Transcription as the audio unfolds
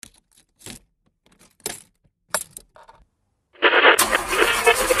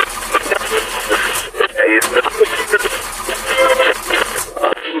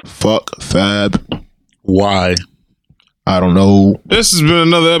Fab. Why? I don't know. This has been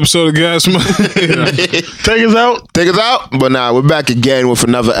another episode of Gas Money. Take us out. Take us out. But now we're back again with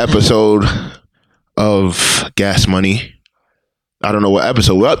another episode of Gas Money. I don't know what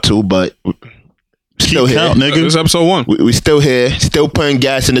episode we're up to, but still here. Count, nigga. This is episode 1. We still here, still putting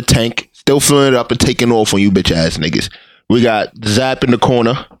gas in the tank, still filling it up and taking off on you bitch ass niggas. We got Zap in the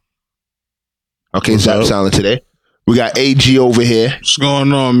corner. Okay, What's Zap up? silent today. We got AG over here. What's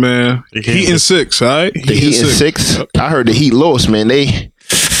going on, man? Heat and 6, all right? The Heat and 6. Yep. I heard the Heat lost, man. They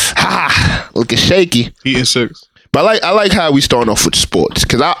looking shaky. Heat and 6. But I like how we starting off with sports,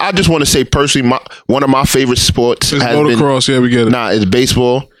 because I just want to say personally, one of my favorite sports It's has been motocross, yeah, we get it. it's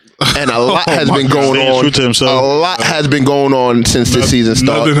baseball, and a lot has my been God. going Staying on. true to himself. A lot has been going on since this season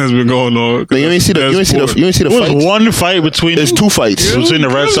started. Nothing has been going on. You ain't see the There was fights. one fight between There's 2 fights. between the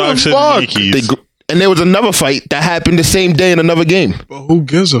Red Sox and the Yankees. And there was another fight that happened the same day in another game. But who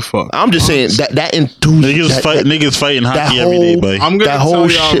gives a fuck? I'm just saying that enthusiasm. Niggas fighting hockey every day, buddy. I'm gonna That tell whole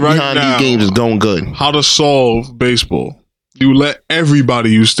y'all shit right behind now these games is going good. how to solve baseball. You let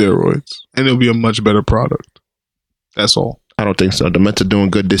everybody use steroids, and it'll be a much better product. That's all. I don't think so. The Mets are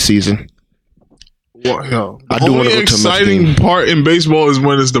doing good this season. What, yo, I the do wanna only go to a Mets exciting game. part in baseball is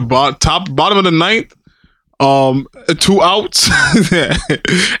when it's the bottom of the ninth, 2 outs, and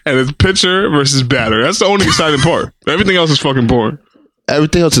it's pitcher versus batter. That's the only exciting part. Everything else is fucking boring.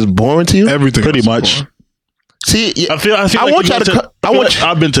 Everything else is boring to you. Everything Pretty else is much. boring. See, I feel I like want you y'all guys to have- cut- I feel want like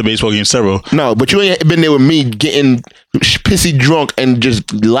I've been to baseball games several. no, but you ain't been there with me getting pissy drunk and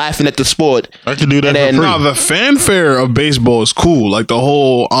just laughing at the sport. I can do that And then- for free. No, the fanfare of baseball is cool. Like the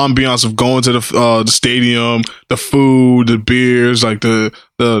whole ambiance of going to the stadium, the food, the beers, like the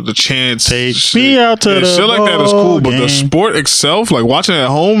chants. Take shit. me out to the shit like that is cool. But ball the game. sport itself, like watching it at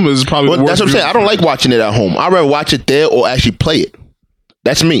home, is probably Well, the that's worst. what I'm saying. I don't like watching it at home. I'd rather watch it there or actually play it.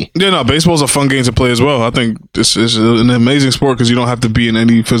 That's me. Yeah, no, baseball's a fun game to play as well. I think this is an amazing sport because you don't have to be in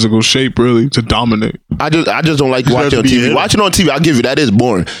any physical shape really to dominate. I just don't like have watching to on be TV. in. Watching on TV, I'll give you that is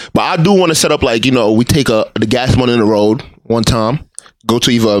boring. But I do want to set up like, we take the gas money in the road one time, go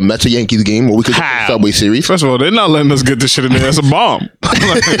to either a Mets or Yankees game, or we could go to the How? Subway Series. First of all, they're not letting us get this shit in there. It's a bomb.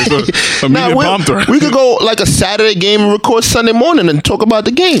 Like, it's a Nah, immediate bomb threat. we could go like a Saturday game and record Sunday morning and talk about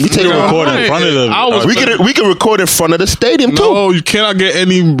the game. We take can a record in front of the- I was- we can record in front of the stadium too. No, you cannot get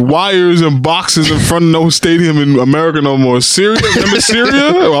any wires and boxes in front of no stadium in America no more. Syria? Remember Syria?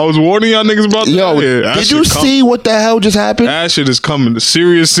 I was warning y'all niggas about that. Yo, Yeah, that did shit you come- see what the hell just happened? That shit is coming. The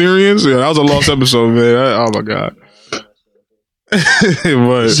Syrians? Yeah, that was a lost episode, man. Oh my God. But,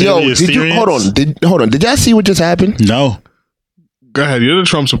 Yo, Serious did you Syrians? hold on? Did y'all see what just happened? No. go ahead. You're the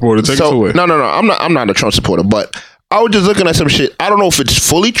Trump supporter. Take us away. No. I'm not a Trump supporter, but I was just looking at some shit. I don't know if it's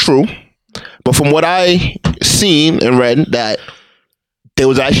fully true, but from what I seen and read, that there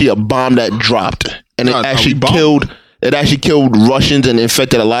was actually a bomb that dropped, and it Nah, actually we bombed. killed. It actually killed Russians and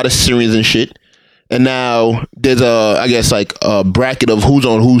infected a lot of Syrians and shit. And now there's a bracket of who's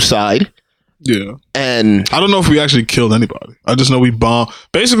on whose side. Yeah. And I don't know if we actually killed anybody. I just know we bombed.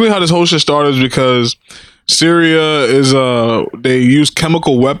 Basically, how this whole shit started is because Syria is they use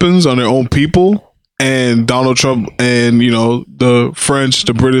chemical weapons on their own people, and Donald Trump and the French,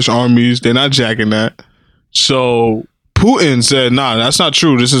 the British armies, they're not jacking that. So Putin said, "Nah, that's not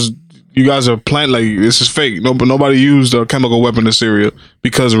true. You guys are this is fake. No, but nobody used a chemical weapon in Syria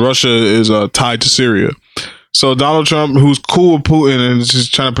because Russia is tied to Syria." So Donald Trump, who's cool with Putin and is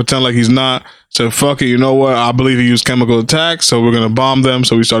just trying to pretend like he's not, said, "Fuck it, you know what? I believe he used chemical attacks, so we're gonna bomb them."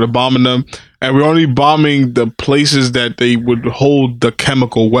 So we started bombing them, and we're only bombing the places that they would hold the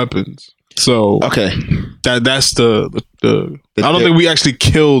chemical weapons. So okay, that's the I don't think we actually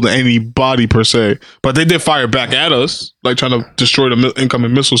killed anybody per se, but they did fire back at us, like trying to destroy the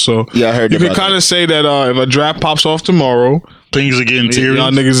incoming missiles. So yeah, I heard you could about kind of say that if a draft pops off tomorrow, Things are getting y'all serious.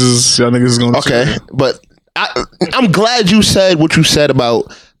 niggas is going to that. Okay, but I'm glad you said what you said about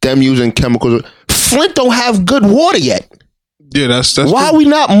them using chemicals. Flint don't have good water yet. Yeah, that's Why are we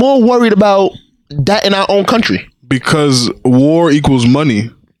not more worried about that in our own country? because war equals money,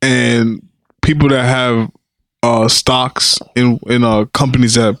 and people that have stocks in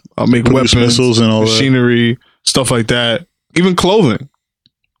companies that make Produce weapons, missiles and all that. machinery, stuff like that, even clothing,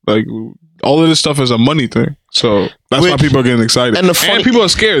 like all of this stuff is a money thing. So that's why Which- people are getting excited, and and, the funny- people are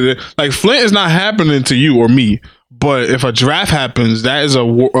scared. Like Flint is not happening to you or me, but if a draft happens, that is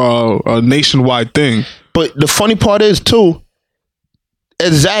a nationwide thing. But the funny part is too,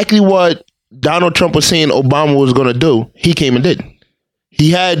 exactly what Donald Trump was saying Obama was going to do, he came and did.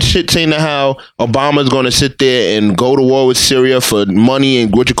 He had shit saying that how Obama's going to sit there and go to war with Syria for money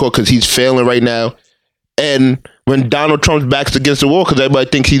and what you call, because he's failing right now. And when Donald Trump's back's against the wall because everybody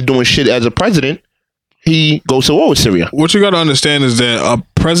thinks he's doing shit as a president, he goes to war with Syria. What you got to understand is that a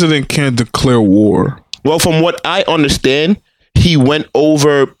president can't declare war. Well, from what I understand, he went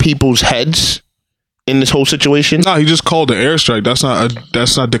over people's heads in this whole situation. No, he just called the airstrike.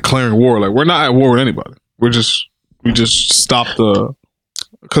 That's not declaring war. Like, we're not at war with anybody. We just stopped the.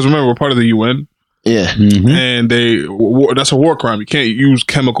 Because remember, we're part of the UN. Yeah. And that's a war crime. You can't use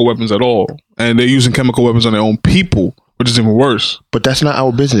chemical weapons at all. And they're using chemical weapons on their own people, which is even worse. But that's not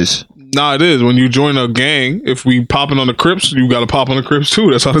our business. Nah, it is. When you join a gang, if we popping on the Crips, you got to pop on the Crips too.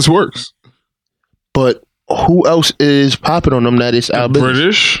 That's how this works. But who else is popping on them that is our business?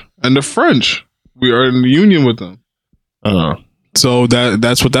 British and the French. We are in union with them. So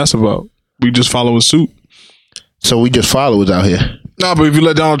that's what that's about. We just follow a suit. So we just followers out here. Nah, but if you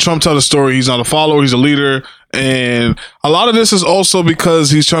let Donald Trump tell the story, he's not a follower, he's a leader. And a lot of this is also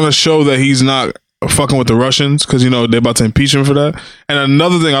because he's trying to show that he's not fucking with the Russians because, they're about to impeach him for that. And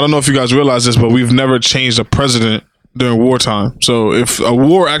another thing, I don't know if you guys realize this, but we've never changed a president during wartime. So if a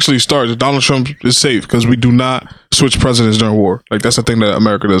war actually starts, Donald Trump is safe because we do not switch presidents during war. Like, that's the thing that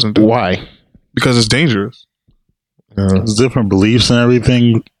America doesn't do. Why? Because it's dangerous. There's different beliefs and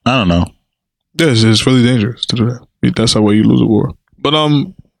everything. I don't know. Yes, it's really dangerous to do that. That's how way you lose a war. But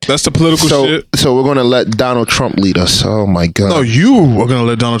that's the political shit. So we're gonna let Donald Trump lead us. Oh my god! No, you are gonna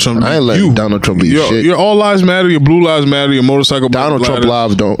let Donald Trump. I ain't letting Donald Trump lead shit. Your all lives matter. Your blue lives matter. Your motorcycle. Donald Trump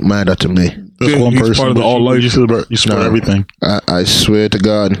lives don't matter to me. That's one he's person. part of the but all life. You support everything. I swear to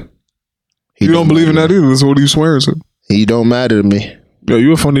God, You don't believe in that either. So what are you swearing to? He don't matter to me. Yo,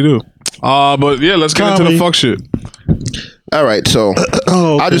 you a funny dude. But yeah, let's get into the fuck shit. All right, so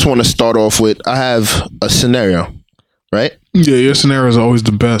Okay. I just want to start off with I have a scenario, right? Yeah, your scenario is always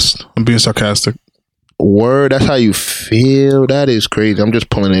the best. I'm being sarcastic. Word, that's how you feel. That is crazy. I'm just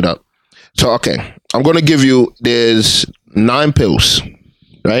pulling it up. So okay, I'm gonna give you. There's 9 pills,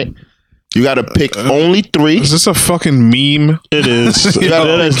 right? You got to pick only 3. Is this a fucking meme? It is.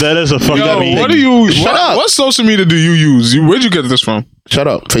 that is a fucking Yo, meme. what do you? Shut up. What social media do you use? Where'd you get this from? Shut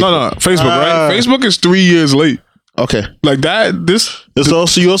up. Facebook. No, Facebook, right? Facebook is 3 years late. Okay. Like that. It's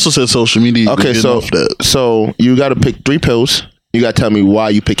also you also said social media. Okay, so you got to pick 3 pills. You got to tell me why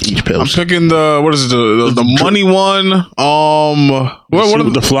you pick each pill. I'm picking what is it? The money one.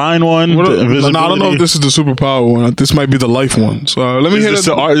 The flying one. No, The invisibility. I don't know if this is the superpower one. This might be the life one. So let me hear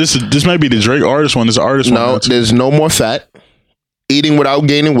This might be the Drake artist one. This artist one. No, there's no more fat. Eating without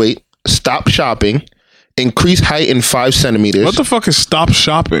gaining weight. Stop shopping. Increase height in 5 centimeters. What the fuck is stop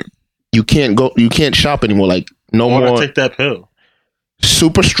shopping? You can't shop anymore. Like no I want more. to take that pill.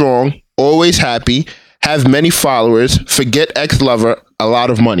 Super strong. Always happy. Have many followers. Forget ex-lover. A lot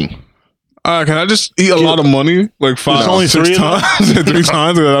of money. Can I just eat a lot of money? Like 5, There's only 6 3 times? 3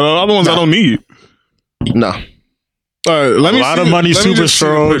 times? The other ones I don't need. No. All right, let me A lot see of money, let me super just see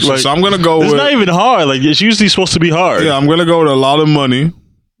the strong. picture. Like, So I'm gonna go It's with not even hard. Like it's usually supposed to be hard. I'm gonna go with a lot of money.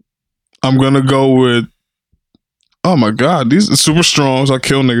 I'm gonna go with oh my god, these are super strong, so I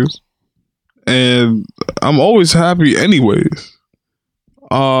kill niggas. And I'm always happy anyways.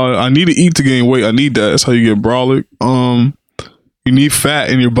 I need to eat to gain weight. I need that. That's how you get brolic. You need fat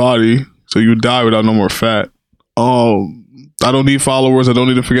in your body, so you die without no more fat. I don't need followers. I don't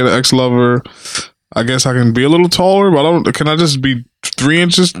need to forget an ex-lover. I guess I can be a little taller, but I don't. Can I just be 3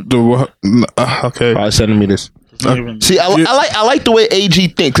 inches? Okay. 5 centimeters. It's not even- See, I like the way AG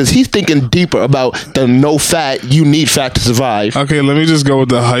thinks because he's thinking deeper about the no fat. You need fat to survive. Okay, let me just go with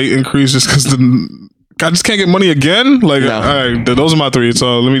the height increase just because I just can't get money again. Like, No. all right, those are my 3.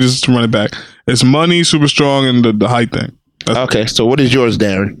 So let me just run it back. It's money, super strong, and the height thing. Okay, so what is yours,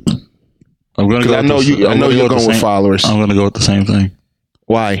 Darren? I'm gonna 'Cause go. I know with the- you. I I'm know gonna you're go going the with same- followers. I'm gonna go with the same thing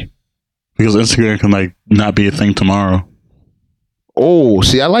Why? because Instagram can like not be a thing tomorrow. Oh,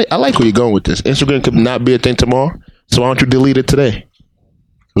 see, I like where you're going with this. Instagram could not be a thing tomorrow. So why don't you delete it today?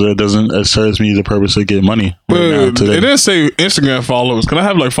 Because it serves me the purpose of getting money right now It today. didn't say Instagram followers. Can I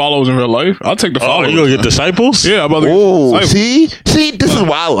have like followers in real life? I'll take the Oh, followers. you gonna get disciples? Yeah, I'm about to Oh, get see, this is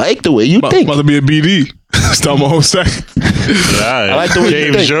why I like the way you think. about to be a BD. Start my whole second. I like the way you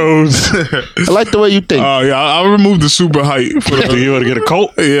James think. Jones. I like the way you think. Yeah, I'll remove the super height. For Do you want to get a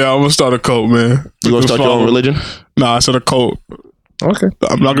cult? Yeah, I'm gonna start a cult, man. You gonna start your own religion? Nah, I said a cult. Okay.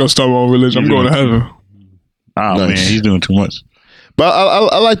 I'm not gonna start my own religion. I'm going to heaven. Oh Nice. man, he's doing too much. But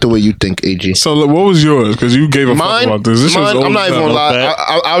I like the way you think, AG. So look, what was yours? Because you gave a Mine, fuck about this. This was I'm not even gonna lie.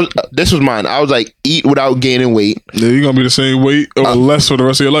 I was, this was mine. I was like, eat without gaining weight. Yeah, you're gonna be the same weight or less for the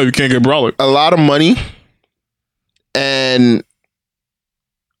rest of your life. You can't get brolic. A lot of money, and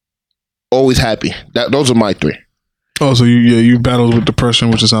always happy. Those are my 3. Oh, so you battled with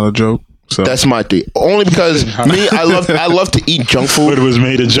depression, which is not a joke. So That's my thing. Only because me, I love to eat junk food. But it was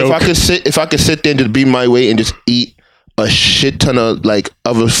made a joke. If I could sit there and just be my weight and just eat a shit ton of like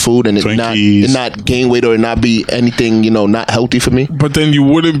other food and Twinkies. not gain weight or not be anything, not healthy for me. but then you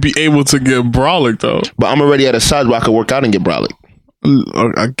wouldn't be able to get brolic though. But I'm already at a size where I could work out and get brolic.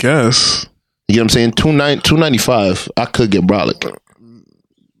 I guess. You know what I'm saying? 295, I could get brolic.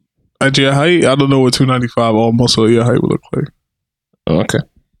 At your height, I don't know what 295 all muscle at your height would look like. Oh, okay.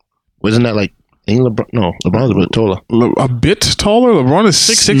 Wasn't that like ain't LeBron? No, LeBron's a bit taller. A bit taller. LeBron is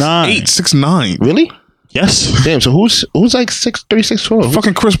 6'8", 6'9". Really? Yes. Damn. So who's like 6'3", 6'4"?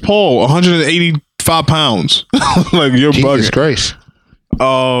 Fucking Chris Paul, 185 pounds. Like you're Jesus bugging. Christ.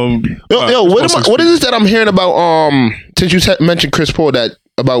 Yo, What is this that I'm hearing about? Since you mentioned Chris Paul, that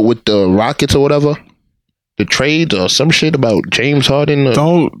about with the Rockets or whatever, the trades or some shit about James Harden.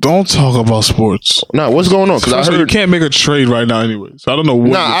 Don't talk about sports. Nah, what's going on? Because I you heard. can't make a trade right now anyway. So I don't know what.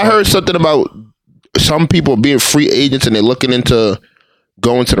 Nah, I heard something about some people being free agents and they're looking into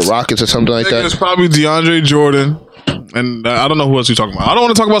going to the Rockets or something like It's that. probably DeAndre Jordan. And I don't know who else you're talking about. I don't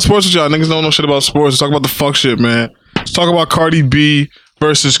want to talk about sports with y'all. Niggas don't know shit about sports. Let's talk about the fuck shit, man. Let's talk about Cardi B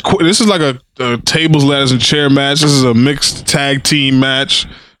versus... This is like a tables, ladders, and chair match. This is a mixed tag team match.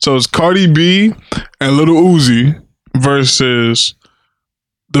 So it's Cardi B and Lil Uzi versus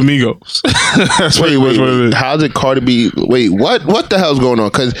the Migos. That's Wait, what it is. how's it Cardi B? Wait, what the hell's going on?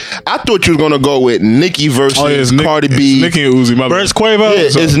 Because I thought you was going to go with Nicki versus Cardi B. Nicki and Uzi. My bad. Versus Quavo.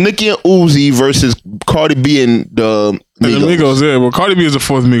 Yeah, it's Nicki and Uzi versus Cardi B and the And Migos. the Migos, yeah. Well, Cardi B is the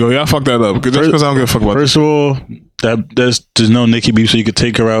fourth Migo. Yeah, I fucked that up. Just because I don't give a fuck about First of all, there's no Nicki beef, so you could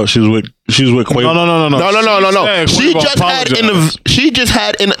take her out. She was with Quavo. No. No. She said She just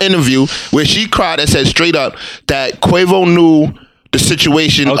had an interview where she cried and said straight up that Quavo knew the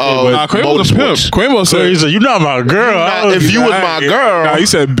situation Okay, of Nah, Quavo was a pimp. motorsports. Quavo So said, he said, "You're not my girl." Nah, if you was my girl, Nah, he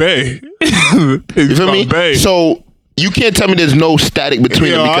said Bay. you feel me? Bay. So you can't tell me there's no static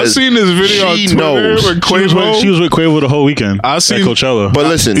between them I because seen this video on she Twitter knows. with She Quavo. was with Quavo the whole weekend. I at seen- Coachella. But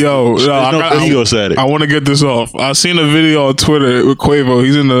listen, Yo, no ego static. I want to get this off. I seen a video on Twitter with Quavo.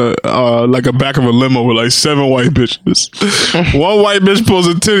 He's in the like a back of a limo with like 7 white bitches. One white bitch pulls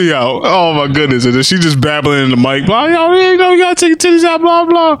her titty out. Oh my goodness! And then she just babbling in the mic, blah, yo, you gotta take your titties out, blah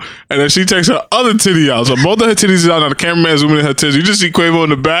blah. And then she takes her other titty out. So both of her titties is out. Now the cameraman zooming in her titties. You just see Quavo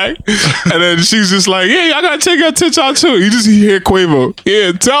in the back, and then she's just like, "Yeah, I gotta take her tits out too." You just hear Quavo,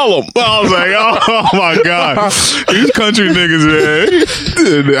 "Yeah, tell him." I was like, "Oh my god, these country niggas,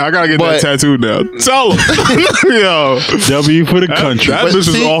 man." I gotta get that tattooed now. Tell him, yo. W for the country. That But bitch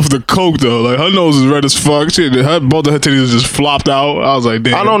is see- off the coke though. Like her nose is red as fuck. Both of her titties just flopped out. I was like,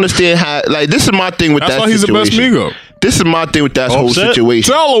 damn. I don't understand how. Like this is my thing with That's that why he's the best situation. Migo. This is my thing with that whole Offset?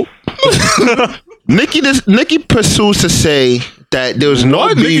 situation. Tell him. Nikki pursues to say that there was no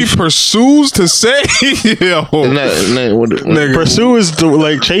What Nicki beef. pursues to say? Yo. Nigga. Pursue is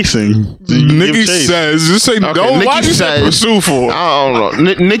like chasing. Nikki says, just say, Okay, don't. Nicki Why'd you say says- pursue for? I don't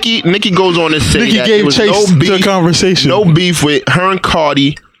know. Nikki goes on to say Nikki that gave there was chase no to the beef, conversation. no beef with her and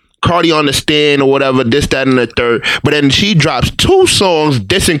Cardi. Cardi on the stand or whatever, this, that, and the third. But then she drops 2 songs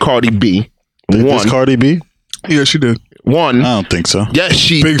dissing Cardi B. This Cardi B? Yeah, she did. One. I don't think so. Yes,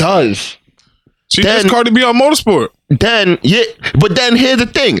 she Big- does. She Then- just Cardi B on Motorsport. Then but then here's the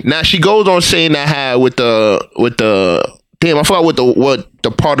thing. Now she goes on saying that how with the damn, I forgot what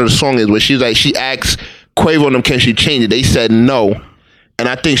the part of the song is where she's like she asks Quavo and them can she change it. They said no. And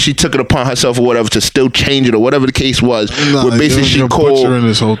I think she took it upon herself or whatever to still change it or whatever the case was. Where basically you're butchering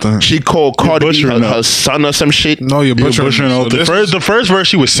this whole thing. she called Cardi B butchering her that. son or some shit. No, you're You're butchering. butchering all the first verse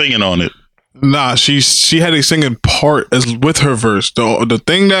she was singing on it. Nah, she had a singing part as with her verse. The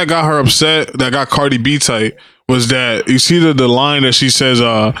thing that got her upset, that got Cardi B tight, was that you see the line that she says,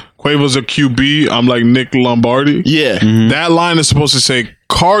 Quavo's a QB, I'm like Nick Lombardi. Yeah. That line is supposed to say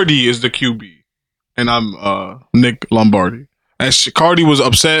Cardi is the QB and I'm Nick Lombardi. And Cardi was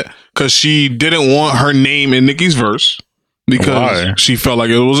upset because she didn't want her name in Nicki's verse because Why? she felt like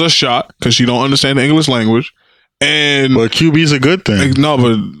it was a shot because she don't understand the English language. And But QB's a good thing. no,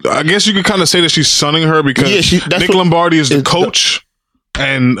 but I guess you could kind of say that she's sunning her because Yeah, that's Nick what- Lombardi is the it's coach,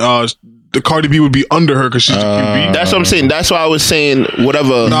 and the Cardi B would be under her because she's the QB. That's what I'm saying. That's why I was saying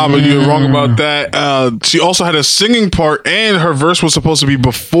whatever. Nah, but you're wrong about that. She also had a singing part, and her verse was supposed to be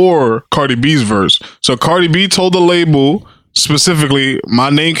before Cardi B's verse. So Cardi B told the label specifically, my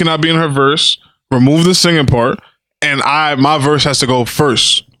name cannot be in her verse. Remove the singing part, and my verse has to go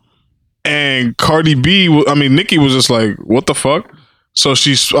first. And Cardi B, Nicki was just like, what the fuck? So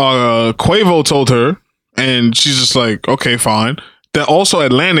Quavo told her, and she's just like, okay, fine. Then also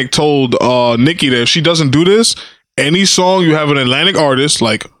Atlantic told Nicki that if she doesn't do this, any song you have an Atlantic artist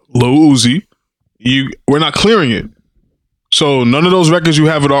like Lil Uzi, we're not clearing it. So none of those records you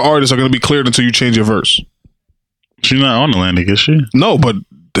have with our artists are going to be cleared until you change your verse. She's not on Atlantic, is she? No, but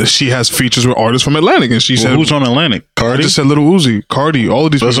she has features with artists from Atlantic, and she said, "Who's on Atlantic? I Cardi." just said Lil Uzi, Cardi, all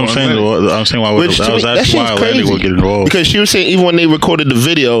of these. That's what I'm saying. I'm saying why I was asking why Atlantic would get involved. Because she was saying even when they recorded the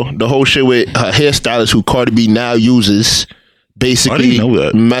video, the whole shit with her hairstylist, who Cardi B now uses, basically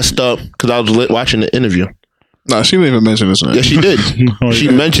messed up. Because I was watching the interview. Nah, she didn't even mention this name. Yeah, she did. She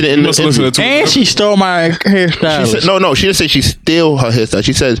mentioned it in the interview. And she stole my hairstyle. She said, no, she didn't say she stole her hairstyle.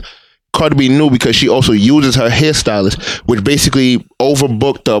 She says Cardi B knew because she also uses her hairstylist, which basically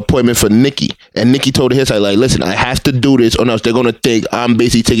overbooked the appointment for Nicki. And Nicki told the hairstylist, like, listen, I have to do this or else they're going to think I'm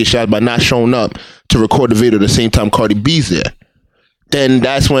basically taking shots by not showing up to record the video at the same time Cardi B's there. Then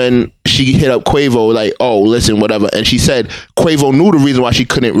that's when she hit up Quavo, like, oh, listen, whatever. And she said Quavo knew the reason why she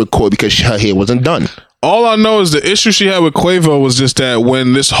couldn't record because her hair wasn't done. All I know is the issue she had with Quavo was just that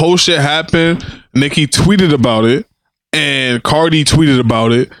when this whole shit happened, Nicki tweeted about it and Cardi tweeted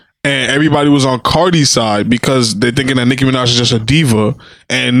about it. And everybody was on Cardi's side because they're thinking that Nicki Minaj is just a diva.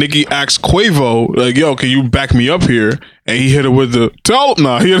 And Nicki asked Quavo, like, yo, can you back me up here? And he hit her with the,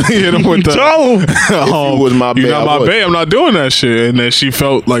 he hit him with the, was my you're bae, not my bae, I'm not doing that shit. And then she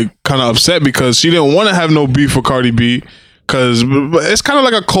felt like kind of upset because she didn't want to have no beef with Cardi B. Because it's kind of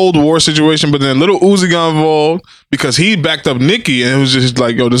like a Cold War situation. But then Lil Uzi got involved because he backed up Nicki. And it was just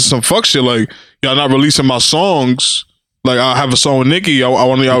like, yo, this is some fuck shit. Like, y'all not releasing my songs. Like, I have a song with Nicki. I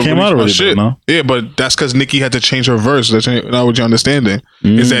want y'all to release my shit. No? Yeah, but that's because Nicki had to change her verse. That's not what you're understanding.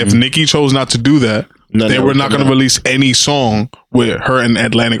 Is that if Nicki chose not to do that, they were not going to release any song with her and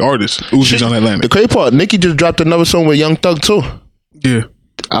Atlantic artists. Uzi's on Atlantic. The crazy part, Nicki just dropped another song with Young Thug too. Yeah.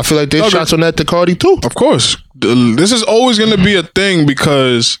 I feel like there's shots on that to Cardi too. Of course. This is always going to be a thing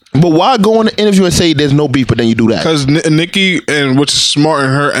because... But why go on the interview and say there's no beef, but then you do that? Because Nicki, and which is smart in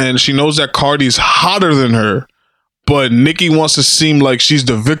her, and she knows that Cardi's hotter than her, but Nicki wants to seem like she's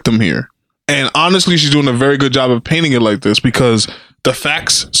the victim here. And honestly, she's doing a very good job of painting it like this because the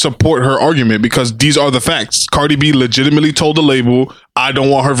facts support her argument because these are the facts. Cardi B legitimately told the label, I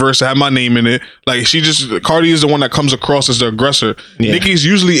don't want her verse to have my name in it. Like, Cardi is the one that comes across as the aggressor. Yeah. Nicki's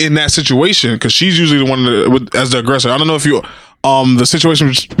usually in that situation because she's usually the one as the aggressor. I don't know if you... the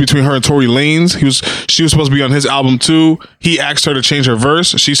situation between her and Tory Lanez, she was supposed to be on his album too. He asked her to change her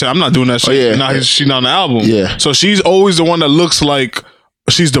verse. She said, I'm not doing that shit. Oh, yeah. Now she's not on the album. Yeah. So she's always the one that looks like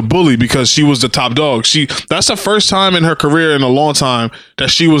she's the bully because she was the top dog. That's the first time in her career in a long time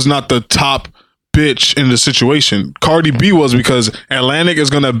that she was not the top bitch in the situation. Cardi B was because Atlantic is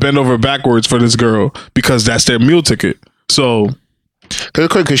going to bend over backwards for this girl because that's their meal ticket. So...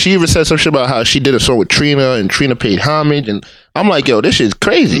 Because she even said some shit about how she did a song with Trina and Trina paid homage, and I'm like, yo, this shit's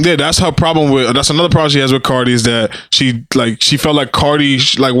crazy. Yeah, that's her problem with. That's another problem she has with Cardi is that she felt like Cardi,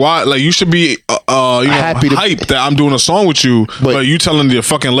 like, why, like, you should be happy hyped that I'm doing a song with you, but you telling the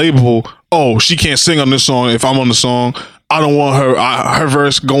fucking label, oh, she can't sing on this song if I'm on the song. I don't want her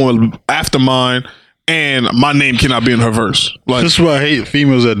verse going after mine. And my name cannot be in her verse. Like, this is why I hate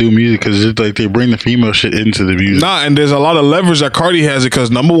females that do music because it's like they bring the female shit into the music. Nah, and there's a lot of leverage that Cardi has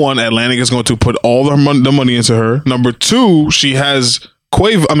because number one, Atlantic is going to put all the money into her. Number two, she has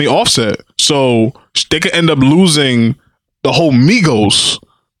Offset, so they could end up losing the whole Migos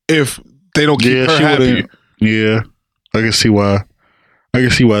if they don't keep her happy. Yeah, I can see why.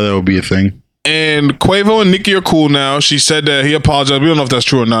 That would be a thing. And Quavo and Nicki are cool now. She said that he apologized. We don't know if that's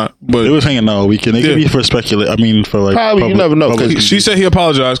true or not. But it was hanging out all weekend. It could be for speculate. I mean, for like probably you never know. She said he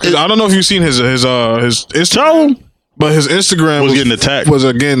apologized because I don't know if you've seen his Instagram, but his Instagram was getting attacked. Was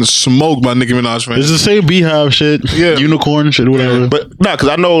again smoked by Nicki Minaj fans. It's the same Beehive shit, unicorn shit, whatever. But no, because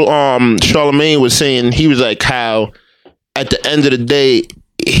I know Charlamagne was saying he was like how at the end of the day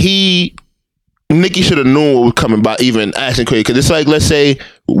Nicki should have known what was coming by even asking Quavo. Because it's like, let's say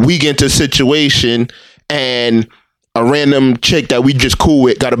we get into a situation and a random chick that we just cool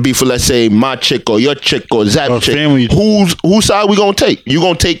with got to be for, let's say, my chick or your chick or Zap chick. Family. Whose side we gonna take? You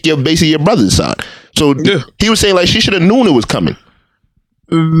gonna take basically your brother's side. So he was saying like she should have known it was coming.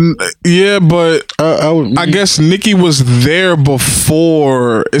 Yeah, but I guess Nicki was there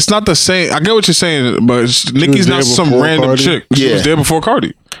before. It's not the same. I get what you're saying, but Nicki's not some random Cardi. chick. She was there before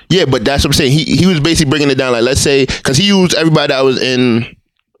Cardi. Yeah, but that's what I'm saying. He was basically bringing it down. Like, let's say, because he used everybody that was in.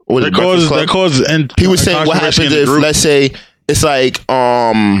 That causes. He was saying what happens if, let's say, it's like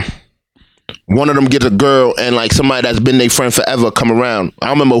one of them gets a girl and like somebody that's been their friend forever come around. I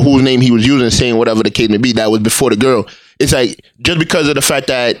don't remember whose name he was using, saying whatever the case may be. That was before the girl. It's like just because of the fact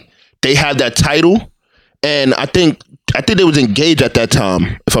that they have that title, and I think they was engaged at that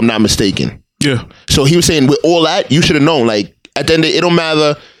time, if I'm not mistaken. Yeah. So he was saying with all that, you should have known. Like at the end of the day, it don't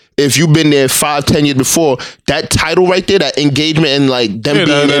matter if you've been there 5-10 years before, that title right there, that engagement and like them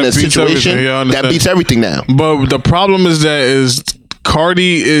being in a situation, that beats everything now. But the problem is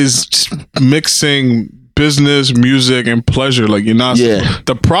Cardi is mixing business, music, and pleasure. Like you're not. Yeah.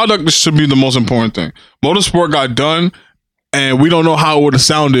 The product should be the most important thing. Motorsport got done. And we don't know how it would have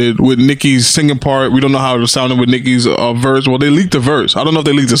sounded with Nicki's singing part. We don't know how it would have sounded with Nicki's verse. Well, they leaked the verse. I don't know if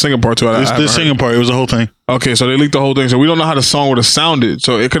they leaked the singing part too. The singing part, it was the whole thing. Okay, so they leaked the whole thing. So we don't know how the song would have sounded.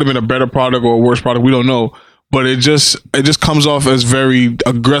 So it could have been a better product or a worse product. We don't know. But it just comes off as very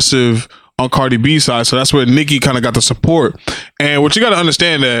aggressive on Cardi B's side. So that's where Nicki kind of got the support. And what you got to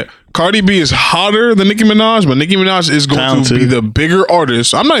understand that Cardi B is hotter than Nicki Minaj, but Nicki Minaj is going to be the bigger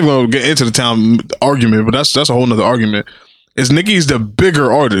artist. I'm not even going to get into the town argument, but that's a whole nother argument. Is Nicki's the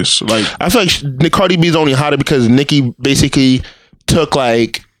bigger artist? Like I feel like Cardi B is only hotter because Nicki basically took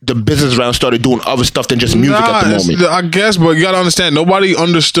like the business round, started doing other stuff than just music at the moment. I guess, but you gotta understand, nobody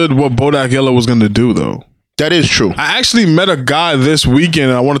understood what Bodak Yellow was gonna do though. That is true. I actually met a guy this weekend,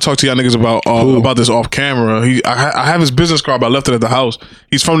 and I want to talk to y'all niggas about this off camera. I have his business card, but I left it at the house.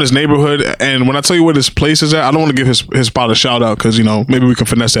 He's from this neighborhood, and when I tell you where this place is at, I don't want to give his spot a shout out because maybe we can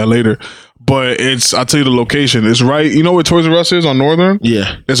finesse that later. But I'll tell you the location. It's right. You know where Toys R Us is on Northern?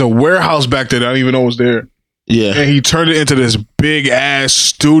 Yeah. There's a warehouse back there that I didn't even know was there. Yeah. And he turned it into this big ass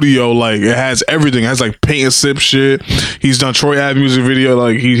studio. Like it has everything. It has like paint and sip shit. He's done Troy Ave music video.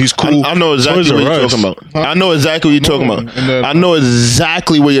 Like he's cool. I know exactly what you're talking about. I know exactly what you're talking about. I know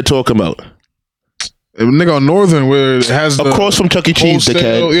exactly what you're talking about. Nigga on Northern where it has across from Chuck E. Cheese,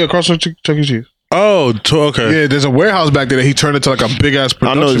 dickhead. Yeah, across from Chuck E. Cheese. Oh, okay. Yeah, there's a warehouse back there that he turned into like a big ass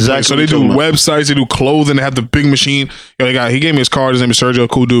production. I know exactly. Place. So they do websites, they do clothing, they have the big machine. He gave me his card. His name is Sergio,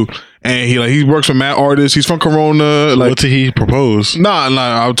 cool dude, and he works for mad artists. He's from Corona. Like, what did he propose? Nah.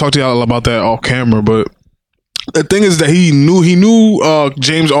 I'll talk to y'all about that off camera. But the thing is that he knew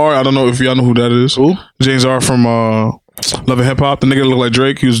James R. I don't know if y'all know who that is. Who? James R. from Love and Hip Hop. The nigga that looked like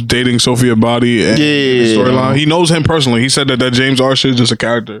Drake. He was dating Sophia Body and the storyline. He knows him personally. He said that James R. shit is just a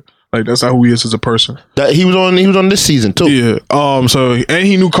character. Like that's not who he is as a person. That he was on this season too. Yeah. So and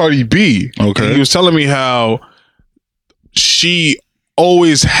he knew Cardi B. Okay. And he was telling me how she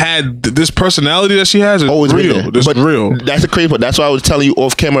always had this personality that she has. Is always real. This is real. That's the crazy part. That's why I was telling you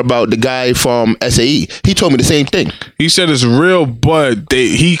off camera about the guy from SAE. He told me the same thing. He said it's real, but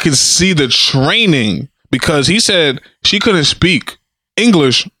he could see the training because he said she couldn't speak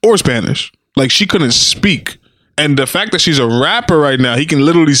English or Spanish. Like she couldn't speak. And the fact that she's a rapper right now, he can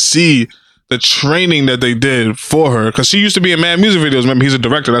literally see the training that they did for her. Because she used to be in mad music videos. Remember, he's a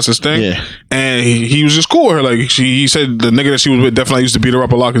director. That's his thing. Yeah. And he was just cool with her. Like, he said the nigga that she was with definitely used to beat her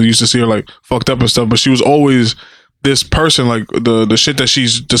up a lot because he used to see her, like, fucked up and stuff. But she was always this person, like, the shit that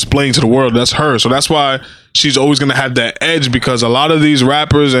she's displaying to the world, that's her. So that's why she's always going to have that edge because a lot of these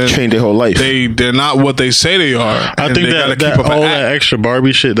rappers and change their whole life. They're not what they say they are. I think that all that extra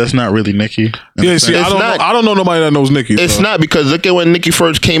Barbie shit, that's not really Nicki. Yeah, see, I don't know nobody that knows Nicki. It's not because look at when Nicki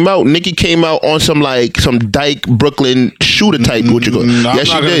first came out. Nicki came out on some Dyke Brooklyn shooter type. What you go? Yes,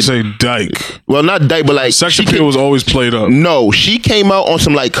 she did. Say Dyke. Well, not Dyke, but like Sex Appeal was always played up. No, she came out on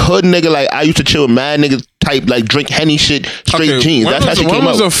some like hood nigga. Like I used to chill with mad niggas type, like drink Henny shit, straight jeans. That's how she came out. When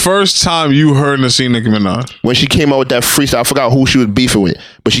was the first time you heard and seen Nicki Minaj? When she came out with that freestyle, I forgot who she was beefing with,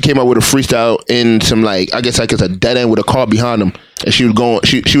 but she came out with a freestyle in some like I guess like it's a dead end with a car behind them, and she was going.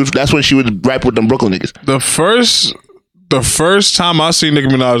 She was. That's when she was rapping with them Brooklyn niggas. The first time I seen Nicki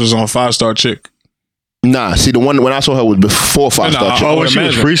Minaj was on 5 Star Chick. Nah, see the one when I saw her was before 5 Star Chick. Oh, when she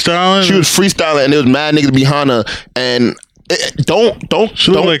was freestyling. She was freestyling, and there was mad niggas behind her, and. I'm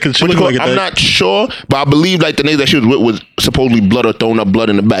not sure, but I believe like the nigga that she was with was supposedly blood or throwing up blood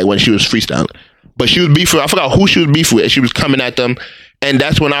in the bag when she was freestyling. But she was beefing. I forgot who she was beefing with. And she was coming at them, and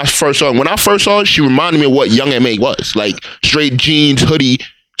that's when I first saw her. When I first saw her, she reminded me of what Young M.A. was, like straight jeans, hoodie,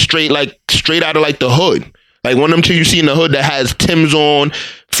 straight out of like the hood. Like one of them two you see in the hood that has Tim's on,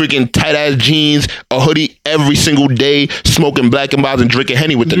 freaking tight ass jeans, a hoodie every single day, smoking Black and Miles and drinking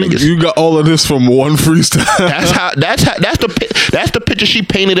Henny with the niggas. You got all of this from one freestyle. That's the picture she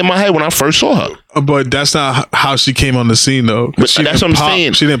painted in my head when I first saw her. But that's not how she came on the scene though. But that's what I'm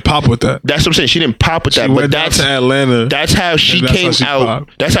saying. She didn't pop with that. That's what I'm saying. She didn't pop with that. She went down to Atlanta. That's how she came out.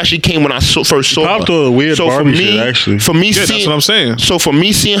 Popped. That's how she came when I first saw her. She popped a weird Barbie shit, actually. For me, that's what I'm saying. So for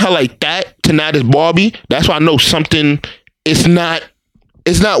me seeing her like that to now this Barbie, that's why I know something. It's not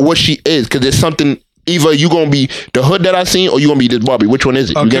what she is because there's something. Either you gonna be the hood that I seen, or you gonna be this Barbie. Which one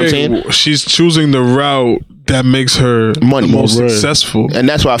is it? You get what I'm saying? She's choosing the route that makes her money the most successful, and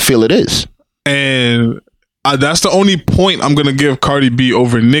that's why I feel it is. And that's the only point I'm gonna give Cardi B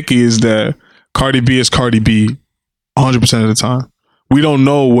over Nicki is that Cardi B is Cardi B 100% of the time. we don't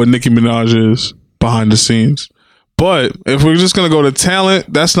know what Nicki Minaj is behind the scenes. But if we're just gonna go to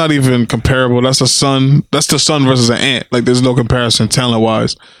talent, that's not even comparable. That's the son versus an ant. Like there's no comparison talent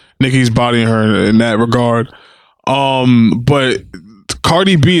wise. Nicki's bodying her in that regard. But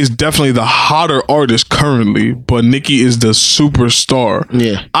Cardi B is definitely the hotter artist currently, but Nicki is the superstar.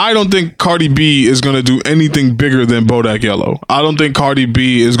 Yeah. I don't think Cardi B is going to do anything bigger than Bodak Yellow. I don't think Cardi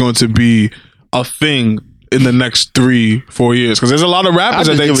B is going to be a thing in the next 3-4 years, because there's a lot of rappers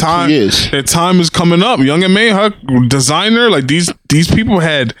that their time is coming up. Young M.A, her designer, like these people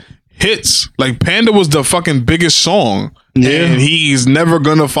had hits. Like Panda was the fucking biggest song, and he's never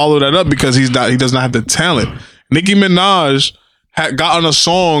gonna follow that up because he does not have the talent. Nicki Minaj had gotten a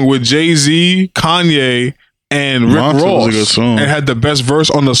song with Jay-Z, Kanye, and Rick Ross, and had the best verse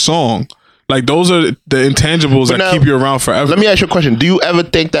on the song. Like those are the intangibles that keep you around forever. Let me ask you a question. Do you ever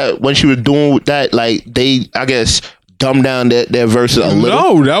think that when she was doing that, like they, I guess, dumbed down their verses a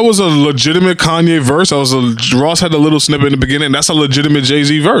little? No, that was a legitimate Kanye verse. Ross had a little snippet in the beginning. That's a legitimate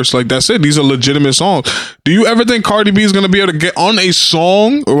Jay-Z verse. Like that's it. These are legitimate songs. Do you ever think Cardi B is going to be able to get on a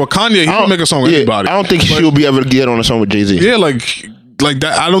song, or Kanye? He can make a song with anybody. I don't think she'll be able to get on a song with Jay-Z. Yeah, like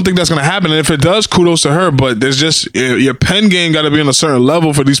that. I don't think that's gonna happen. And if it does, kudos to her. But there's just your pen game got to be on a certain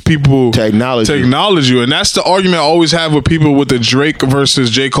level for these people to acknowledge you. And that's the argument I always have with people with the Drake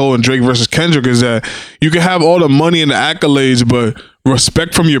versus J. Cole and Drake versus Kendrick, is that you can have all the money and the accolades, but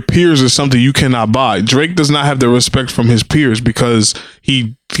respect from your peers is something you cannot buy. Drake does not have the respect from his peers because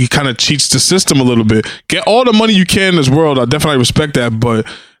he kind of cheats the system a little bit. Get all the money you can in this world. I definitely respect that, but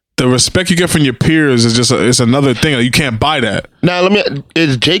the respect you get from your peers is just it's another thing. You can't buy that. Now,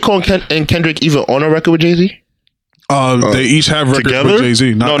 is J. Cole and Kendrick even on a record with Jay-Z? They each have records together? with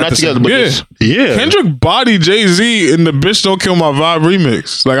Jay-Z. Not together, but yeah. Kendrick bodied Jay-Z in the Bitch Don't Kill My Vibe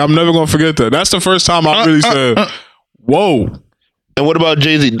remix. Like, I'm never going to forget that. That's the first time I really said, whoa. And what about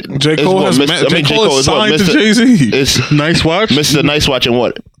Jay-Z? J. Cole is signed to Jay-Z. It's Nice Watch? Mr. Nice Watch and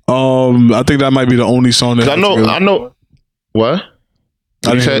what? I think that might be the only song that I know. What?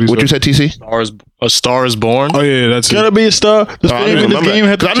 What you said, TC? A Star Is Born. Oh yeah, that's Gotta be a star. The fame in this game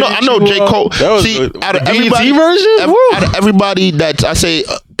had to I know J. Cole. See, out of everybody, out of everybody that I say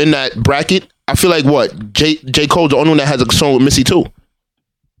in that bracket, I feel like J. Cole's the only one that has a song with Missy too.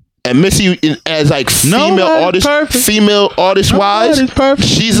 And Missy, as like female artist wise,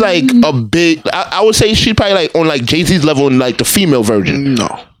 she's like a big. I would say she's probably like on like Jay-Z's level in like the female version.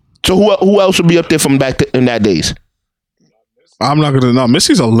 No. So who else would be up there from back in that days? I'm not gonna. No,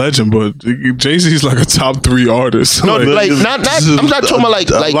 Missy's a legend, but Jay-Z's like a top 3 artist. No, like not. I'm not talking about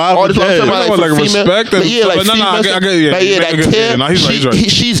like artists. I'm talking about like female. Respect. Yeah, like female.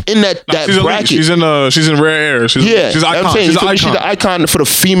 She's in that bracket. She's in rare air. She's an icon. I'm saying, she's an icon for the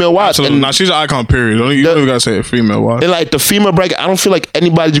female watch. Nah, she's an icon. Period. You don't even gotta say it. Female watch. And like the female bracket, I don't feel like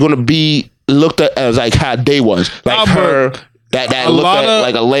anybody's gonna be looked at as like how they was like her. That looked at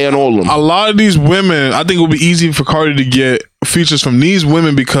like a Leon Olam. A lot of these women, I think it would be easy for Cardi to get features from these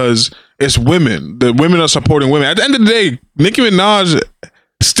women because it's women. The women are supporting women. At the end of the day, Nicki Minaj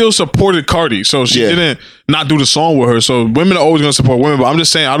still supported Cardi, so she didn't not do the song with her. So women are always going to support women. But I'm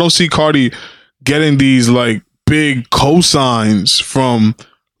just saying, I don't see Cardi getting these like big cosigns from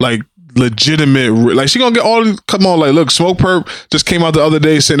like legitimate, like she gonna get all. Come on, like look, Smoke Perp just came out the other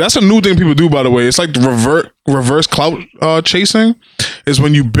day saying that's a new thing people do, by the way. It's like reverse clout chasing is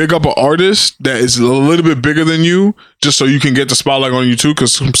when you big up an artist that is a little bit bigger than you just so you can get the spotlight on you too,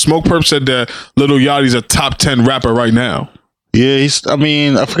 because Smoke Perp said that Lil Yachty's a top 10 rapper right now. Yeah, I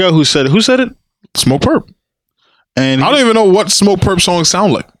forgot who said it. Smoke Perp. And I don't even know what Smoke Perp songs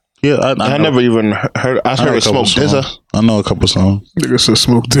sound like. Yeah, I never even heard. I heard Smoke Dizza. I know a couple songs. Nigga said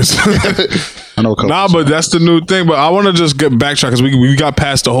Smoke Dizza. I know a couple. Nah, but that's the new thing. But I want to just get backtrack because we got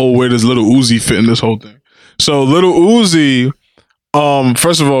past the whole where does Lil Uzi fit in this whole thing. So Lil Uzi,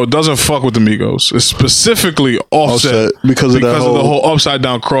 first of all, doesn't fuck with the Migos. It's specifically Offset because of the whole upside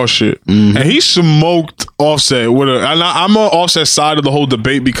down cross shit. Mm-hmm. And he smoked Offset with I'm on Offset side of the whole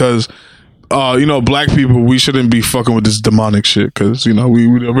debate because. Black people, we shouldn't be fucking with this demonic shit because, we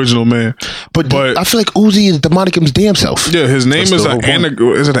the original man. But I feel like Uzi is demonic his damn self. Yeah, his name is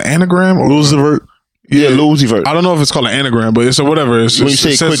it an anagram? Or Lucifer? Yeah, Lucifer. I don't know if it's called an anagram, but it's a whatever. When you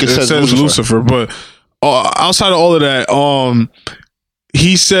say it quick, it says Lucifer. But outside of all of that,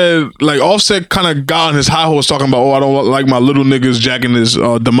 he said, like, Offset kind of got on his high horse talking about, I don't like my little niggas jacking this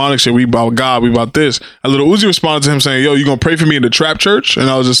demonic shit. We about God, we about this. And Lil Uzi responded to him saying, yo, you gonna pray for me in the trap church? And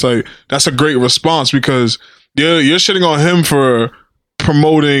I was just like, that's a great response because you're shitting on him for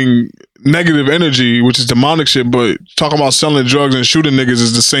promoting negative energy, which is demonic shit, but talking about selling drugs and shooting niggas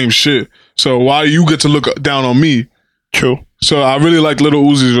is the same shit. So why you get to look down on me? True. So I really like Lil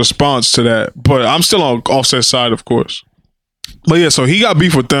Uzi's response to that. But I'm still on Offset's side, of course. But yeah, so he got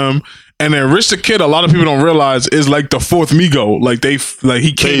beef with them. And then Rich the Kid, a lot of people don't realize, is like the fourth Migo. Like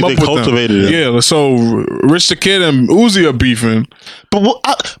he came up with cultivated them. it. Yeah, so Rich the Kid and Uzi are beefing.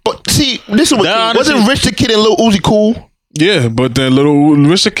 But see, this is what Nah, wasn't Rich the Kid and Lil Uzi cool? Yeah, but then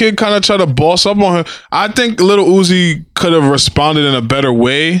Rich the Kid kind of tried to boss up on him. I think Lil Uzi could have responded in a better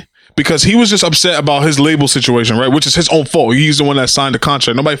way because he was just upset about his label situation, right? Which is his own fault. He's the one that signed the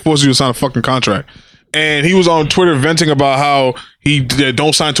contract. Nobody forced you to sign a fucking contract. And he was on Twitter venting about how he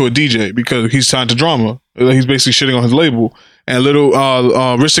don't sign to a DJ because he's signed to Drama. He's basically shitting on his label. And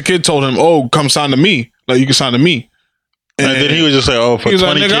Rich the Kid told him, "Oh, come sign to me. Like you can sign to me." And then he was just like, "Oh, for he was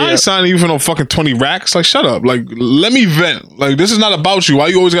like, 20K, nigga, I ain't signing you for no fucking 20 racks. Like, shut up. Like, let me vent. Like, this is not about you. Why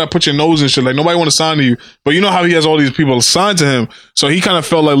you always gotta put your nose and shit? Like, nobody want to sign to you. But you know how he has all these people signed to him. So he kind of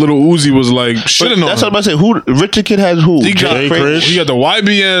felt like Lil Uzi was like shitting on That's him. what I'm about to say. Who Rich the Kid has who? He got the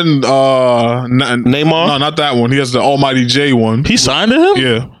YBN Neymar? No, not that one. He has the Almighty J one. he signed to him."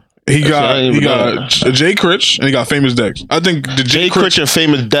 Yeah. He got Jay Critch and he got Famous Dex. I think the Jay Critch and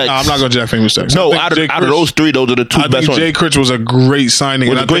Famous Dex. Nah, I'm not gonna jack Famous Dex. No, I think out of those three, those are the two I best think ones. Jay Critch was a great signing.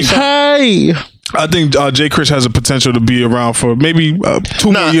 Was And a great Hey, I think Jay Critch has a potential to be around for maybe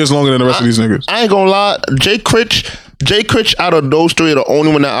 2 more years longer than the rest of these niggas. I ain't gonna lie. Jay Critch out of those three are the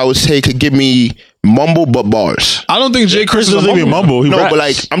only one that I would say could give me mumble but bars. I don't think Jay Critch is a doesn't even mumble. mumble. He No, raps. but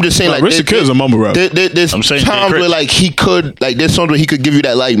like I'm just saying, like Rich the Kid is a mumble rapper. There's I'm saying Jay times where Critch. like he could like there's songs where he could give you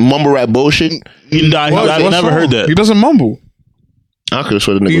that like mumble rap bullshit. I've never heard that. He doesn't mumble. I could have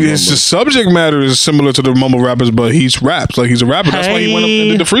sworn the nigga His mumble. subject matter is similar to the mumble rappers, but he's raps. Like he's a rapper. That's why he went up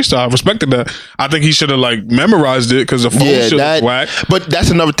and did the freestyle. I respected that. I think he should have like memorized it because the phone shit was whack. But that's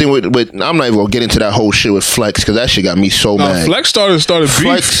another thing with I'm not even gonna get into that whole shit with Flex because that shit got me so mad. Flex started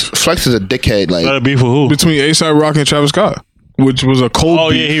beef Flex is a dickhead. Like Got a beef with who? between A$AP Rocky and Travis Scott, which was a cold Oh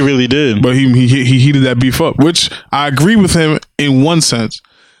beef. yeah, he really did. But he heated that beef up, which I agree with him in one sense.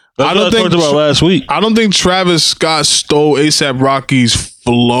 That's what I talked about last week. I don't think Travis Scott stole A$AP Rocky's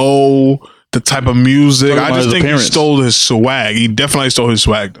flow, the type of music. Talking I about just his think appearance. he stole his swag. He definitely stole his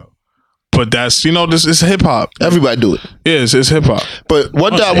swag though. But that's this is hip hop. everybody do it. Yeah, it's hip hop. But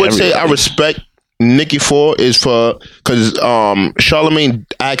what I would say I respect Nicki for is because Charlamagne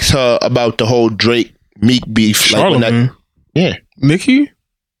asked her about the whole Drake Meek beef. Like when Charlamagne, yeah, Nicki,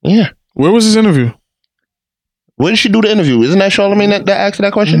 yeah. where was his interview? Where did she do the interview? Isn't that Charlamagne that asked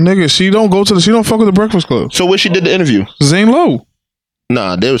that question? Nigga, she don't fuck with the Breakfast Club. So where she did the interview? Zane Lowe.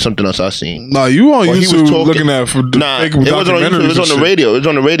 Nah, there was something else I seen. Nah, you on Well, he was YouTube talking- looking at for Nah, fake it wasn't on YouTube. It was on the documentaries radio. It was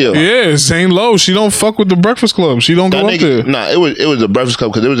on the radio. and shit. Yeah, Zane Lowe. She don't fuck with the Breakfast Club. She don't That go up there. nigga, nah, it was the Breakfast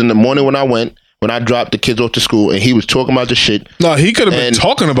Club because it was in the morning when I dropped the kids off to school, and he was talking about the shit. No, he could have been And-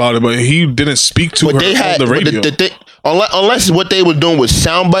 talking about it, but he didn't speak to But her they had on the radio. unless what they was doing was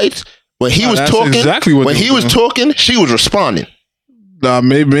sound bites. When he was that's talking, exactly what when they he was was doing. talking, she was responding. Nah,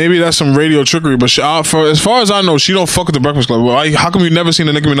 maybe that's some radio trickery. But for as far as I know, she don't fuck with the Breakfast Club. Well, how come you never seen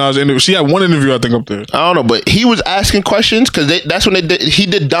a Nicki Minaj interview? She had one interview, I think, up there. I don't know, but he was asking questions because that's when he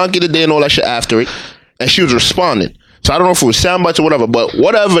did Donkey the Day and all that shit after it, and she was responding. So I don't know if it was sound bites or whatever, but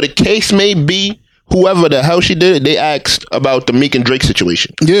whatever the case may be, whoever the hell she did it, they asked about the Meek and Drake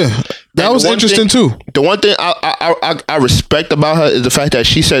situation. Yeah, that And was the one interesting too. The one thing I respect about her is the fact that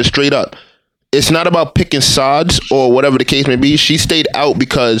she said straight up, it's not about picking sides or whatever the case may be. She stayed out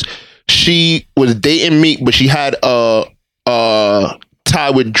because she was dating Meek, but she had a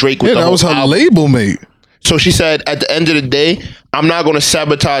tie with Drake. With Yeah, the that whole was her album. label mate. So she said, at the end of the day, I'm not going to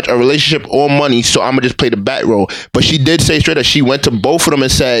sabotage a relationship or money, so I'm going to just play the back role. But she did say straight up, she went to both of them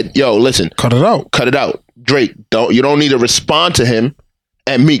and said, yo, listen, Cut it out. cut it out. Drake, you don't need to respond to him.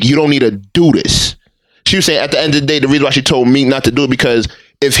 And Meek, you don't need to do this. She was saying at the end of the day, the reason why she told Meek not to do it, because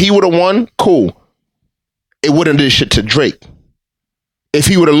if he would have won, cool. It wouldn't do shit to Drake. If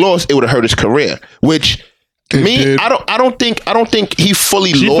he would have lost, it would have hurt his career. Which It me, did. I don't think he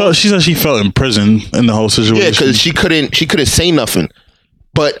fully She lost. said she felt in prison in the whole situation. Yeah, because she couldn't say nothing.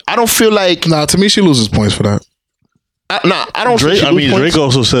 But I don't feel like Nah, to me, she loses points for that. I don't. Drake, think she lose points. Drake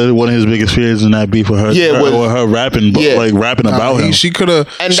also said one of his biggest fears in that beef with her, Yeah, with her rapping, but yeah. like rapping about him. She could have.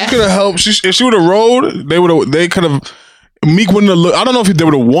 And She that's- could have helped. If she would have rode, they could have. Meek wouldn't have. I don't know if they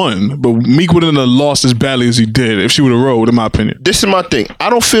would have won, but Meek wouldn't have lost as badly as he did if she would have rode. In my opinion, This is my thing. I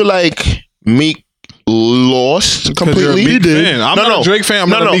don't feel like Meek lost 'Cause you're a completely. Meek fan. I'm not a Drake fan. I'm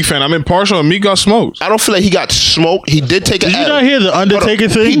not a Meek fan. I'm impartial, and Meek got smoked. I don't feel like he got smoked. He did take an Did L. you not hear the Undertaker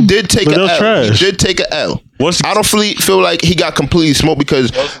thing? He did take But an that was L. trash. He did take an L. What's- I don't feel like he got completely smoked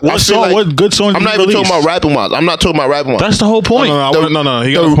because What I feel song? like What good song? I'm not even talking about rapping wise. I'm not talking about rapping wise. That's the whole point. No.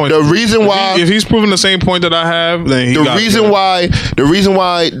 He got a point. The reason why if he's proving the same point that I have, then he the got reason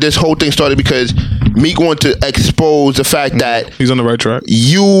why this whole thing started because Meek wanted to expose the fact that he's on the right track.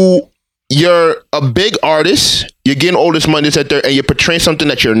 you're a big artist, you're getting all this money, etc., and you're portraying something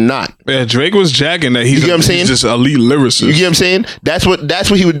that you're not. Yeah, Drake was jacking that. You get what I'm saying? He's just elite lyricist. You get what I'm saying? That's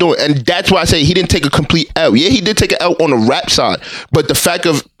what he was doing, and that's why I say he didn't take a complete L. Yeah, he did take an L on the rap side, but the fact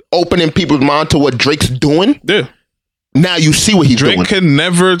of opening people's mind to what Drake's doing, Yeah, now you see what he's Drake doing. can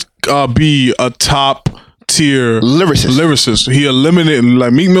never be a top tier Lyricist. He eliminated,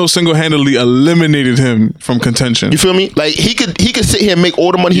 like Meek Mill single handedly eliminated him from contention. You feel me? Like he could sit here and make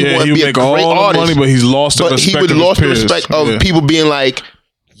all the money he Yeah, wants, he be would a make great all the artist, money, but he's lost the but he respect would of his lost the peers. respect of Yeah. people being like,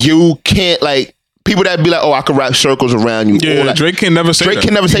 you can't like people that be like, oh, I could wrap circles around you. Yeah, all that. Drake can never say that. Drake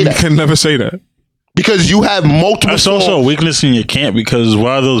can never say that. He can never say that. Because you have multiple That's songs. also a weakness in your camp because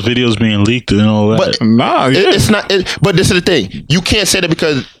why are those videos being leaked and all that? But Nah, yeah. it's not. But this is the thing: you can't say that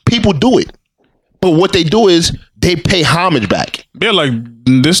because people do it. But what they do is they pay homage back. Yeah, like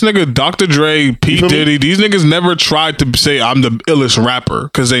this nigga Dr. Dre, P. feel me? Diddy, these niggas never tried to say I'm the illest rapper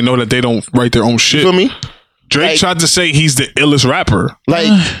because they know that they don't write their own shit. You feel me? Drake Like- tried to say he's the illest rapper. Like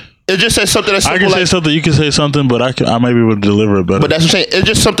it just says something that's I simple. can say Like, something, you can say something, but I maybe would deliver it better. but that's what I'm saying. It's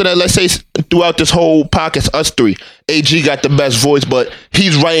just something that, let's say, throughout this whole podcast, us three, AG got the best voice, but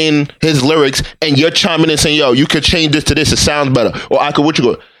he's writing his lyrics, and you're chiming in saying, "Yo, you could change this to this. It sounds better." Or I could. What you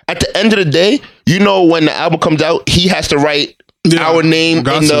go? At the end of the day, you know, when the album comes out, he has to write our name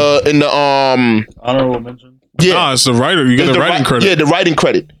got in the honorable mention. yeah. Nah, it's the writer. You get It's the writing credit. Yeah, the writing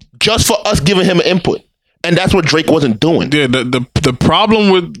credit. Just for us giving him an input. And that's what Drake wasn't doing. Yeah, the problem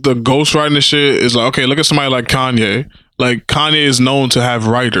with the ghostwriting and shit is like, okay, look at somebody like Kanye. Like Kanye is known to have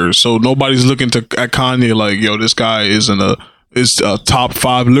writers, so nobody's looking at Kanye like, yo, this guy is a top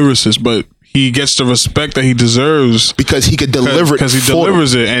 5 lyricist, but he gets the respect that he deserves Because he could deliver it. because he for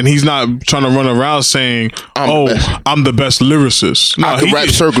delivers it, and he's not trying to run around saying, I'm the best lyricist. No, I could rap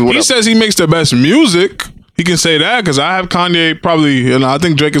circles, he whatever. says he makes the best music. He can say that because I have Kanye probably, and I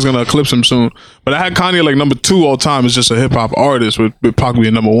think Drake is gonna eclipse him soon. But I had Kanye like number 2 all time. Is just a hip hop artist with Pac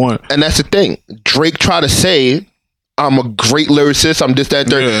being number 1. And that's the thing. Drake tried to say, I'm a great lyricist. I'm this, that,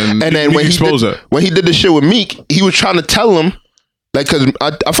 third. Yeah, and then Meek when exposed that. when he did the shit with Meek, he was trying to tell him, like, because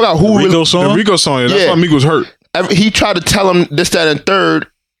I forgot who Rico really, song? The Rico song, yeah, that's Yeah. why Meek was hurt. he tried to tell him this, that, and third.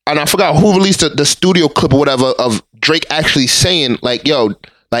 And I forgot who released the studio clip or whatever of Drake actually saying, like, yo,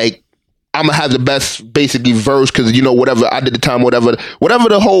 like, I'm gonna have the best basically verse because you know whatever I did the time, whatever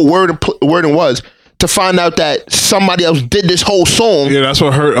the whole wording was, to find out that somebody else did this whole song Yeah, that's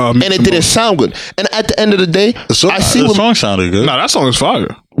what hurt. and it didn't sound good. And at the end of the day, I see The what. song sounded good. Nah, that song is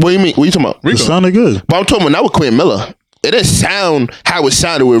fire. What do you mean? What are you talking about? It sounded good. But I'm talking about not with Quinn Miller. It didn't sound how it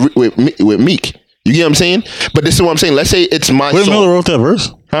sounded with Meek. You get what I'm saying? But this is what I'm saying. Let's say it's my Quinn song. Miller wrote that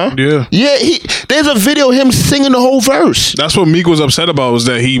verse. Huh? Yeah. Yeah, there's a video of him singing the whole verse. That's what Meek was upset about, was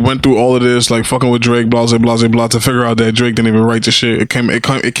that he went through all of this, like fucking with Drake, blah, blah, blah, blah, to figure out that Drake didn't even write the shit. It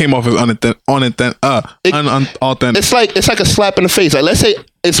came off as unauthentic. It's like a slap in the face. Like, let's say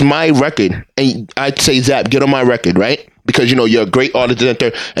it's my record, and I'd say, Zap, get on my record, right? Because you know you're a great artist,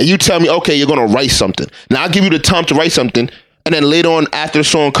 and you tell me, okay, you're gonna write something. Now I'll give you the time to write something, and then later on, after the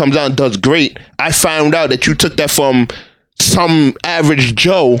song comes out and does great, I found out that you took that from some average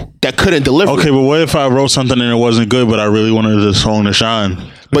Joe that couldn't deliver. Okay, but what if I wrote something and it wasn't good, but I really wanted the song to shine?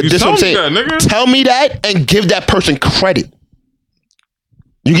 But You this is what I'm tell me saying. that, nigga. Tell me that and give that person credit.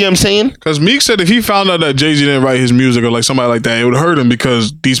 You get what I'm saying? Because Meek said if he found out that Jay-Z didn't write his music or like somebody like that, it would hurt him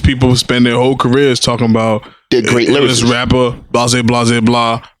because these people spend their whole careers talking about They're great this lyricists. rapper, blase, blase,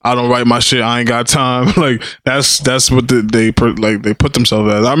 blah. I don't write my shit. I ain't got time. Like that's what they put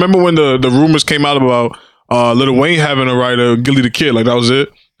themselves as. I remember when the rumors came out about Lil Wayne having a writer, Gilly the Kid. Like that was it.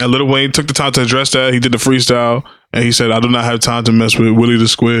 And Lil Wayne took the time to address that. He did the freestyle and he said, "I do not have time to mess with Willie the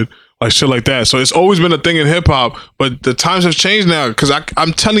Squid." Like shit like that. So it's always been a thing in hip hop, but the times have changed now. Because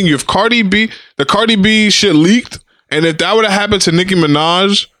I'm telling you, if the Cardi B shit leaked, and if that would have happened to Nicki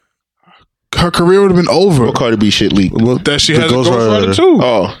Minaj, her career would have been over. What Cardi B shit leaked? That she The has a ghostwriter. ghostwriter too.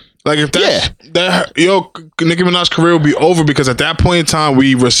 Oh, Like if Nicki Minaj's career would be over because at that point in time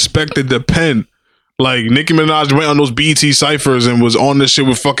we respected the pen. Like Nicki Minaj went on those BET ciphers and was on this shit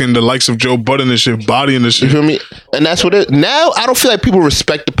with fucking the likes of Joe Budden and shit, bodying the You shit. feel me? And that's what it. Now I don't feel like people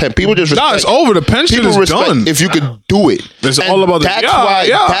respect the pen. People just respect. Nah, it's over. The pen shit People is respect done. if you could do it. It's And all about the- that's yeah, why.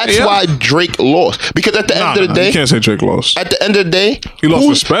 yeah, that's yeah. why Drake lost. Because at the end of the You day, can't say Drake lost. at the end of the day, He lost who-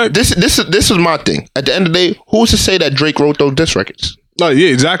 respect. This is my thing. At the end of the day, who's to say that Drake wrote those diss records? No, yeah,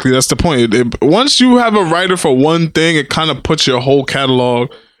 exactly. That's the point. Once you have a writer for one thing, it kind of puts your whole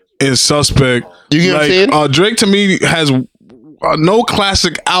catalog in suspect. You get what I'm saying? Drake to me has no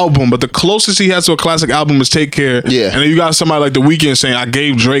classic album, but the closest he has to a classic album is Take Care. Yeah. And then you got somebody like The Weeknd saying, I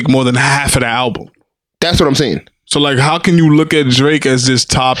gave Drake more than half of the album. That's what I'm saying. So like, how can you look at Drake as this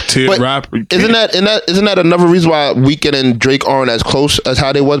top tier But rapper? isn't that another reason why Weeknd and Drake aren't as close as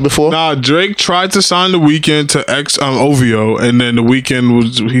how they was before? Nah, Drake tried to sign The Weeknd to OVO, and then The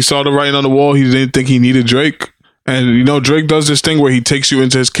Weeknd he saw the writing on the wall. He didn't think he needed Drake. And you know, Drake does this thing where he takes you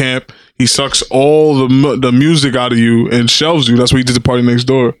into his camp. He sucks all the music out of you and shelves you. That's what he did to Party Next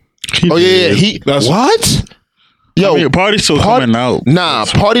Door. Oh yeah. That's- What? Yo, I mean, Party's still coming out. Nah,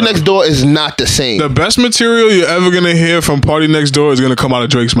 Party Next Door is not the same. The best material you're ever gonna hear from Party Next Door is gonna come out of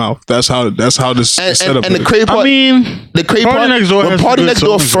Drake's mouth. That's how this and, setup and the is. crazy part, I mean, the crazy Party part, Next Door when has Party some Next good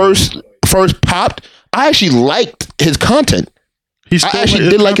Door songs, first popped, I actually liked his content. he's I actually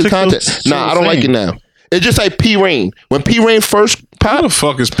did like his content. Nah, I don't like it now. It's just like P Rain. When P Rain first Who popped, the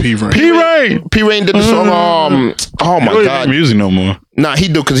fuck is P Rain? P Rain did the song. Oh He my don't god. make music no more. Nah, he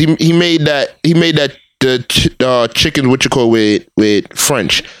do because he made that the chicken what you call with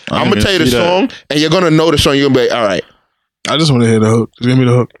French. I'm gonna didn't tell you the see that. song, and you're gonna know the song. You're gonna be like, all right. I just want to hear the hook. Just give me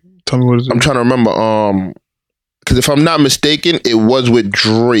the hook. Tell me what it is. I'm trying to remember. Because if I'm not mistaken, it was with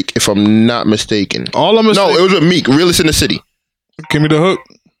Drake. If I'm not mistaken, All I'm gonna no, say, it was with Meek. Realest in the City. give me the hook.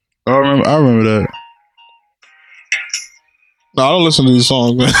 I remember that. No, I don't listen to these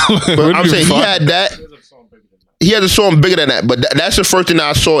songs, man. But I'm saying he had that. He had a song bigger than that, but that's the first thing that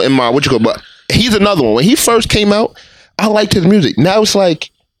I saw in my what you call. But he's another one. When he first came out, I liked his music. Now it's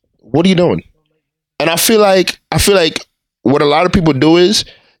like, what are you doing? And I feel like what a lot of people do is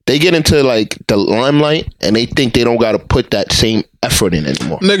they get into like the limelight and they think they don't got to put that same effort in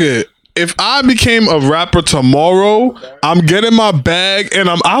anymore. Nigga, if I became a rapper tomorrow, I'm getting my bag and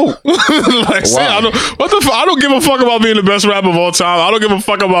I'm out. Like, say, Wow. I don't give a fuck about being the best rapper of all time. I don't give a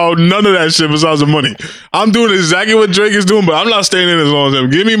fuck about none of that shit besides the money. I'm doing exactly what Drake is doing, but I'm not staying in as long as him.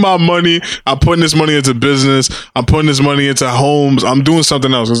 Give me my money. I'm putting this money into business. I'm putting this money into homes. I'm doing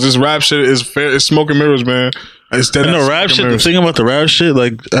something else. Because this rap shit is fair. It's smoke and mirrors, man. It's dead And ass the rap smoke and shit, the mirrors. thing about the rap shit,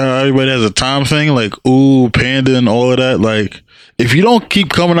 like everybody has a time thing, like ooh, Panda and all of that. Like if you don't keep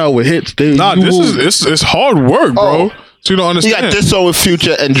coming out with hits, Nah, you this will- is it's hard work, bro. Oh. So you don't He understand. got this song with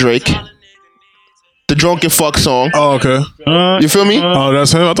Future and Drake, the Drunken Fuck song. Oh, okay. You feel me? Oh,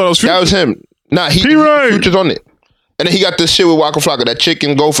 that's him. I thought it was Future. That was him. Nah, Future's on it. And then he got this shit with Waka Flocka. That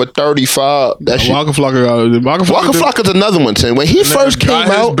chicken go for 35. That shit. Waka Flocka. Waka Waka Flocka's another one. Saying when he first came got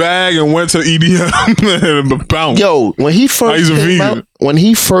his out, bag and went to EDM and bounced. yo, when he He's first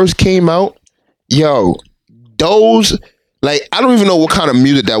a came vegan. out, yo, those like I don't even know what kind of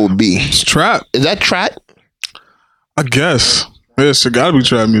music that would be. It's trap, Is that trap? I guess. It's gotta be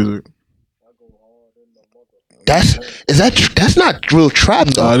trap music. That's not real trap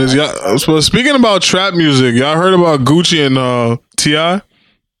though. It is, so speaking about trap music, y'all heard about Gucci and T.I.?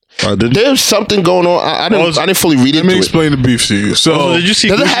 There's something going on. I didn't fully read Let me into it. explain the beef to you. So, Also, did you see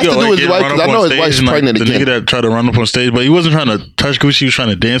Does it Gucci have to got, do like, with his get wife? run 'Cause up I know on his wife's stage and, pregnant the again. nigga that tried to run up on stage, but he wasn't trying to touch Gucci. He was trying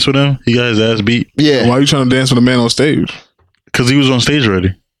to dance with him. He got his ass beat Yeah. why are you trying to dance with a man on stage? because he was on stage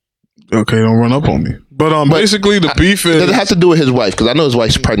already. Okay, don't run up on me. But basically, the beef is. Does it have to do with his wife? Because I know his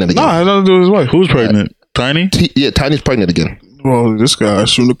wife's pregnant again. Nah, it has nothing to do with his wife. Who's pregnant? Tiny? Yeah, Tiny's pregnant again. Well, this guy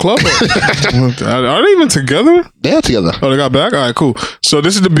shooting the club up. Are they even together? They're together. Oh, they got back? All right, cool. So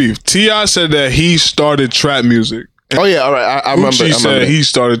this is the beef. T.I. said that he started trap music. Oh yeah, all right. I remember. Gucci said he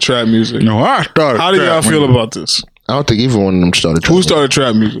started trap music. No, I started. How do y'all feel about this? I don't think either one of them started. Who started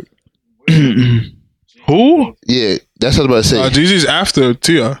trap music? Who? Yeah, that's what I was about to say. Jeezy's after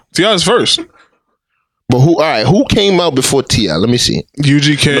T.I. T.I. is first. But who? All right, who came out before T.I.? Let me see.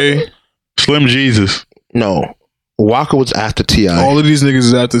 UGK. Slim Jesus. No, Waka was after T.I. All of these niggas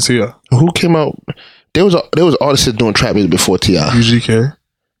is after T.I. Who came out? There was artists doing trap music before T.I. UGK.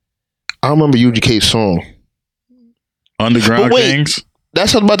 I remember UGK's song. Underground But wait. Kings.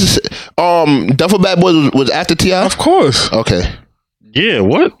 That's what I was about to say. Duffel Bad Boys was after T.I. Of course. Okay. Yeah,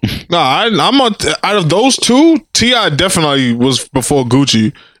 what? Nah, I'm on. Out of those two, T.I. definitely was before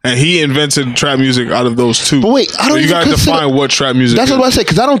Gucci, and he invented trap music out of those two. But wait, I don't So you even gotta consider- define what trap music That's is. what I was about to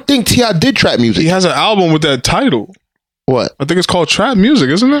say because I don't think T.I. did trap music. He has an album with that title. What? I think it's called trap music,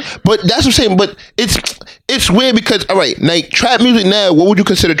 isn't it? But that's what I'm saying. But it's weird because all right, like trap music now. What would you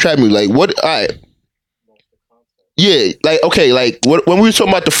consider trap music? Like what? All right. Yeah, like okay, like when we were talking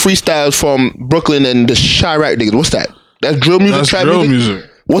about the freestyles from Brooklyn and the Chirac niggas, what's that? That's drill music. That's trap drill music?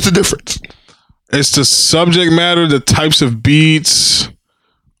 music. What's the difference? It's the subject matter, the types of beats.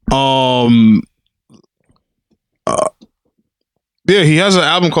 Yeah, he has an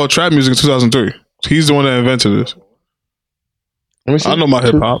album called Trap Music in 2003. He's the one that invented this. Let me see. I know my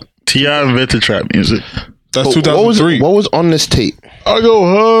hip hop. T.I. invented trap music. That's 2003. What was on this tape? I go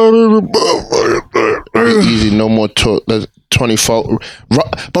hard. Easy, no more talk. That's 24.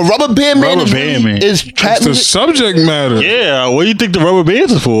 But Rubber Band Man Rubber is, Band really, Man. is trap It's the music. subject matter. Yeah, what do you think the rubber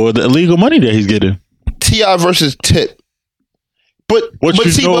bands is for? The illegal money that he's getting. T.I. versus Tip. But What but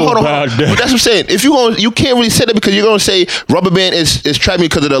you see, know but hold on. about But that? that's what I'm saying. If you can't really say that because you're gonna say Rubber Band is trap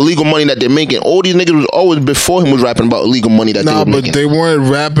music because of the illegal money that they're making. All these niggas was always before him was rapping about illegal money that Nah, they were but making. they weren't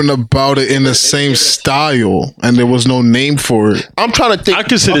rapping about it in the same style, and there was no name for it. I'm trying to think. I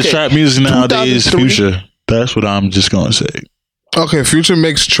consider okay, trap music nowadays 2003? Future. That's what I'm just gonna say. Okay, Future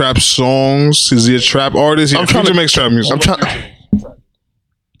makes trap songs. Is he a trap artist? Yeah, I'm trying Future to- makes trap music. I'm trying.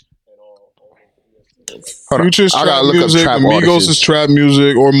 Hold on. Future's I gotta trap look up music. trap Migos artists. is trap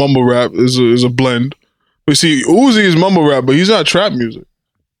music, or mumble rap is a blend. But see, Uzi is mumble rap, but he's not trap music.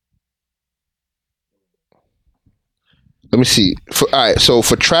 Let me see. All right, so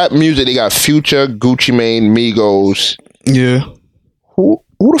for trap music, they got Future, Gucci Mane, Migos. Yeah, Who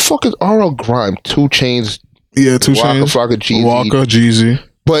the fuck is R.L. Grime? 2 Chainz, yeah. 2 Waka Chainz, Flocka, Jeezy. Waka, Jeezy.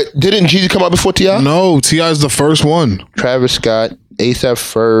 But didn't Jeezy come out before T.I.? No, T.I. is the first one. Travis Scott, ASAP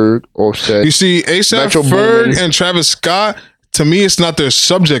Ferg, Offset. You see, ASAP Metro Ferg Boomin. and Travis Scott. To me, it's not their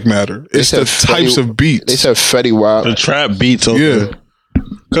subject matter. It's said the types Fetty- of beats. They said Fetty Wap. The trap beats over. Yeah.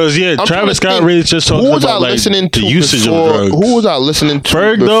 Because I'm trying Travis to Scott think, really just talking who was I about like listening to the usage before, of drugs. Who was I listening to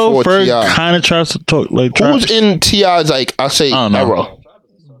Ferg though, before Ferg T.I.? kind of tries to talk like Who trap. was in T.I.'s, like, I say, I don't know. era?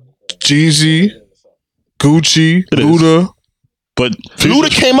 Jeezy, Gucci, It is. Luda. But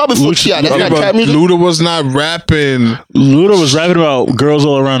Luda came out before T.I. That's Yeah, not but trap music. Luda was not rapping. Luda was rapping about girls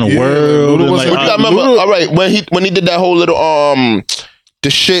all around the Yeah, world. Luda and, was like, But you gotta remember, all right, when he did that whole little the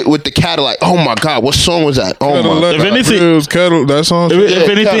shit with the Cadillac. Oh my god, what song was that? Oh my Cadillac, If anything- Wheels, that song. if Yeah,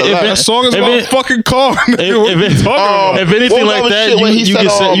 anything, Cadillac. That song is if about it- a fucking car. if anything what like was that, shit when he you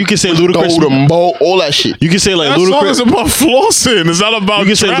said, can say Ludacris. Golden Bowl, all that shit. You can say like That song is Ludacris. about flossing. It's not about You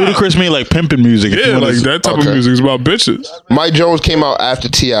can say trap. Ludacris made like pimping music. if you Yeah, wanna like say- that type Okay. of music is about bitches. Mike Jones came out after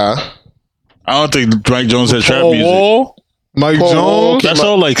T.I. I don't think Mike Jones had trap Paul music. Wall, Mike Paul Wall Jones. came That's out-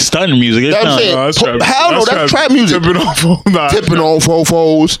 all like stunting music. It's That's what I'm not. saying. That's trap. Hell no, that's trap music. Tipping off, nah. Tipping on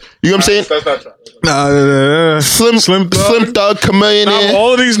fofos. You know what I'm saying? Nah. Slim Thug, Chameleon. Nah,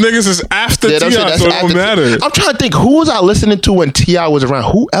 all of these niggas is after Yeah, that's it. T.I., That's so it after don't matter. I'm trying to think, who was I listening to when T.I. was around?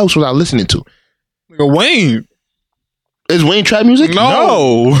 Who else was I listening to? Nigga, Wayne. Is Wayne trap music?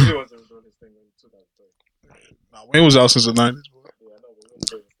 No. No. Nah, Wayne was out since the 90s.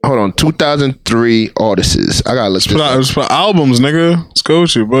 Hold on, 2003 artists. I gotta look this up. It's for albums, nigga. Let's go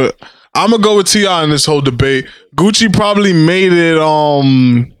with you. But I'm gonna go with T.I. in this whole debate. Gucci probably made it.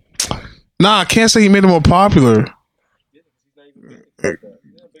 Nah, I can't say he made it more popular.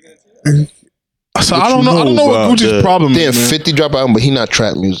 So I don't know. I don't know what about Gucci's that? problem Damn, is. Man. 50 drop album, but he not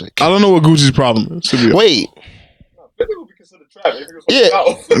trap music. I don't know what Gucci's problem is. To be honest. Wait. Yeah,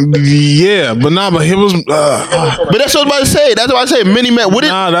 Yeah, but he was. but that's what I was about to say. That's what I say. Mini Man. What it?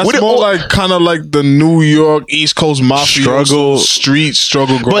 Nah, that's what it more all- like kind of like the New York East Coast mafia Struggle. street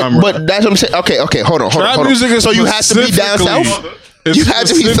struggle. grime rap. But that's what I'm saying. Okay, hold on. Trap music is so you have to be down specifically- south. It's You have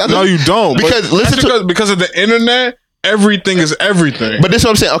to be specific- southern? No, you don't. Because But listen that's to- because of the internet. Everything is everything. But this is what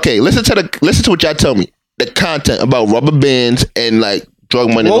I'm saying. Okay, listen to what y'all tell me. The content about rubber bands and like drug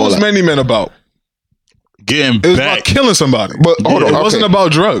money. What and all was that. Many Men about? Getting It was about back. killing somebody. But hold on, it okay. wasn't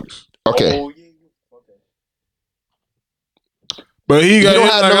about drugs. Okay, But he you got don't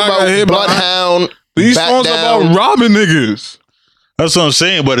hit have like I nothing got hit about by- Bloodhound. These Back songs Down. about robbing niggas. That's what I'm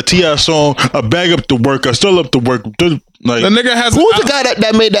saying. But a T.I. song, I bag up the work, I still up the work. Like The nigga has. Who was the guy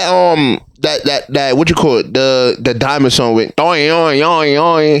that made that what you call it, the diamond song with yoing yoing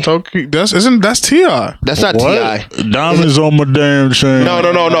yoing yoing? That's T.I. That's not T.I. Diamonds on my damn chain. No.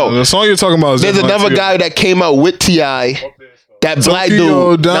 The song you're talking about is There's definitely another T.I. guy that came out with T.I. That black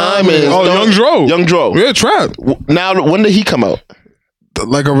Tokyo dude, Diamond. Diamonds. Oh, Young Dro. Young Dro. Yeah, trap. Now, when did he come out?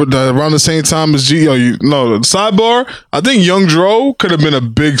 Like around the same time as G. Sidebar. I think Young Dro could have been a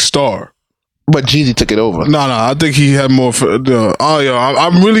big star. But Jeezy took it over. No, I think he had more. I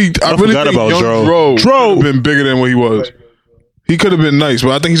really forgot think about Young Dro. Dro Dro. could have been bigger than what he was. He could have been nice,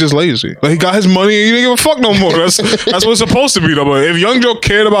 but I think he's just lazy. Like he got his money and he didn't give a fuck no more. That's what it's supposed to be though. But if Young Joe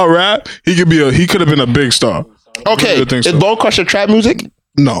cared about rap, he could have been a big star. Okay, think is so. Bone Crusher trap music?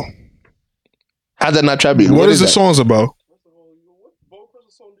 No. How's that not trap music? What is the that? songs about?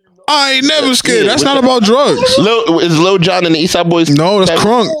 I ain't never scared. That's not about drugs. Is Lil Jon and the Eastside Boys? No, that's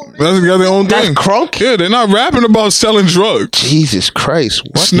crunk. That's got their own That's thing. crunk? Yeah, they're not rapping about selling drugs. Jesus Christ.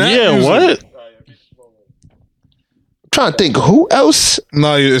 What? Snap Yeah, music. what? I'm trying to think. Who else?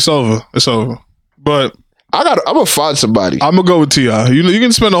 No, it's over. It's over. But I'm gonna find somebody. I'm gonna go with T.I. You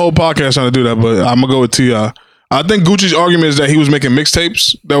can spend the whole podcast trying to do that, but I'm gonna go with T.I. I think Gucci's argument is that he was making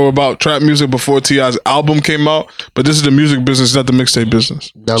mixtapes that were about trap music before T.I.'s album came out. But this is the music business, not the mixtape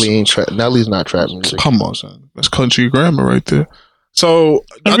business. Nelly's not trap music. Come on, son. That's country grammar right there. So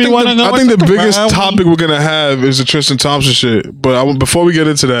I think Everyone the knows biggest around. topic we're gonna have is the Tristan Thompson shit. But before we get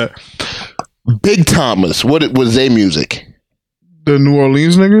into that, Big Thomas. What was their music? the New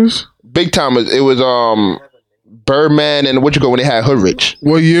Orleans niggas. Big Thomas. It was Birdman and what you go when they had Hood Rich.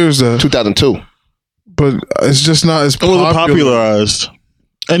 What year is that? 2002. But it's just not as It wasn't popularized.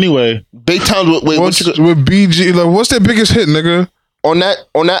 Anyway, Big Thomas. Wait, What's with BG? Like, what's their biggest hit, nigga? on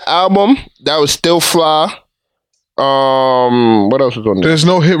that album? That was Still Fly. What else was on there? There's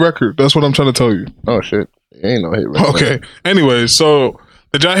no hit record. That's what I'm trying to tell you. Oh shit, ain't no hit record. Okay. Anyway, so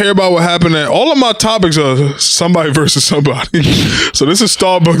did y'all hear about what happened? All of my topics are somebody versus somebody. So this is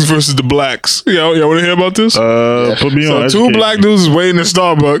Starbucks versus the blacks. Y'all want to hear about this? put me So on. two black dudes was waiting at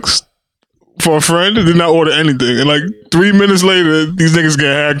Starbucks for a friend and did not order anything. And like 3 minutes later, these niggas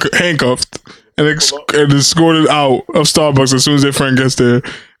get handcuffed and escorted out of Starbucks as soon as their friend gets there.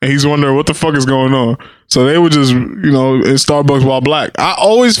 And he's wondering what the fuck is going on. So they were just, in Starbucks while black. I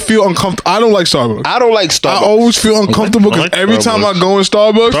always feel uncomfortable. I don't like Starbucks. I don't like Starbucks. I always feel uncomfortable because I like every time I Starbucks. go in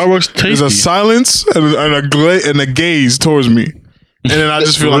Starbucks, Starbucks there's a tasty. silence and a gaze towards me. And then I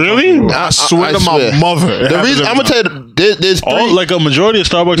just feel Really? uncomfortable. I swear to swear. my mother. it The happens reason every I'm gonna time. tell you, there's three. All, like a majority of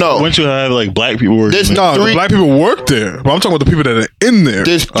Starbucks No. I went to have like black people working. There's there. No, the three- black people work there. But I'm talking about the people that are in there.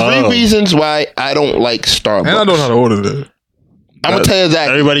 There's three reasons why I don't like Starbucks. And I don't know how to order there. I'm gonna tell you that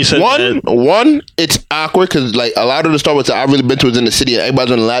Everybody said one, it's awkward because like a lot of the Starbucks that I've really been to is in the city and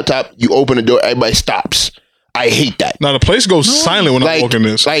everybody's on the laptop. You open the door, everybody stops. I hate that. Now the place goes silent when I Like, walk in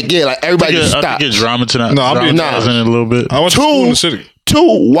this. like everybody just I stops. think it's drama tonight. No, I'm being- dramatizing it a little bit. I went to school in the city.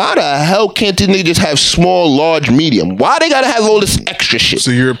 Two, why the hell can't these niggas just have small, large, medium? Why they gotta have all this extra shit? It's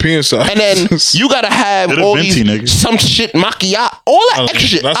the European side. And then you gotta have They're all venti, these nigga. some shit macchiato, all that extra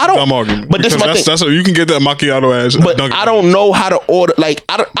shit. That's I a don't. dumb argument. But this is Because my thing. that's you can get that macchiato ass. But Dunkin' I don't know how to order. Like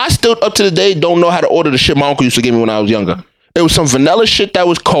I still up to the day don't know how to order the shit my uncle used to give me when I was younger. It was some vanilla shit that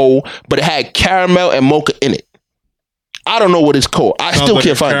was cold, but it had caramel and mocha in it. I don't know what it's called. I Sounds still like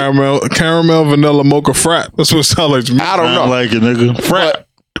can't find it. caramel vanilla mocha frat. That's what it sounds like to me. I don't I know. don't like it, nigga. But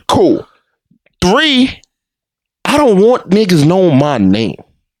cool. 3, I don't want niggas knowing my name.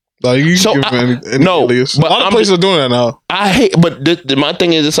 Like you So, can give any no, alias. but a lot of I'm- places are doing that now. I hate, but my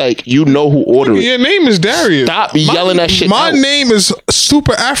thing is, it's like you know who ordered it. Your name is Darius. Stop yelling that shit My out. name is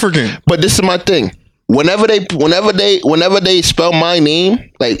super African. But this is my thing. Whenever they spell my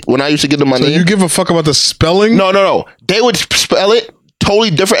name, like when I used to give them my So name, you give a fuck about the spelling? no, they would spell it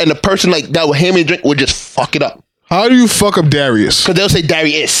totally different, and the person like that would hand me a drink would just fuck it up How do you fuck up Darius? because they'll say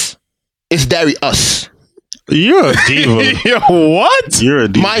Darius. It's Darius. You're a diva. Yo, what? You're a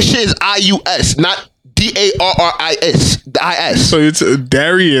diva. My shit is IUS, not DARRIS. The IS. So it's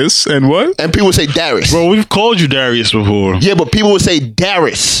Darius and what? And people say Darius. Bro, we've called you Darius before. Yeah, but people would say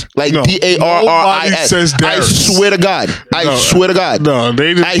Darius, like No, DARRIS. nobody says I Darius. swear to God. I swear to God. No,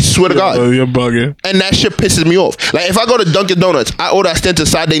 they just. I swear to God. You're bugging. And that shit pisses me off. Like if I go to Dunkin' Donuts, I order a stented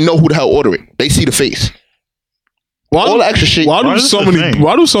side, they know who the hell order it. They see the face. All the extra shit. Why Why do is so this a many? thing?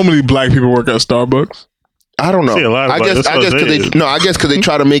 Why do so many black people work at Starbucks? I don't know. See a lot of I black- guess that's what I guess because they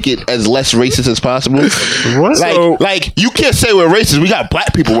try to make it as less racist as possible. What? Like you can't say we're racist. We got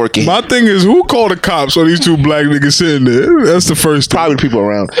black people working. My thing is, who called the cops on these two black niggas sitting there? That's the first thing. Probably the people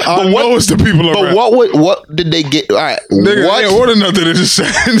around. I know it's the people around. But what did they get? All right. Nigga, what? they ain't order nothing. They just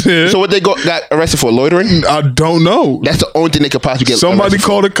sitting there. So what they got arrested for? Loitering? I don't know. That's the only thing they could possibly get. Somebody arrested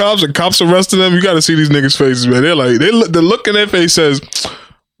called the cops and cops arrested them. You got to see these niggas' faces, man. They're like, the look in their face says,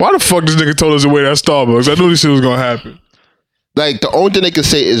 why the fuck this nigga told us to wait at Starbucks? I knew this shit was going to happen. for. Like the only thing they can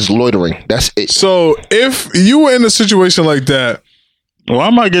say is loitering. That's it. So if you were in a situation like that, Why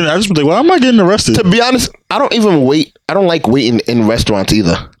am I getting? I just think, why am I getting arrested? To be honest, I don't even wait. I don't like waiting in restaurants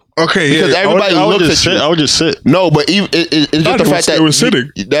either. okay, Because yeah. everybody I would looks just at sit. you. I would just sit. No, but even, it's just thought the it fact was- that it was sitting.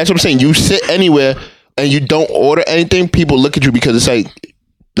 That's what I'm saying. You sit anywhere and you don't order anything. People look at you because it's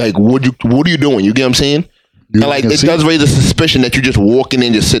like what are you doing? You get what I'm saying? And like it does raise a suspicion that you just walking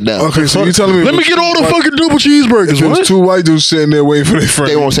in, just sit down. Okay, so you telling me? Let me get all the fucking double cheeseburgers. If it was two white dudes sitting there waiting for their friend,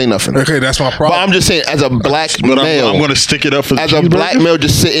 They won't say nothing. Okay, that's my But problem. I'm just saying, as a black But male, I'm gonna stick it up for the as a black male,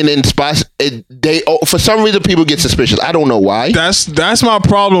 just sitting in spots, for some reason people get suspicious. I don't know why. That's my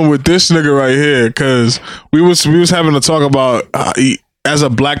problem with this nigga right here, because we was having to talk about as a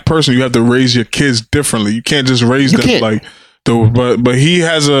black person you have to raise your kids differently. You can't just raise them can't. like but he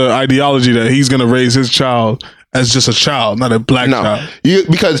has a ideology that he's gonna raise his child as just a child, not a black child.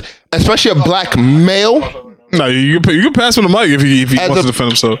 Because especially a black male. No, you can pass him the mic if he wants to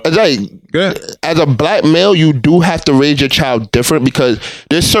defend himself. As a black male, you do have to raise your child different because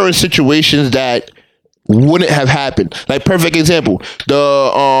there's certain situations that wouldn't have happened. Like perfect example,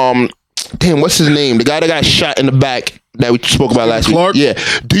 the what's his name? The guy that got shot in the back that we spoke about last Clark? week. Yeah.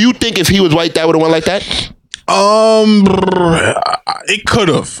 Do you think if he was white, that would have went like that? It could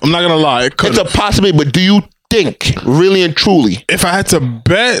have. I'm not gonna lie. It could. It's a possibility, but do you think really and truly? If I had to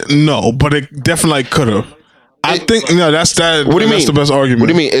bet, no, but it definitely could have. I think that's that. What do you mean? That's the best argument. What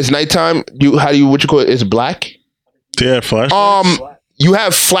do you mean? It's nighttime. What you call it? It's black. Yeah, flashlights. You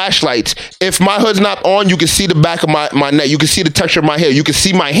have flashlights. If my hood's not on, you can see the back of my neck. You can see the texture of my hair. You can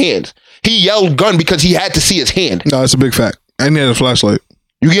see my hands. He yelled gun because he had to see his hand. No, it's a big fact. And he had a flashlight.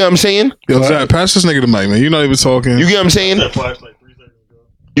 You get what I'm saying? Yo, Zach, pass this nigga the mic, man. You're not even talking. You get what I'm saying?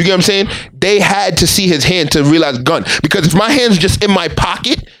 You get what I'm saying? They had to see his hand to realize gun. Because if my hand's just in my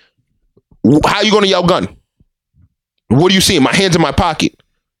pocket, how you gonna yell gun? What do you see? My hand's in my pocket.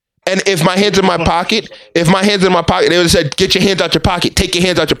 And if my hand's in my pocket, they would have said, get your hands out your pocket. Take your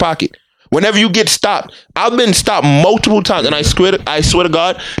hands out your pocket. Whenever you get stopped, I've been stopped multiple times, and I swear to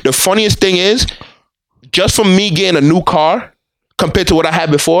God, the funniest thing is, just from me getting a new car compared to what I had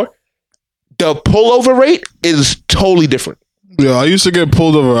before, the pullover rate is totally different. Yo, I used to get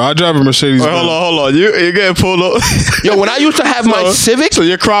pulled over. I drive a Mercedes. Hold on. You getting pulled over? Yo, when I used to have my Civic, So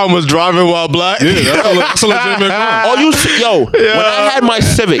your crime was driving while black? Yeah, that's a legitimate crime. when I had my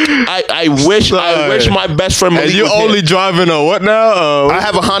Civic, I wish my best friend Malik And you was here. only driving a what now? I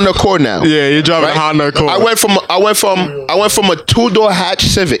have a Honda Accord now. Yeah, you're driving right? a Honda Accord. I went from a 2-door hatch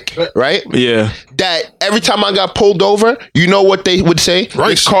Civic, right? Yeah. That every time I got pulled over, you know what they would say?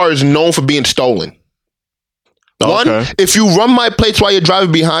 This car is known for being stolen. One, if you run my plates while you're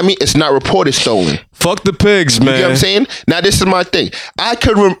driving behind me, it's not reported stolen. Fuck the pigs, man. You know what I'm saying? Now this is my thing.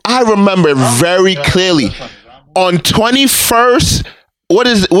 I remember very clearly on 21st. Where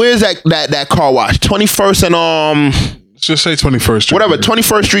is that car wash? 21st and Let's just say 21st Street. whatever,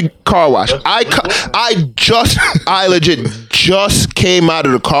 21st Street car wash. I legit just came out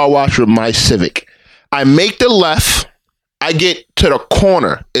of the car wash with my Civic. I make the left. I get to the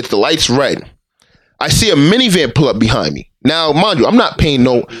corner. It's the light's red. I see a minivan pull up behind me. Now, mind you, I'm not paying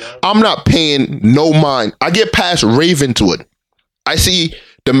no mind. I get past Ravenswood. I see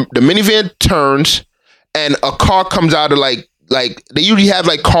the minivan turns and a car comes out of like they usually have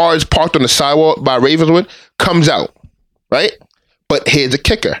like cars parked on the sidewalk by Ravenswood, comes out, right? But here's the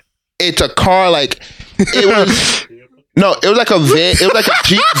kicker. It's a car like it was it was like a van, it was like a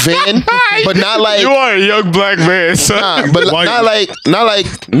Jeep van, but not like You are a young black man, son. but not like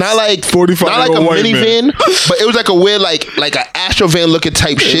 45 not like a white man. minivan, but it was like a weird like an Astro van looking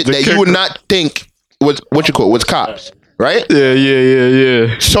type shit that you would not think was was cops, right?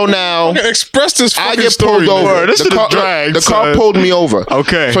 Yeah. So now Express this I fucking get story. pulled over. Word, this The is a car, drag, the car son. pulled me over.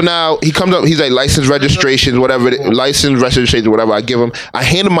 Okay. So now he comes up. He's like license registrations, whatever. License registrations, whatever. I give him. I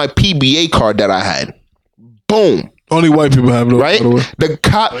hand him my PBA card that I had. Boom. Only white people have those, Right? by the way. The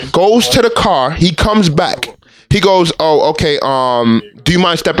cop goes to the car. He comes back. He goes, "Oh, okay. Do you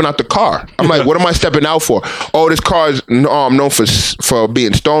mind stepping out the car?" I'm like, "What am I stepping out for?" "Oh, this car is known for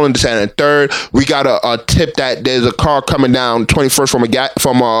being stolen. This and the third. We got a tip that there's a car coming down 21st from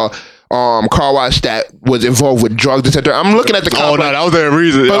a car wash that was involved with drugs, etc." I'm looking at the cop. Oh, no, that was their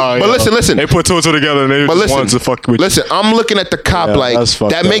reason. But listen. They put two and two together and they But just wanted to fuck with you. listen, I'm looking at the cop Yeah, like that's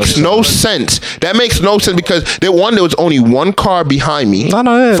fucked that up. makes no sense. That makes no sense because there was only one car behind me.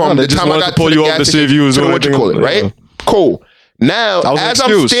 No, From they the just time I wanted got to pull to you the over gas to see if you was station, doing what you call it, anything. right? Cool. Now, That was an as I'm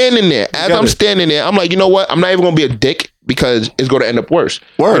excuse. standing there, I'm like, you know what? I'm not even gonna be a dick because it's gonna end up worse.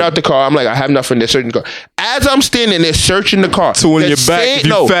 Word. Without the car, I'm like, I have nothing. They're searching the car. As I'm standing there searching the car, Two in the your back, same- if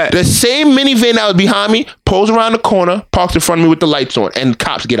you fat. the same minivan that was behind me pulls around the corner, parks in front of me with the lights on, and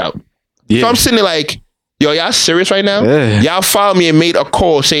cops get out. So I'm sitting there like, yo, y'all serious right now? Yeah. Y'all followed me and made a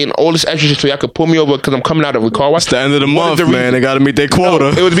call saying all this extra shit so y'all could pull me over because I'm coming out of a car wash. It's the end of the What is month, the man. reason? They got to meet their quota.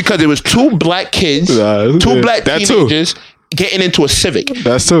 It was because it was two black kids, Nah, two yeah, black that too. teenagers getting into a Civic.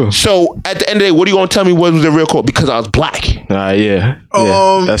 That's true. So at the end of the day, what are you gonna tell me what was the real code? Because I was black. Yeah.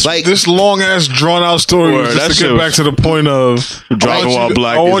 That's like This long ass drawn out story was Word, just that to shit get back to the point of Driving while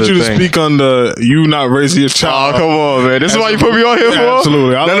black I is want a you to thing. speak on the you not raising your Oh, child. come on, man. This is why you put me on here for?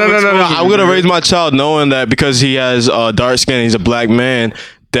 Absolutely. I No. love exposing I'm you, going to man. raise my child knowing that because he has dark skin, he's a black man,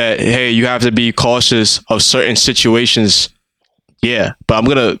 that, hey, you have to be cautious of certain situations. Yeah. But I'm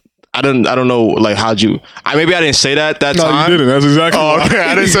going to, I don't know, like, maybe I didn't say that No, time. you didn't. That's exactly Oh, why. okay.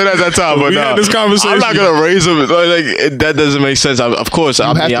 I didn't say that at that time, but We no. had this conversation. I'm not gonna raise him. Like that doesn't make sense. Of course,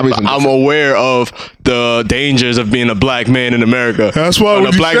 have to raise him I'm aware of the dangers of being a black man in America. That's why and when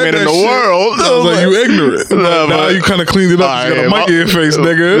a you black said man in that the shit, world. I was like, you ignorant. Nah, Now but- you kind of cleaned it up. All You got a right, mic in your face,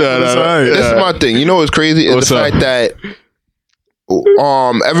 nigga. Yeah, That's nah, all right. This is my thing. You know what's crazy is What's the up? fact that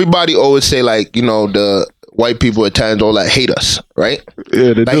everybody always say like, you know, the white people Italians all like hate us, right?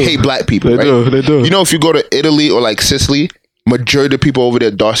 Yeah, they Like hate black people. They right? do. You know, if you go to Italy or like Sicily, majority of people over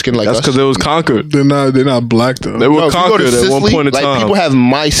there dark skin like That's us. because it was conquered. They're not black though. They were No, if you go conquered to at one Sicily, point in like time. people have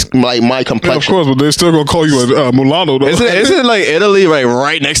my Yeah, complexion. of course, but they're still gonna call you a mulatto though. Isn't like Italy like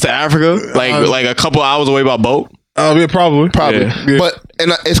right next to Africa, like a couple hours away by boat? Yeah, probably. Probably, Yeah. but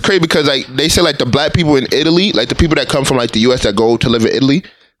and it's crazy because like they say like the black people in Italy, like the people that come from like the U.S. that go to live in Italy,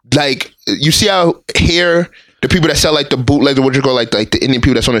 like you see how here the people that sell like the bootlegs or what you call like the Indian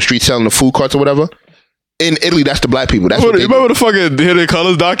people that's on the street selling the food carts or whatever. In Italy, that's the black people. That's what they You do. remember the fucking Hidden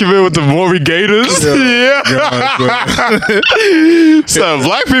Colors document with the Maury Gators? Yeah. So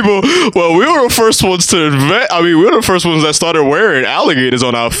black people, well, we were the first ones to invent. I mean, we were the first ones that started wearing alligators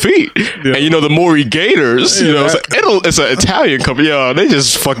on our feet. And you know, the Maury Gators, you know, it's an Italian company. Yeah, they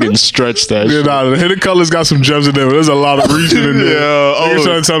just fucking stretched that Yeah, shit. nah, the Hidden Colors got some gems in there, but there's a lot of region in there. Yeah, Niggas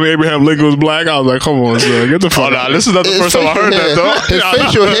trying to tell me Abraham Lincoln was black. I was like, come on, son, get the Oh, fuck nah, out. this is not the first time I heard that, though.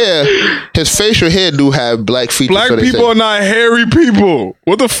 His facial hair do have black features. Black so they people say. are not hairy people.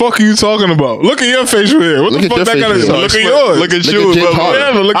 What the fuck are you talking about? Look at your facial hair. What Look the at fuck your that got to facial do? hair. Look at yours. Look at Look you. at James but- Harden.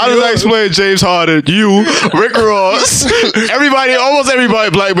 Yeah, but look How at does that yours. explain James Harden, you, Rick Ross, everybody, almost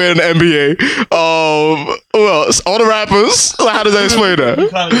everybody black man in the NBA? Who else? All the rappers. How does that explain that?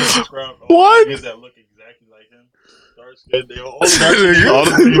 What? That look exactly like him. Dark skin. They all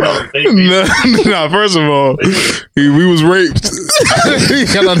Nah, first of all, we was raped. You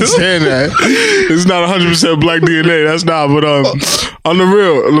gotta understand that. It's not 100% black DNA. That's not. But on the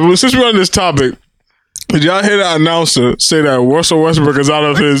real, since we're on this topic, did y'all hear that announcer say that Russell Westbrook is out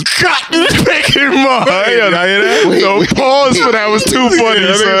of his? Cotton picking mine. Y'all hear that? The pause for that was too funny,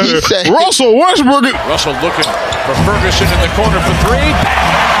 Yeah, son. He said- Russell Westbrook. Russell looking for Ferguson in the corner for three.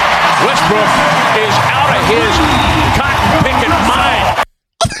 Westbrook is out of his cotton picking mind.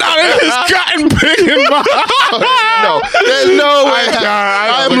 Out of his cotton picking No, there's no way.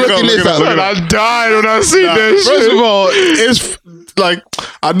 I'm Look it looking up, this look it up. up, look it up. I died when I seen that First shit. of all, it's like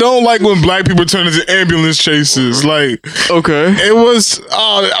I don't like when black people turn into ambulance chases. Like, Okay. it was.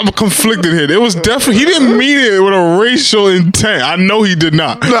 I'm conflicted here. It was definitely he didn't mean it with a racial intent. I know he did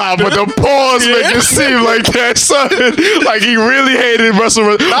not. Nah, but the pause make it seem like that, son. Like he really hated Russell.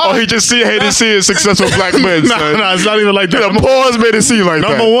 Or he just hated seeing successful black men, son. Nah, it's not even like that. The pause made it seem like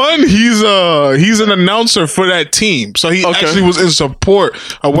Number that. one, he's an announcer for that team, so he Okay. actually was in support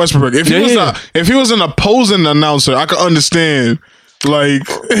of Westbrook. If he was an opposing announcer, I could understand. Like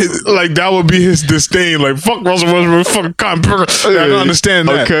that would be his disdain. Like fuck Russell Westbrook, fucking cotton picker. I can understand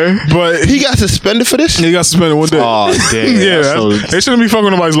that. Okay. But He got suspended for this. he got suspended one day. Oh, damn. Yeah, That's so- they shouldn't be fucking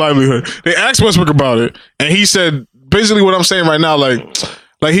nobody's livelihood. They asked Westbrook about it, and he said basically what I'm saying right now.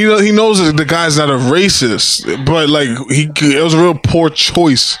 Like he knows that the guy's not a racist, but like it was a real poor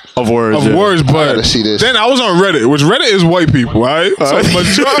choice Of words. yeah. words. But gotta see this. then I was on Reddit, which Reddit is white people, right? So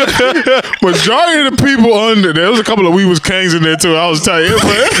majority of the people under there was a couple of we was kangs in there too. I was telling you, but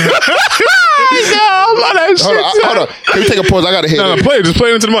Hold on. Can we take a pause? I gotta hear no, this. play it. Just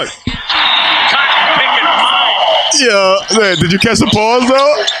play it into the mic. Cotton picking mind. Yeah, man, did you catch the pause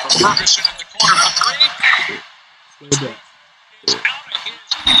though? Ferguson in the corner for three.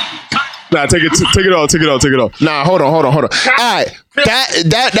 Nah, take it off. Nah, hold on. All right,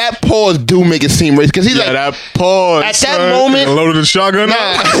 that pause do make it seem racist because he's Yeah, like that pause. at that son. moment. Loaded the shotgun. Nah.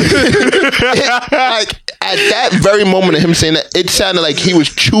 Like at that very moment of him saying that, it sounded like he was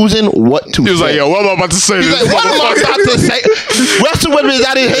choosing what to say. He was like, yo, what am I about to say? He's This like, what am I about to say? Russell Westbrook is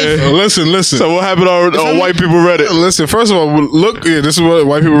out of his. Listen. So what happened on white people Reddit? Listen, first of all, look, this is what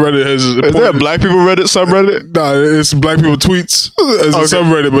white people Reddit has. Is that black people Reddit subreddit? Nah, it's black people tweets as a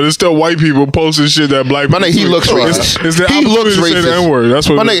subreddit, but it's still white people posting shit that black My people. nigga, he tweet. looks racist. It's the He looks opportunity to say the racist. N-word. That's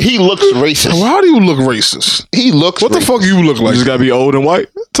what. My nigga, he looks racist. How do you look racist? He looks. What the racist. fuck you look You like? just gotta be old and white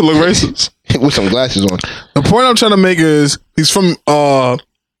to look racist. with some glasses on. The point I'm trying to make is he's from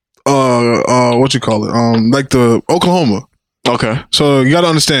what you call it? Like the Oklahoma. Okay. So you got to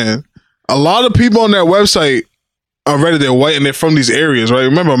understand, a lot of people on that website already they're white and they're from these areas, right?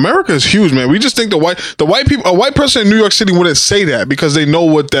 Remember, America is huge, man. We just think a white person in New York City wouldn't say that because they know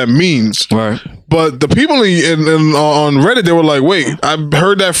what that means. Right. But the people on Reddit, they were like, "Wait, I've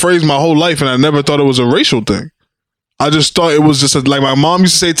heard that phrase my whole life, and I never thought it was a racial thing. I just thought it was just like my mom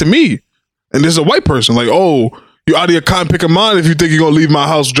used to say it to me, and this is a white person, like, oh." You out of your cotton picking mind if you think you're gonna leave my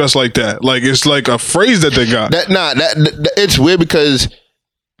house dressed like that. Like it's like a phrase that they got. It's weird because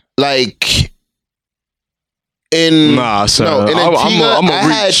like in son. in Antigua, I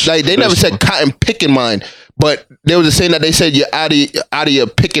had like they never said cotton picking mind, but there was a saying that they said you're out of your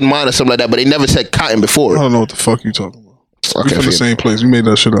picking mind or something like that, but they never said cotton before. I don't know what the fuck you talking about. Okay, we from the same place. We made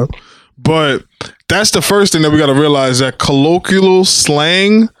that shit up. But that's the first thing that we got to realize, that colloquial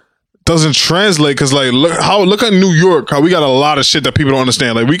slang doesn't translate, because like look at New York, how we got a lot of shit that people don't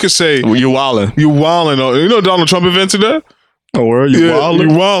understand. Like we could say you wildin'. You Donald Trump invented that? Oh, where you wildin'?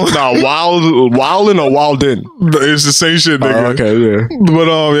 You wildin'. Nah, wildin' or wildin'. It's the same shit, nigga. Okay, yeah. But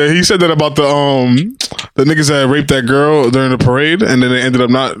yeah, he said that about the niggas that raped that girl during the parade, and then they ended up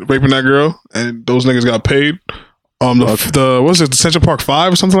not raping that girl, and those niggas got paid. The what's it? The Central Park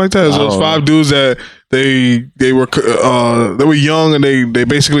 5 or something like that. It was those 5 dudes that they were young, and they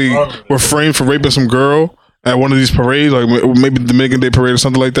basically were framed for raping some girl at one of these parades, like maybe the Dominican Day parade or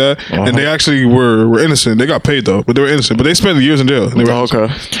something like that. And they actually were innocent. They got paid though, but they were innocent. But they spent years in jail. They were okay.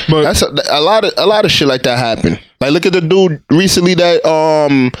 But that's a lot of shit like that happened. Like look at the dude recently that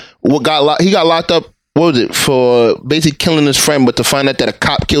he got locked up. What was it for? Basically killing his friend, but to find out that a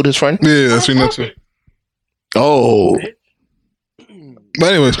cop killed his friend. Yeah, I've seen that too. Oh.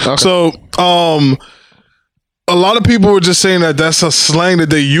 But anyways, so a lot of people were just saying that that's a slang that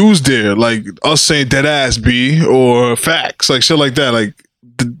they use there, like us saying dead ass B or facts, like shit like that. Like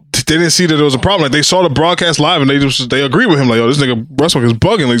they didn't see that there was a problem. Like they saw the broadcast live and they agree with him. Like, yo, this nigga Westbrook is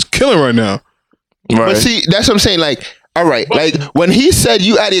bugging. Like, he's killing right now. Right. But see, that's what I'm saying. Like, all right, like when he said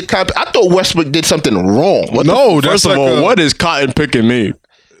you out of your comp, I thought Westbrook did something wrong. First of all, what does cotton picking mean?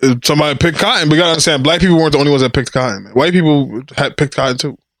 Somebody picked cotton, but you gotta understand, black people weren't the only ones that picked cotton. Man. White people had picked cotton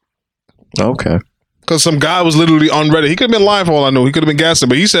too. Okay. Because some guy was literally on Reddit. He could have been lying for all I know. He could have been gassing,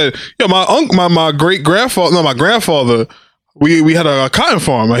 but he said, "Yo, my great grandfather, my grandfather, we had a cotton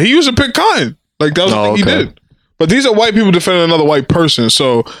farm. Like, he used to pick cotton. Like that was the thing he did." But these are white people defending another white person,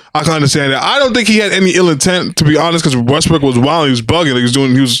 so I can understand that. I don't think he had any ill intent, to be honest, because Westbrook was wild. He was bugging. Like,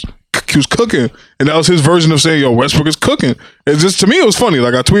 he was cooking, and that was his version of saying, "Yo, Westbrook is cooking." It's just, to me, it was funny.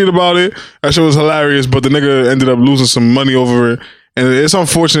 Like, I tweeted about it. That shit was hilarious, but the nigga ended up losing some money over it. And it's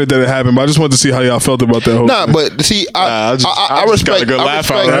unfortunate that it happened, but I just wanted to see how y'all felt about that whole thing. But see, I got respect. a good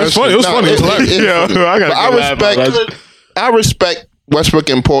laugh out of it. It was funny. It was funny. It was hilarious. I respect Westbrook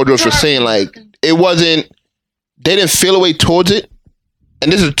and Paul George for saying, like, it wasn't, they didn't feel a way towards it.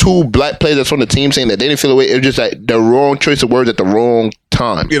 And this is 2 black players that's on the team saying that they didn't feel a way. It was just like the wrong choice of words at the wrong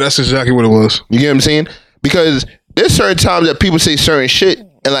time. Yeah, that's exactly what it was. You get what I'm saying? Because there's certain times that people say certain shit,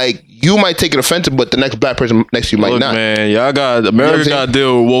 and like you might take it offensive, but the next black person next to you might not. Man, y'all got America got to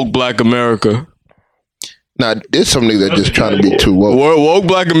deal with woke black America. Nah, there's some niggas that just trying to be too woke. Woke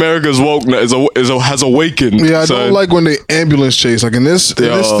black America is woke has awakened. Yeah, I don't like when they ambulance chase. Like in this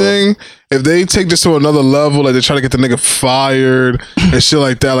thing, if they take this to another level, like they try to get the nigga fired and shit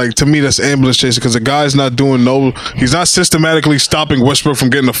like that, like to me that's ambulance chasing, because the guy's not doing he's not systematically stopping Westbrook from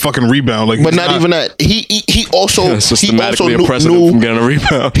getting a fucking rebound. Like, but not even that. He also systematically knew from getting a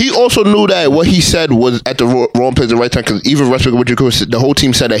rebound. He also knew that what he said was at the wrong place at the right time, because even Westbrook, the whole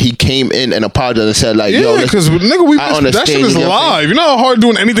team said that he came in and apologized and said like, "Yo, because nigga, that shit is live. You know how hard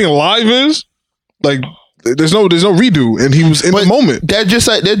doing anything live is? Like, there's no redo, and he was in the moment. That's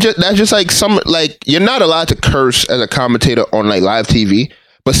just like some, like, you're not allowed to curse as a commentator on like live TV,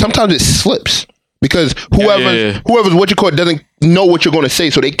 but sometimes it slips because whoever's what you call it doesn't know what you're going to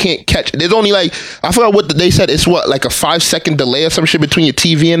say, so they can't catch. There's only like, I forgot what they said. It's like a 5-second delay or some shit between your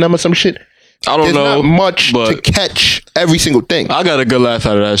TV and them or some shit. I don't know. Not much to catch every single thing. I got a good laugh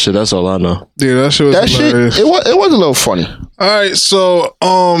out of that shit. That's all I know. Yeah, that shit was hilarious. It was a little funny. All right, so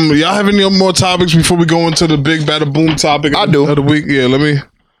y'all have any more topics before we go into the big bada boom topic? I do. Of the week. Yeah, let me.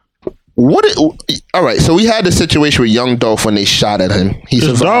 All right, so we had the situation with Young Dolph when they shot at him. He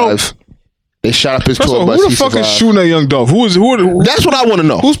survived. They shot up his tour bus. Who the fuck is shooting at Young Dolph? Who? That's what I want to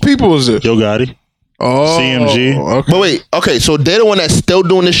know. Whose people is it? Yo Gotti. Oh, CMG. Okay. But wait, okay, so they're the one that's still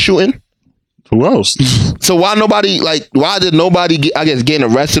doing this shooting? Who else? So why did nobody getting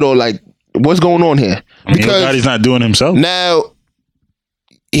arrested, or like what's going on here? Because Yo Gotti's not doing himself. Now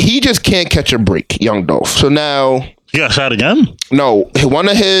he just can't catch a break, Young Dolph. So now, He got shot again? no,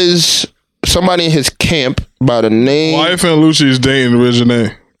 somebody in his camp by the name. Wife and Lucci is dating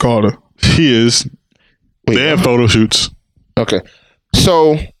Regine Carter. He is. Wait, They have photo shoots. Okay.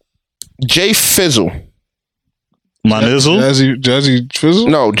 So, Jay Fizzle. My nizzle? Jazzy Fizzle?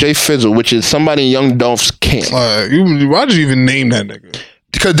 No, Jay Fizzle, which is somebody in Young Dolph's camp. Why did you even name that nigga?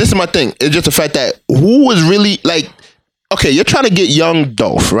 Because this is my thing. It's just the fact that who was really like, okay, you're trying to get Young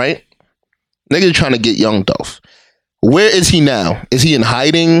Dolph, right? Niggas trying to get Young Dolph. Where is he now? Is he in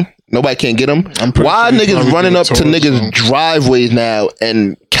hiding? Nobody can't get him? Why are niggas running up to niggas' driveways now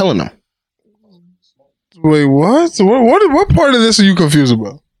and killing them? Wait, what? What part of this are you confused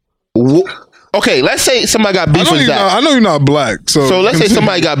about? Okay, let's say somebody got beef with Zap. I know you're not black, so Let's say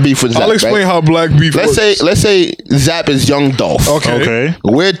somebody got beef with Zap. I'll explain right? how black beef Let's say Zap is Young Dolph. Okay.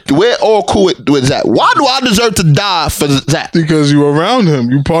 We're all cool with Zap. Why do I deserve to die for Zap? Because you around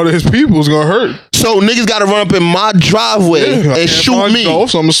him. You part of his people. It's gonna hurt. So niggas gotta run up in my driveway I and can't shoot find me.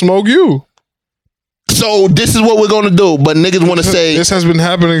 Dolph, so I'm gonna smoke you. So this is what we're gonna do. But niggas want to say This has been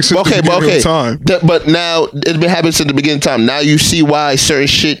happening since the beginning of time. But now it's been happening since the beginning of time. Now you see why certain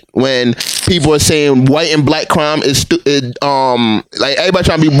shit when people are saying white and black crime is like everybody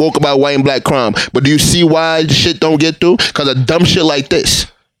trying to be woke about white and black crime. But do you see why shit don't get through? Because of dumb shit like this.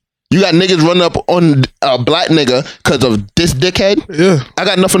 You got niggas running up on a black nigga because of this dickhead. Yeah. I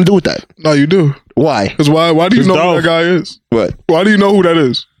got nothing to do with that. No, you do. Why? Because why do you know who Dolph. that guy is? What? Why do you know who that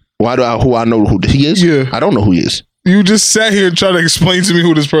is? Why do I know who he is? Yeah. I don't know who he is. You just sat here and tried to explain to me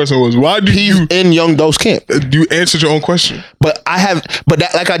who this person was. Why do He's in Young Dolph's camp. you answered your own question? But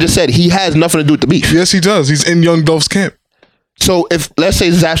that, like I just said, he has nothing to do with the beef. Yes, he does. He's in Young Dolph's camp. So if let's say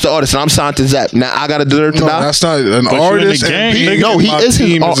Zap's the artist and I'm signed to Zap, now I gotta deserve to No, die. that's not an you're in the artist. gang, and nigga. being No, in he my is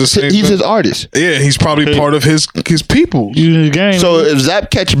team is the same he's thing. his artist. Yeah, he's probably part of his people. You in the game. So if Zap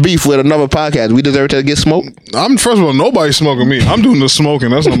catch beef with another podcast, we deserve to get smoked. I'm first of all, nobody's smoking me. I'm doing the smoking.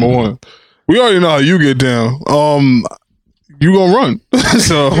 That's number one. We already know how you get down. You gonna run.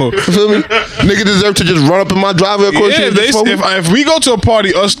 So You feel me? Nigga deserve to just run up in my driveway. Of course, yeah, if we go to a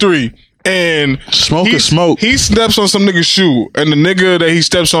party, us three, and Smoke is smoke. he steps on some nigga's shoe, and the nigga that he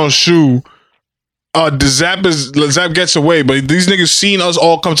steps on shoe, Zap gets away, but these niggas seen us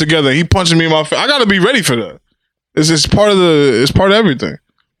all come together. He punching me in my face. I gotta be ready for that. It's part of everything.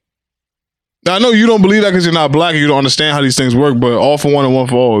 Now I know you don't believe that because you're not black and you don't understand how these things work, but all for one and one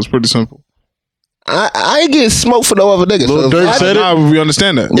for all is pretty simple. I ain't getting smoked for no other nigga. Lil Durk said it. Nah, we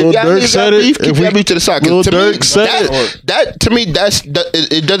understand that. If Lil y'all Durk niggas said got it. beef, keep If that we- beef to the side. 'Cause Lil to me, Durk said that to me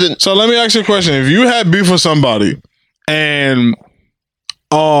it doesn't. So let me ask you a question. If you had beef with somebody and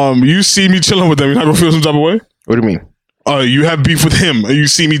you see me chilling with them, you're not gonna feel some type of way? What do you mean? You have beef with him and you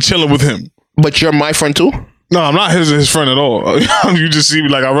see me chilling with him. But you're my friend too. No, I'm not his friend at all. You just see me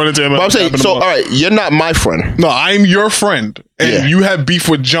like I run into him. But I'm saying, so all right, you're not my friend. No, I'm your friend, and Yeah. you have beef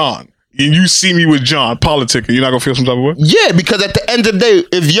with John, and you see me with John politicking. You're not gonna feel some type of way. Yeah, because at the end of the day,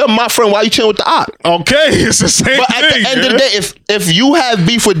 if you're my friend, why are you chilling with the op? Okay, it's the same But at thing. the end of the day, if you have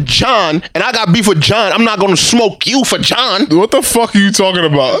beef with John and I got beef with John, I'm not gonna smoke you for John. What the fuck are you talking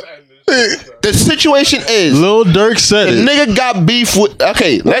about? The situation is Lil Durk said the it. nigga got beef with.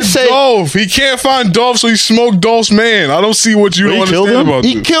 Okay, let's say Dolph. He can't find Dolph, so he smoked Dolph's man. I don't see what you He don't killed understand him? about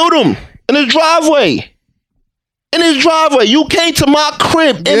he this. killed him in his driveway. In his driveway, you came to my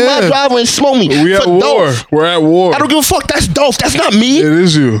crib in my Yeah. driveway and smoked me We at for war. Dolph. We're at war. I don't give a fuck. That's Dolph. That's not me. It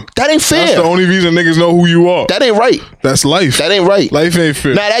is you. That ain't That's fair. the only reason niggas know who you are. That ain't right. That's life. That ain't right. Life ain't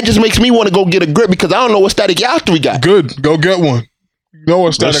fair. Now that just makes me want to go get a grip because I don't know what Static Yachty got. Good. Go get one. You know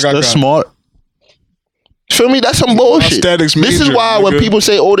what static I got? That's smart. Feel me? That's some bullshit. Static's This is major, why when nigga. people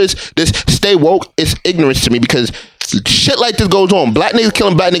say, "Oh, this stay woke," it's ignorance to me because shit like this goes on. Black niggas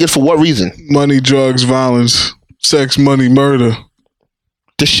killing black niggas for what reason? Money, drugs, violence, sex, money, murder.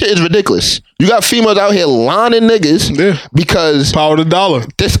 The shit is ridiculous. You got females out here lining niggas Yeah. because Power to dollar.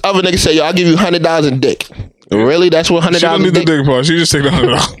 this other nigga say, "Yo, I'll give you $100 in dick." Really? That's what She don't $100 in need the dick? dick part. She just take the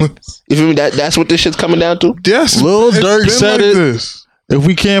 $100. You feel me? That's what this shit's coming down to. Yes. Lil it's Durk been said like it. this. If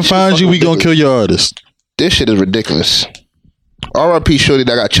we can't find you, we gonna kill your artist. This shit is ridiculous. R.I.P. Shorty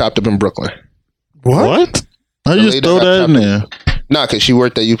that got chopped up in Brooklyn. What? How The you lady just throw that got that in chopped there? Nah, cause she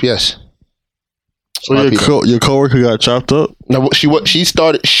worked at UPS. So your coworker got chopped up? No, she was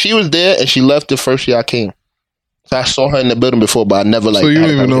there and she left the first year I came. So I saw her in the building before, but I never like. So you had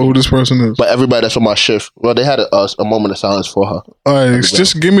don't even a know who this person is. But everybody that's on my shift, well, they had a moment of silence for her. All right,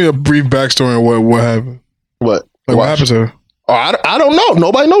 just give me a brief backstory on what happened. What? Like, what happened to her? Oh, I don't know.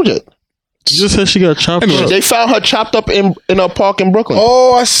 Nobody knows yet. She just said she got chopped up. They found her chopped up in a park in Brooklyn.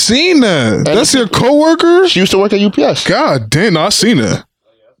 Oh, I seen that. That's your coworker? She used to work at UPS. God damn, I seen that.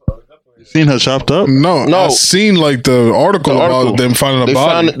 Seen her chopped up? No, No. I seen like the article about them finding a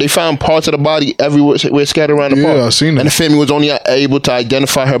body. They found parts of the body everywhere scattered around the park. Yeah, I seen that. And the family was only able to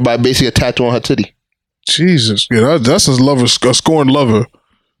identify her by basically a tattoo on her titty. Jesus, yeah, that's a lover, a scorned lover.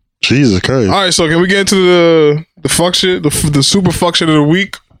 Jesus Christ. All right, so can we get into the fuck shit, the super fuck shit of the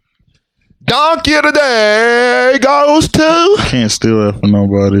week? Donkey of the day goes to. Can't steal that from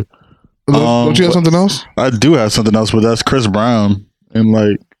nobody. Don't you have something else? I do have something else, but that's Chris Brown and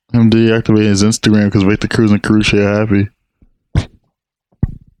like him deactivating his Instagram because Wait the Cruise and Cruise shit happy.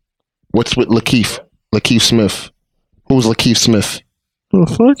 What's with Lakeith? Lakeith Smith. Who's Lakeith Smith? What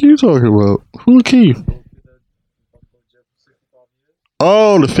the fuck are you talking about? Who Keith?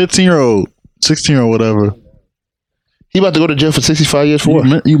 Oh, the 15-year-old, 16-year-old, whatever. He about to go to jail for 65 years for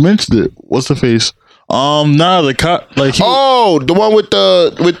what? You mentioned it. What's the face? Nah, the cop like he, Oh, the one with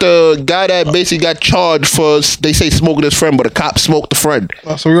the guy that basically got charged for, they say, smoking his friend, but a cop smoked the friend.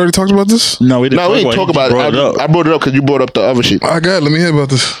 So we already talked about this? no, we didn't. No, we didn't talk about it. Brought I brought it up because you brought up the other shit. I got it. Let me hear about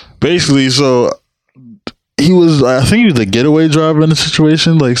this. Basically, so he was. I think he was the getaway driver in the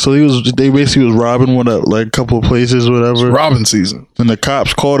situation. Like, so he was. They basically was robbing one up like a couple of places, whatever. Robin season. And the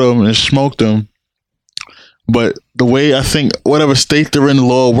cops caught him and smoked him. But the way I think whatever state they're in, the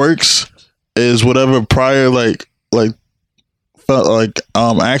law works is whatever prior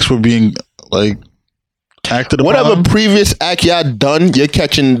acts were being like acted upon. Whatever previous act y'all done, you're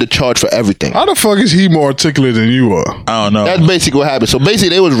catching the charge for everything. How the fuck is he more articulate than you are? I don't know. That's basically what happened. So basically,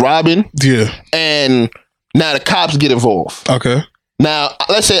 they was robbing, Yeah. and now the cops get involved. Okay. Now,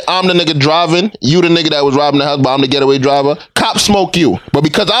 let's say I'm the nigga driving, you the nigga that was robbing the house, but I'm the getaway driver. Cops smoke you. But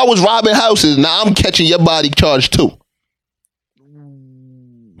because I was robbing houses, now I'm catching your body charged too.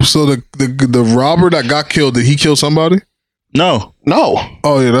 So the robber that got killed, did he kill somebody? No, No.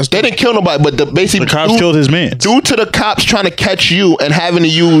 Oh yeah, that's They didn't kill nobody, but basically the cops killed his man. due to the cops trying to catch you and having to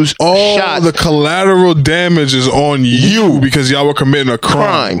use all shots, the collateral damage is on you because y'all were committing a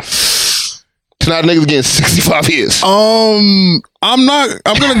crime. crime. So now niggas getting 65 years. I'm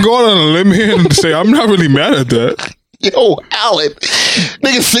gonna go out on a limb here and say I'm not really mad at that. Yo, Alan.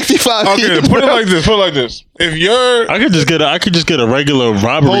 Nigga 65 Okay, years. put it like this. If you're I could just get a regular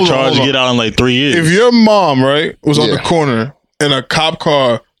robbery Hold on, charge hold and on. get out in like 3 years. if your mom, right, was on the Yeah. corner and a cop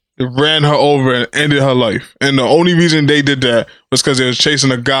car ran her over and ended her life, and the only reason they did that was because they was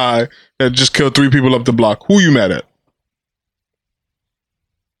chasing a guy that just killed 3 people up the block, who you mad at?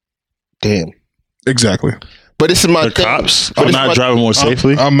 Damn. Exactly. But this is my the thing. cops But are this is not my- driving more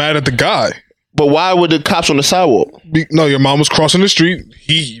safely. I'm mad at the guy. But why were the cops on the sidewalk? No, your mom was crossing the street.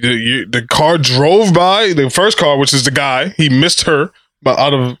 The car drove by the first car, which is the guy. He missed her, but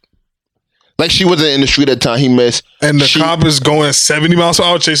out of Like she wasn't in the street at the time. He missed. and the She- cop is going 70 miles per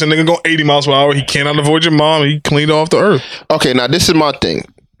hour, chasing a nigga going 80 miles per hour. He cannot avoid your mom. He cleaned off the earth. Okay, now this is my thing.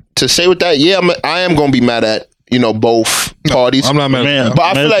 To say with that, yeah, I am gonna be mad at both parties. I'm not mad. Man, at But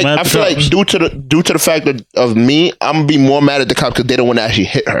I feel like Mad at the cops. due to the fact of me, I'm gonna be more mad at the cops because they don't want to actually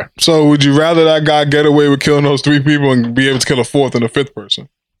hit her. So would you rather that guy get away with killing those 3 people and be able to kill a 4th and a 5th person?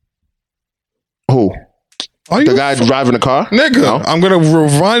 Who? Are you The guy driving the car? Nigga, No. I'm gonna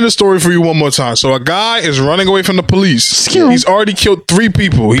rewind the story for you one more time. So a guy is running away from the police. He's already killed 3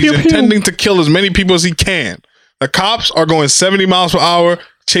 people. He's intending to kill as many people as he can. The cops are going 70 miles per hour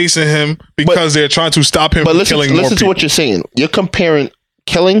chasing him because they're trying to stop him But from listen killing more to people. what you're saying. You're comparing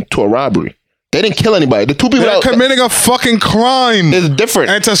killing to a robbery. They didn't kill anybody. The 2 people They're that committing a fucking crime. is different.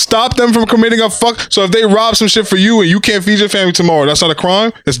 And to stop them from committing a so if they rob some shit for you and you can't feed your family tomorrow, that's not a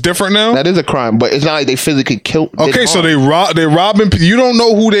crime? It's different now? That is a crime, but it's not like they physically killed. Okay, so they robbing. You don't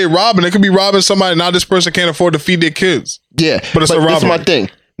know who they robbing. They could be robbing somebody. Now this person can't afford to feed their kids. Yeah, But it's a This is robbery. my thing.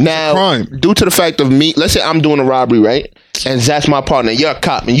 Now, crime. due to the fact of me, let's say I'm doing a robbery, right? And Zach's my partner. You're a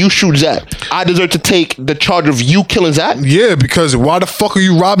cop, and you shoot Zach. I deserve to take the charge of you killing Zach. Yeah, because why the fuck are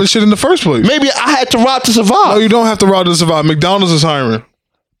you robbing shit in the first place? Maybe I had to rob to survive. No, you don't have to rob to survive. McDonald's is hiring.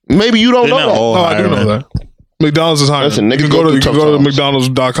 Maybe you don't They're know not that. all No, I do know hiring. that. McDonald's is hiring. Listen, niggas you can go go through to tough times.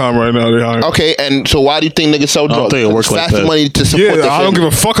 McDonald's.com right now. They're hiring. Okay, and so why do you think niggas sell drugs? think it works It's like faster that. money to support Yeah, their I don't family.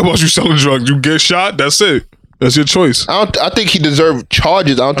 give a fuck about you selling drugs. You get shot, that's it. That's your choice. I think he deserved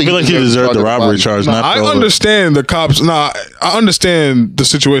charges. I don't I think feel like he deserved the robbery charge. Nah, Not I the other. understand the cops. Nah, I understand the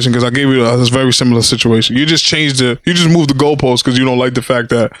situation because I gave you a very similar situation. You just moved the goalpost because you don't like the fact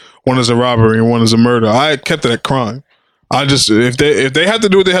that one is a robbery and one is a murder. I kept it at crime. I just if they have to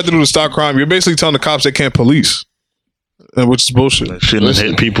do what they have to do to stop crime, you're basically telling the cops they can't police, which is bullshit. Shouldn't have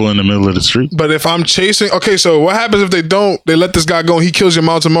hit people in the middle of the street. But if I'm chasing, okay, so what happens if they don't? They let this guy go and he kills your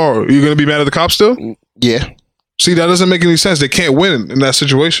mom tomorrow. You're gonna be mad at the cops still? Yeah. See, that doesn't make any sense. They can't win in that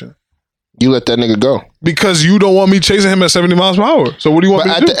situation. You let that nigga go. Because you don't want me chasing him at 70 miles per hour. So what do you want But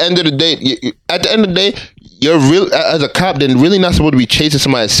me at to do? the end of the day, you're real as a cop. Then really not supposed to be chasing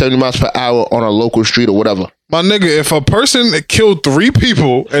somebody at 70 miles per hour on a local street or whatever. My nigga, if a person killed 3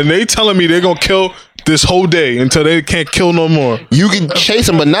 people and they telling me they're gonna kill this whole day until they can't kill no more, You can chase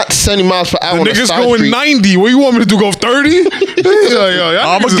them, but not 70 miles per hour. the on a niggas side going street. 90. What you want me to do? Go 30?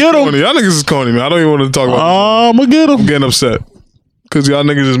 I'ma get 'em. Y'all niggas is corny, man. I don't even want to talk about this. I'ma get I'm him. getting upset because y'all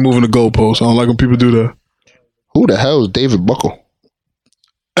niggas is moving the goalposts. I don't like when people do that. Who the hell is David Buckle?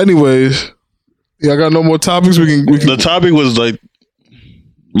 Anyways, y'all got no more topics? We can The topic was like,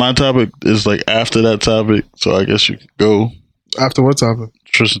 my topic is like after that topic, so I guess you could go. after what topic?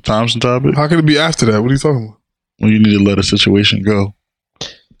 Tristan Thompson topic. How can it be after that? What are you talking about? When you need to let a situation go.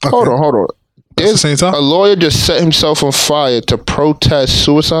 Hold on. That's the same time? A lawyer just set himself on fire to protest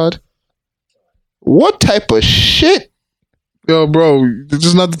suicide. What type of shit? Yo, bro, this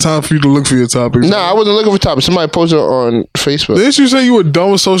is not the time for you to look for your topics. Nah, I wasn't looking for topics. Somebody posted it on Facebook. Didn't you say you were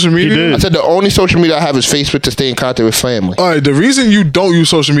done with social media? did. I said the only social media I have is Facebook to stay in contact with family. All right, the reason you don't use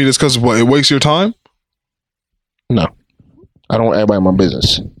social media is because what? It wastes your time? No, I don't want everybody in my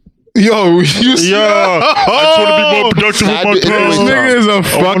business. Yo, you see I just want to be more productive Nah, with it- my it This was- time. nigga is a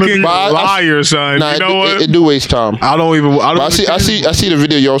fucking But I- liar, son. Nah, you know it, what? it do waste time. I don't But I see the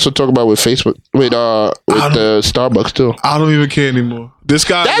video you also talk about with Facebook with the Starbucks too. I don't even care anymore. This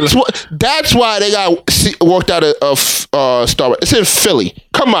guy. That's why they got walked out of Starbucks. It's in Philly.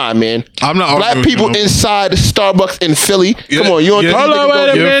 Come on, man. I'm not Black arguing people with you. inside Starbucks in Philly. Yeah, Come on, you don't yeah, think these hold on, niggas wait a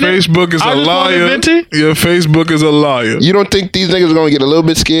gonna Your get, Facebook is I a just wanted liar. Venti. Your Facebook is a liar. you don't think these niggas are gonna get a little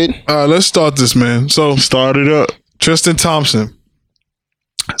bit scared? All right, let's start this, man. So Start it up. Tristan Thompson,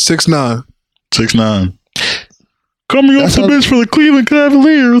 6'9". 6'9". Coming off the how- bench for the Cleveland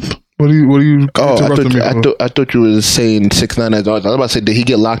Cavaliers. What are you Oh, interrupting me for? I thought you was saying 6'9" as I was about to say, did he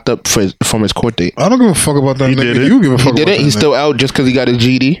get locked up from his court date? I don't give a fuck about that He nigga. did it. You give a He fuck about didn't. that He's nigga. still out just because he got his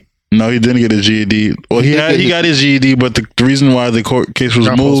GED. No, he didn't get his GED. Well, he got his GED, but the reason why the court case was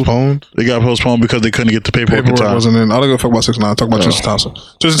Got moved, postponed. they got postponed because they couldn't get the paperwork in Paperwork time. wasn't in. I don't give a fuck about 6'9". Talk about Tristan Thompson.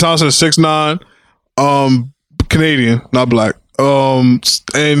 Tristan Thompson is 6'9", Canadian, not black.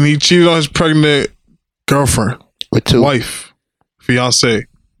 And he cheated on his pregnant girlfriend, With two wife, fiance.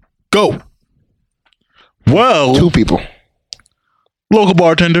 Go. Well, people. local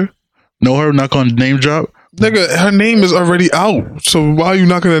bartender. Know her, not gonna name drop. Nigga, her name is already out. So why are you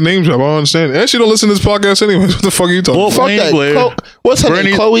not gonna name drop? I don't understand. And she don't listen to this podcast anyways. What the fuck are you talking Well, about? Fuck Wayne that. Blair. What's her Bernie-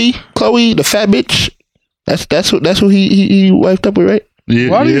 name? Chloe, the fat bitch. That's who he wiped up with, right? Yeah,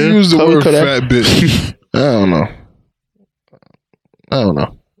 Why do you use the Chloe word Kardashian. fat bitch? I don't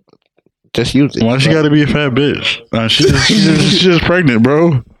know. Just use it. Why she got to be a fat bitch? She's just pregnant,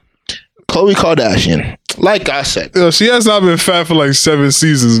 bro. Khloe Kardashian. Like I said. Yo, she has not been fat for like 7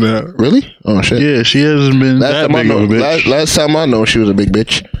 seasons now. Really? Oh shit. Yeah, she hasn't been that Last time, I big of a know, bitch. last time I know she was a big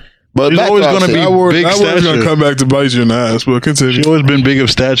bitch. But She's back always to what I gonna was be saying. big That word's gonna stature. come back to bite you in the ass, but continue. She always been big of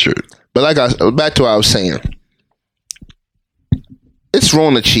stature. But back to what I was saying. It's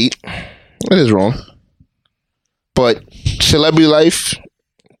wrong to cheat. It is wrong. But celebrity life,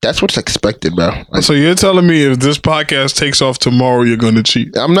 that's what's expected, bro. Like, So you're telling me if this podcast takes off tomorrow, you're going to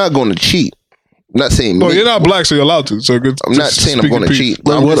cheat? I'm not going to cheat. I'm not saying No, me. you're not black, so you're allowed to. So good. I'm not saying I'm going to cheat.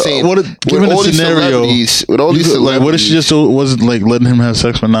 But I'm just saying, given the scenario, with all these celebrities, what if she just wasn't like letting him have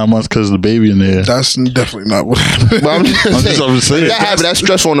sex for 9 months because of the baby in there? That's definitely not what happened. But I'm just saying, I'm just saying. if that happened, that's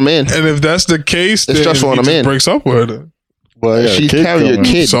stressful on the man. And if that's the case, then stressful on he a just man. breaks up with her. Then. Well, yeah, She's kid carrying a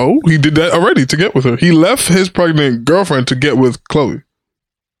coming. kid. So he did that already to get with her. He left his pregnant girlfriend to get with Chloe.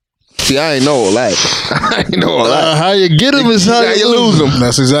 See, I ain't know all that. I ain't know all that. How you get him is how you lose him.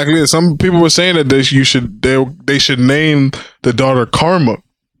 That's exactly it. Some people were saying that they should name the daughter Karma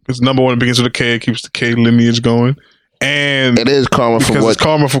because number one, it begins with a K, it keeps the K lineage going, and It is karma for because what? it's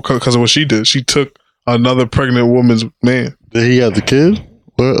karma because of what she did. She took another pregnant woman's man. Did he have the kid?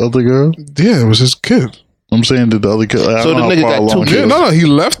 What other girl? Yeah, it was his kid. I'm saying did the other kid? I So don't the know nigga how far got two along kids? she Yeah, was. no, he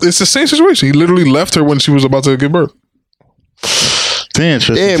left. It's the same situation. He literally left her when she was about to give birth. Damn,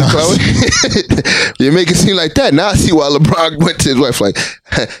 Tristan Damn, Thompson. Chloe. You make it seem like that. Now I see why LeBron went to his wife like,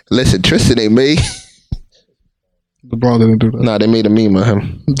 listen, Tristan ain't made. LeBron didn't do that. Nah, they made a meme of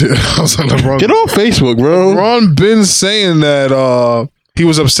him. Yeah, I was like, LeBron. Get on Facebook, bro. LeBron been saying that he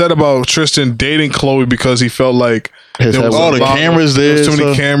was upset about Tristan dating Chloe because he felt like His there was head All a the lot- cameras there was there, too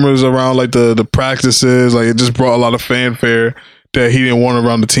many so- cameras around like the practices. Like it just brought a lot of fanfare that he didn't want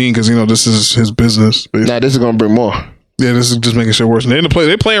around the team because this is his business. Nah, this is gonna bring more. Yeah, this is just making shit worse. And they're in the play.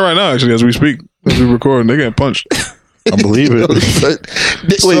 They're playing right now actually as we speak, as we record. They're getting punched. I believe it.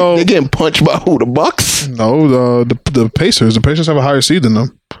 Wait, So- they're getting punched by who? The Bucks? No, the Pacers. The Pacers have a higher seed than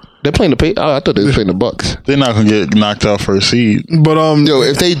them. They're playing the pay. Oh, I thought they were playing the Bucks. They're not gonna get knocked out first seed. But Yo,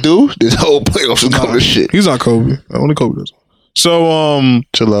 if they do, this whole playoffs is going to shit. he's not Kobe. Only Kobe does. So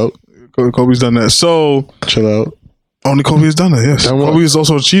Chill out. Kobe's done that. So Chill out. only Kobe has done that. Yes, Done what? Kobe is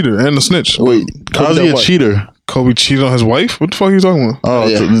also a cheater and a snitch. Wait, How's he a cheater? Kobe cheated on his wife. What the fuck are you talking about? Oh,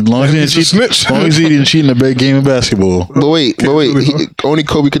 Yeah. as long as he didn't He's a cheat. snitch. As long as he didn't cheat in a big game of basketball. But wait. Only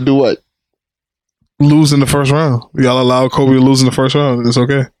Kobe could do what? Lose in the first round. Y'all allow Kobe to lose in the first round. It's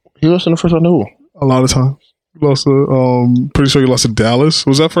okay. He lost in the first round. Who? A lot of times. He lost to, pretty sure he lost to Dallas.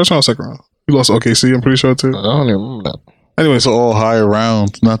 Was that first round or second round? He lost to OKC, I'm pretty sure too. I don't even remember that. Anyway, It's all higher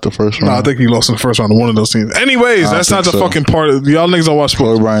rounds, not the first round. I think he lost in the first round to one of those teams. Anyways, I that's not think the so. fucking part. Y'all niggas don't watch sports.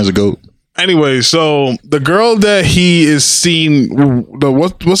 Kobe Bryant's a GOAT. Anyway, so the girl that he is seen,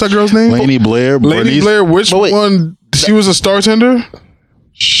 what's that girl's name? Lainey Blair. Lady Bernice, Blair. Which But wait. one? She was a star tender.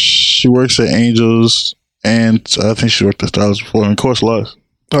 She works at Angels, and I think she worked at Styles before, and of course, Les.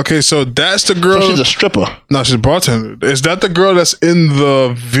 Okay, so that's the girl. So she's a stripper. No, she's a bartender. Is that the girl that's in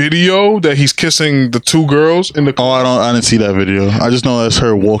the video that he's kissing the two girls in the? Oh, I didn't see that video. I just know that's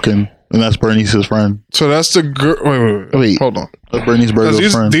her walking, and that's Bernice's friend. So that's the girl. Wait. Hold on. That's Bernice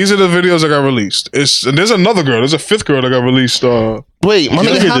Burgos' friend. These are the videos that got released. And there's another girl. There's a fifth girl that got released. Wait, my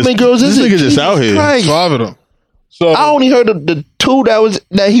This nigga, nigga how just- many girls is this it? nigga just Jesus out here. Christ. 5 of them. So I only heard of the two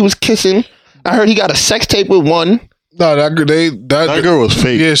that he was kissing. I heard he got a sex tape with one. no, That girl was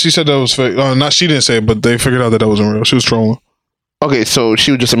fake. Yeah, she said that was fake. Not she didn't say it, but they figured out that wasn't real. She was trolling. Okay, so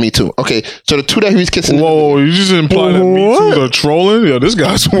she was just a Me Too. Okay, so the two that he was kissing. Whoa, you just implied that Me Too's are trolling? Yeah, this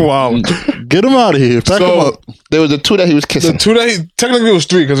guy's wild. Get him out of here. Pack him So up. There was the two that he was the kissing. two that technically it was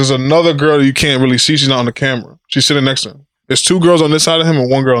 3 because there's another girl that you can't really see. She's not on the camera. She's sitting next to him. There's 2 girls on this side of him and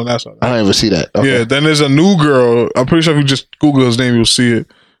 1 girl on that side. I don't even see that. Okay. Yeah, then there's a new girl. I'm pretty sure if you just Google his name, you'll see it.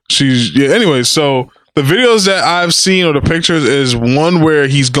 Anyway, so the videos that I've seen or the pictures is one where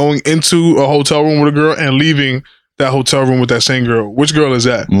he's going into a hotel room with a girl and leaving that hotel room with that same girl. Which girl is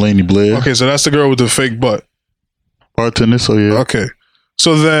that? Lainey Blair. Okay, so that's the girl with the fake butt. Bartender, so yeah. Okay.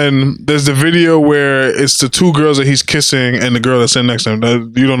 So then there's the video where it's the 2 girls that he's kissing and the girl that's sitting next to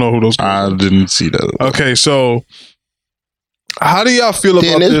him. You don't know who those girls I didn't see that. are. Okay, so how do y'all feel Then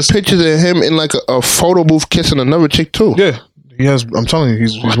about there's this? pictures of him in like a photo booth kissing another chick too. Yeah. He has I'm telling you,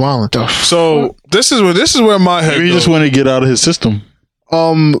 he's wilding. So this is where my head Maybe he goes. just wanted to get out of his system.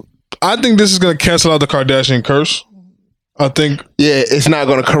 I think this is gonna cancel out the Kardashian curse. I think, Yeah, it's not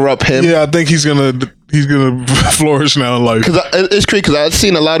gonna corrupt him. I think he's gonna flourish now in life. Cause it's crazy. Cause I've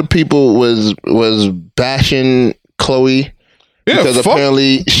seen a lot of people was bashing Chloe because fuck.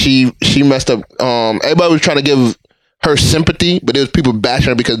 apparently she messed up. Everybody was trying to give her sympathy, but there was people bashing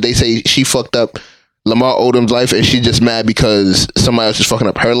her because they say she fucked up Lamar Odom's life, and she's just mad because somebody else is fucking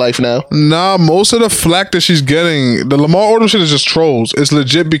up her life now. Nah, most of the flack that she's getting, the Lamar Odom shit is just trolls. It's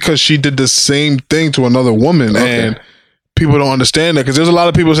legit because she did the same thing to another woman, and people don't understand that because there's a lot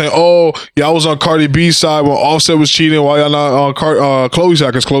of people saying, "Oh, y'all was on Cardi B's side when Offset was cheating. Why y'all not on Chloe's side?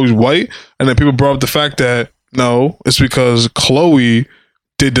 Because Chloe's white." And then people brought up the fact that no, it's because Chloe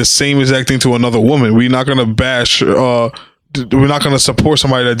did the same exact thing to another woman. We're not gonna bash. We're not gonna support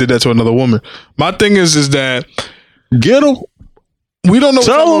somebody that did that to another woman. My thing is that Get him. we don't know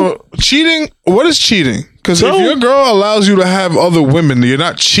Tell what cheating. What is cheating? Because if Tell your girl allows you to have other women, you're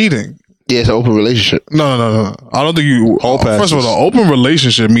not cheating. Yeah, it's an open relationship. No. I don't think you. All First of all, passes. an open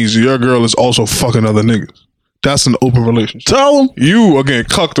relationship means your girl is also fucking other niggas. That's an open relationship. Tell him. You are getting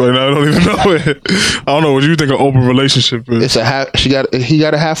cucked right now. I don't even know it. I don't know what you think an open relationship is. It's a half. He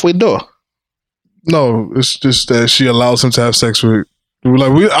got a halfway door. No, it's just that she allows him to have sex with.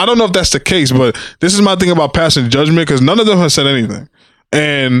 I don't know if that's the case, but this is my thing about passing judgment because none of them have said anything,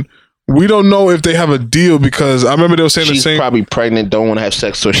 and we don't know if they have a deal because I remember they were saying She's the same. probably pregnant, don't want to have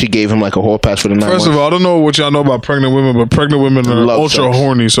sex, so she gave him like a whole pass for the 9 First of all, I don't know what y'all know about pregnant women, but pregnant women are Love ultra sex.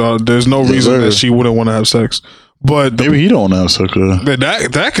 horny, so there's no reason sir. that she wouldn't want to have sex. But Maybe he don't have sex with her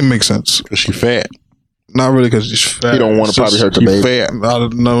that can make sense. because she fat. Not really because she's fat. He don't want It's to probably just- hurt the She baby. fat. I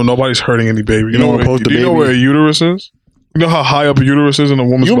don't know. Nobody's hurting any baby. You don't know, wanna poke the do you know baby? where a uterus is? You know how high up a uterus is in a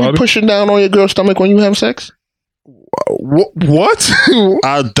woman's You be body? pushing down on your girl's stomach when you have sex? What?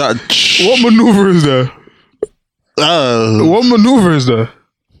 I What maneuver is that? What maneuver is that?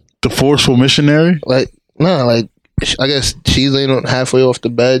 the forceful missionary. Like, nah, like I guess she's laying on halfway off the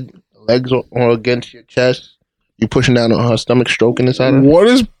bed, legs on against your chest. You pushing down on her stomach, stroking inside her. What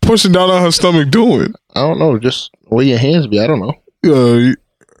is pushing down on her stomach doing? I don't know, just where your hands be. I don't know.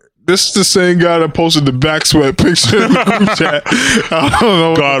 This is the same guy that posted the back sweat picture in the group chat. I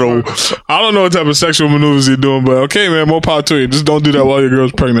don't know what type of sexual maneuvers you're doing, but okay, man, more power to you. Just don't do that while your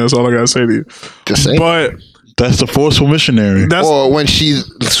girl's pregnant. That's all I gotta say to you. Just saying. But That's the forceful missionary. That's Or when she's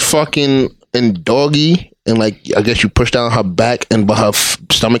fucking in doggy and like I guess you push down her back and but her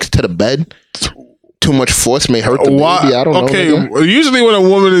stomach's to the bed. Too much force may hurt the why. baby. I don't know. Okay, nigga. usually when a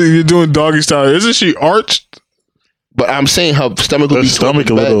woman you're doing doggy style, isn't she arched? But I'm saying her stomach will Her be stomach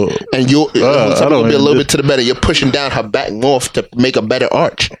towards the a bed, little- and your I stomach don't will be a even- little bit to the bed, and you're pushing down her back north to make a better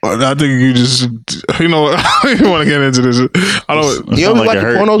arch. I think you just, you know, I don't want to get into this. I don't. You sound ever like watch it the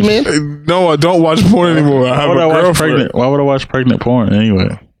hurt. pornos, man? No, I don't watch porn anymore. I Why have would a I watch girlfriend. pregnant? Why would I watch pregnant porn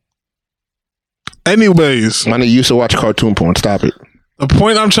anyway? Anyways, I used to watch cartoon porn. Stop it. the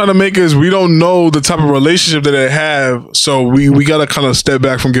point I'm trying to make is we don't know the type of relationship that they have, so we got to kind of step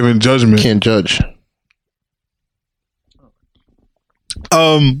back from giving judgment. Can't judge.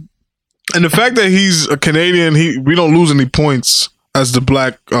 And the fact that he's a Canadian, we don't lose any points as the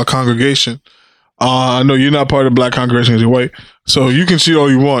black congregation. I know you're not part of the black congregation because you're white, so you can cheat all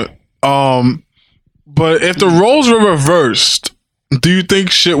you want. But if the roles were reversed, do you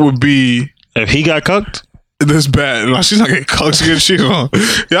think shit would be If he got cucked, this bad? Like, she's not getting cucked, she's getting cheated on.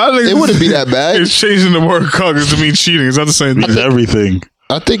 Yeah, I think It wouldn't be that bad. It's changing the word cuck to mean cheating. It's not the same it's thing. everything.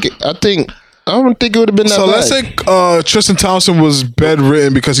 I don't think it would have been that So bad. let's say Tristan Thompson was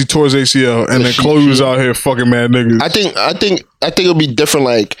bedridden because he tore his ACL, and then Chloe was out here fucking mad niggas. I think it would be different.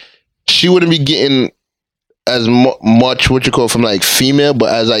 Like she wouldn't be getting as much from like female, but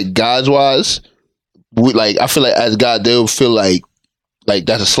as like guys wise, I feel like as guys they would feel like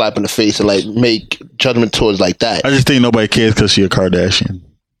that's a slap in the face and like make judgment towards like that. I just think nobody cares because she a Kardashian.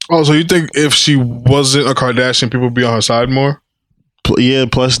 Oh, so you think if she wasn't a Kardashian, people would be on her side more? Yeah,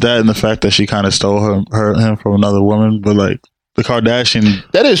 plus that and the fact that she kind of stole him from another woman, but like the Kardashian,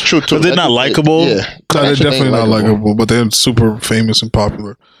 That is true too. but they're not likable. Yeah, No, they're Kardashian definitely ain't not likable, but they're super famous and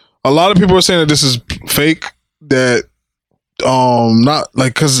popular. A lot of people are saying that this is fake. That not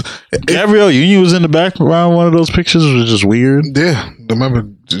like because Gabrielle Union was in the background. One of those pictures was just weird. yeah, remember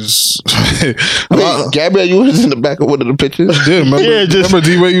just Wait, Gabrielle, you was in the back of one of the pictures, remember, Yeah, just- remember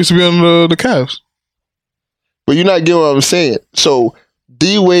D-Wade used to be on the Cavs. but you're not getting what I'm saying. So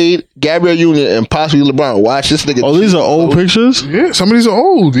D Wade, Gabrielle Union, and possibly LeBron. Watch this nigga. Oh, these are old pictures. Yeah, some of these are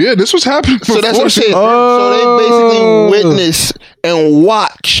old. Yeah, this was happening. So that's what I'm saying. Oh. So they basically witness and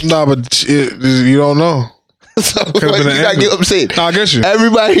watch. Nah, but you don't know. So been you an gotta angle. get what I'm saying. Nah, I get you.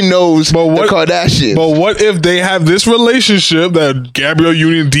 Everybody knows But what- the Kardashians. But what if they have this relationship that Gabrielle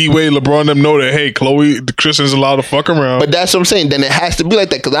Union, D-Wade, LeBron, them know that, hey, Chloe, Kristen's allowed to fuck around. But that's what I'm saying. Then it has to be like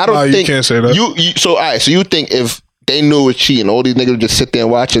that because I don't Nah, you think can't say that. So all right. So you think if they knew it was cheating, all these niggas would just sit there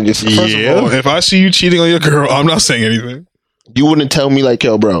and watch and just First of all, if I see you cheating on your girl, I'm not saying anything. you wouldn't tell me like,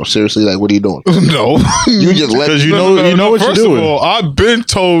 yo, bro, seriously, like, what are you doing? No. You just let Because you No, know what you're First doing. of all, I've been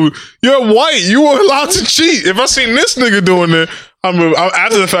told you're white. You were allowed to cheat. If I seen this nigga doing it, I'm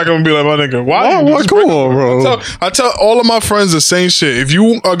after the fact, I'm gonna be like, my nigga, why? Why? Come on, bro. I tell all of my friends the same shit. If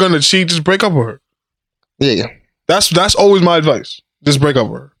you are gonna cheat, just break up with her. yeah. That's always my advice. Just break up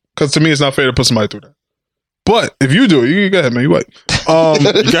with her. Because to me, it's not fair to put somebody through that. But if you do it, you go ahead, man. You white.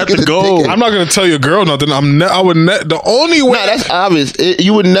 You got to go. I'm not gonna tell your girl nothing. The only way. Nah, that's obvious.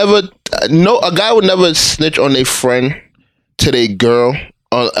 You would never. No, a guy would never snitch on their friend to their girl,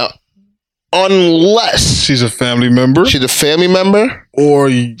 unless she's a family member, she's a family member or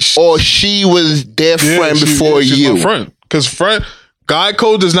she was their friend before she's you. my friend. Because guy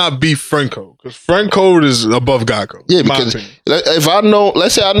code does not beat friend code. Because friend code is above guy code. Yeah, in my because opinion. if I know,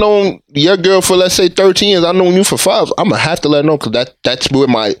 let's say I known your girl for let's say 13 years, I known you for 5. I'm gonna have to let her know because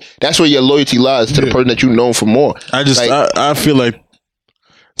that's where your loyalty lies to the person that you know for more. I feel like.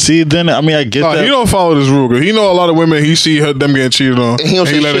 See, then I mean, I get Nah, that. he don't follow this rule. He know a lot of women. He see them getting cheated on. And he don't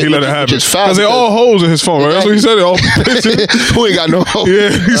say let shit, it which happen is foul because they all hoes in his phone. Right? That's what he said. They all Who ain't got no hope? yeah.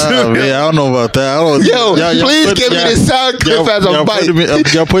 He said, Oh, yeah, I don't know about that. I don't, Yo, please give me this sound clip as a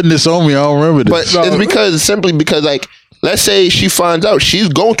bite. Y'all putting this on me. I don't remember But this. it's simply because like, let's say she finds out, she's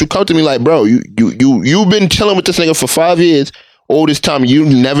going to come to me like, bro, you've been chilling with this nigga for 5 years. All this time you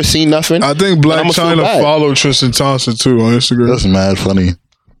never seen nothing. I think Black I'ma feel China bad. followed Tristan Thompson too on Instagram. That's mad funny.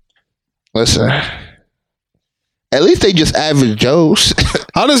 Listen, at least they just average Joes.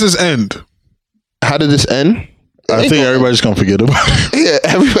 How does this end? How did this end? I think everybody's gonna forget about it. Yeah,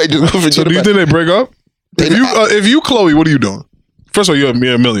 everybody just gonna forget So do you about think they break up? If you Chloe, what are you doing? First of all, you're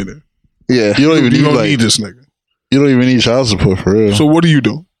a millionaire. Yeah, You don't even You need don't like need this nigga. you don't even need child support for real. So what do you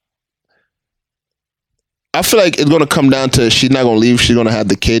do? I feel like it's gonna come down to she's not gonna leave. She's gonna have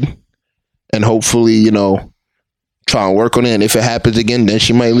the kid, and hopefully, try and work on it. And if it happens again, then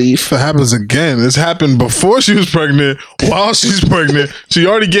she might leave. If it happens again, this happened before she was pregnant. While she's pregnant, she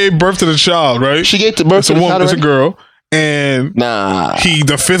already gave birth to the child, right? She gave the birth It's to a the woman. child It's a already? girl, and Nah,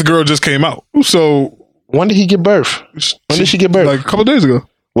 the 5th girl just came out. So When did he give birth? When did she give birth? Like a couple days ago.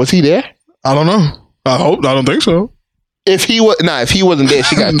 Was he there? I don't know. I don't think so. If he wasn't there,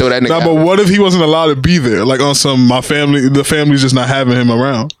 she got to throw that nigga Nah, out. but what if he wasn't allowed to be there? Like on some the family's just not having him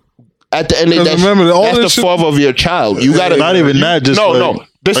around. At the end of the day, remember, all that's this the shit- father of your child. You gotta Not even that. Just no.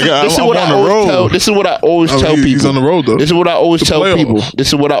 This is what I always tell. This is what I always tell people. He's on the road though. This is what I always tell playoffs. people. This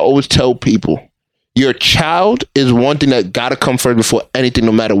is what I always tell people. Your child is one thing that gotta come first before anything,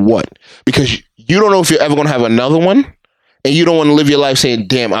 no matter what. Because you don't know if you're ever gonna have another one, and you don't want to live your life saying,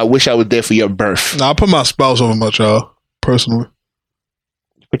 "Damn, I wish I was there for your birth." Nah, I put my spouse over my child personally.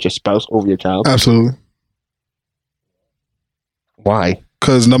 Put your spouse over your child. Absolutely. Why?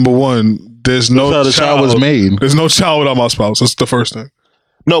 Because number one, there's no That's how the child was made. There's no child without my spouse. That's the first thing.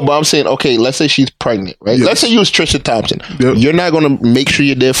 No, but I'm saying, okay, let's say she's pregnant, right? Yes. Let's say you was Trisha Thompson. Yep. You're not gonna make sure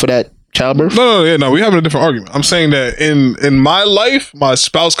you're there for that childbirth. No, we're having a different argument. I'm saying that in my life, my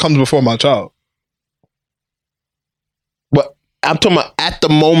spouse comes before my child. But I'm talking about at the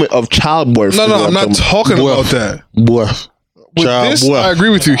moment of childbirth. No, is what I'm not talking about that. Boy. With Child, this, boy. I agree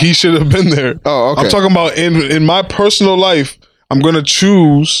with you. He should have been there. Oh, okay. I'm talking about in my personal life, I'm gonna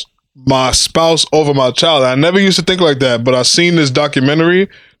choose my spouse over my child. I never used to think like that, but I seen this documentary.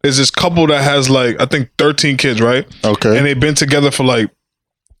 There's this couple that has like I think 13 kids, right? Okay. And they've been together for like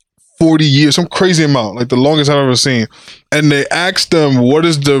 40 years, some crazy amount, like the longest I've ever seen. And they asked them what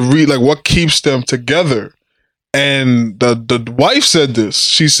is what keeps them together. And the wife said this.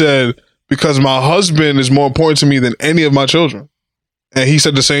 She said, because my husband is more important to me than any of my children. And he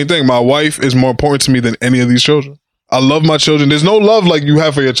said the same thing. My wife is more important to me than any of these children. I love my children. There's no love like you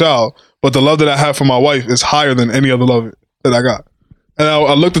have for your child, but the love that I have for my wife is higher than any other love that I got. And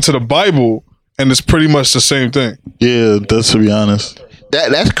I looked into the Bible, and it's pretty much the same thing. Yeah, that's to be honest.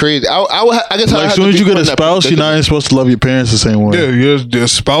 That's crazy. I guess Like, as soon as you get a spouse, you're not even supposed to love your parents the same way. Yeah, your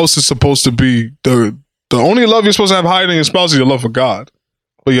spouse is supposed to be the only love you're supposed to have higher than your spouse is your love for God.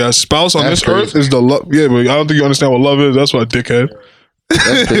 But yeah, a spouse on That's this earth crazy. is the love. Yeah, but I don't think you understand what love is. That's why dickhead.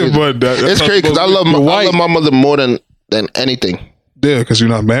 That's crazy. But that's It's not crazy because supposed to be. I love my mother more than anything. Yeah, because you're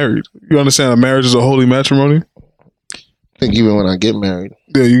not married. You understand that marriage is a holy matrimony? I think even when I get married.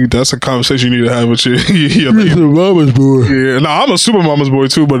 Yeah, that's a conversation you need to have with your mama's boy. Yeah, no, I'm a super mama's boy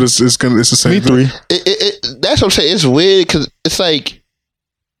too, but it's the same. Me thing. three. That's what I'm saying. It's weird because it's like,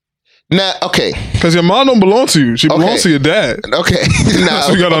 okay. Because your mom don't belong to you. She belongs to your dad. Okay. That's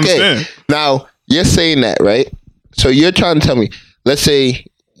what you gotta understand. Now, you're saying that, right? So you're trying to tell me, let's say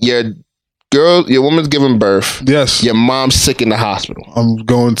your woman's giving birth. Yes. Your mom's sick in the hospital. I'm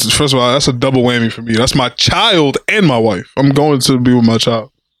going to, first of all, that's a double whammy for me. That's my child and my wife. I'm going to be with my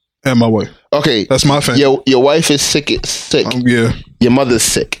child and my wife. Okay. That's my family. Your wife is sick. Yeah. Your mother's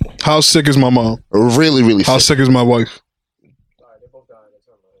sick. How sick is my mom? Really, really How sick. sick is my wife?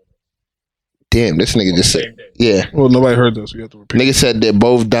 Damn, this nigga just said. Yeah. Well, nobody heard this. You have to repeat. Nigga said they're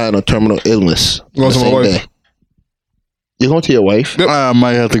both dying of terminal illness. Going to my wife. You're going to your wife? Yep. I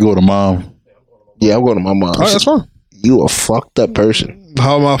might have to go to mom. Yeah, I'm going to my mom. All right, that's fine. You a fucked up person.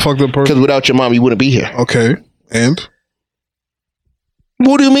 How am I a fucked up person? Because without your mom, you wouldn't be here. Okay. And?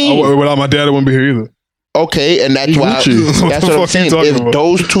 What do you mean? Without my dad, I wouldn't be here either. Okay, and that's why. What That's the what I'm fuck you saying. talking If about?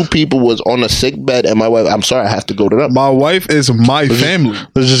 those two people was on a sick bed and my wife, I'm sorry, I have to go to them. My wife is my family.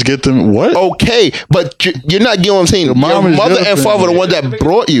 Let's just get them. What? Okay, but you're not getting what I'm saying. Your mom is mother your and father are the family. ones that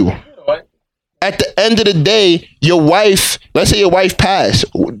brought you. At the end of the day, your wife, let's say your wife passed,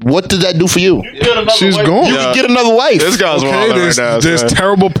 what does that do for you? She's gone. You can get another wife. This guy's Okay, wrong there's, right now. there's son.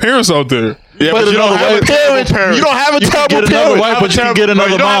 terrible parents out there. Yeah, but but you don't have a terrible parent. You don't have a terrible Get another parent. wife, but you can get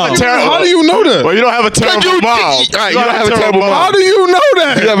another mom. How do you know that? Well, you don't have a terrible you- mom. all right, you don't have a terrible mom. How do you know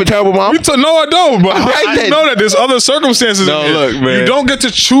that? You have a terrible mom? No, I don't. But how Right do you then. know that? There's other circumstances. No, in here. look, man. You don't get to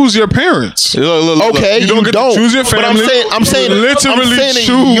choose your parents. Look. Okay, You don't get to choose your But family. I'm saying, Literally I'm saying in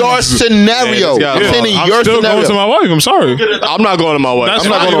choose. your scenario. Yeah, I'm saying in I'm your still going to scenario. my wife. I'm sorry. I'm not going to my wife. That's I'm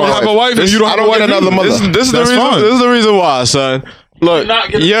not fine. going You to don't have a wife, and you don't I have a don't wife get another either. mother. This is the That's reason. fine. This is the reason why, son. Look,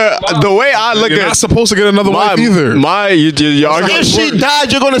 the way I look You're at not supposed to get another wife either. Your argument. If she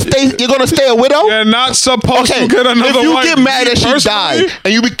died, you're gonna stay a widow. You're not supposed Okay, to get another if you wife. get mad Me that she personally, died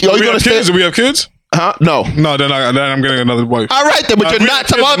and you do you're we gonna have stay. kids? Do we have kids? Huh? No. No, then I'm getting another wife. All right then, but Nah, you're we not have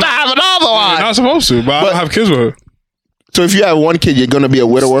kids. supposed to have another You're one. not supposed to, but I don't have kids with her. So if you have one kid, you're gonna be a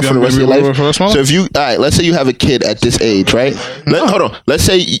widower for the rest of your life. For the rest of my life. So if you, all right, let's say you have a kid at this age, right? Hold on. Let's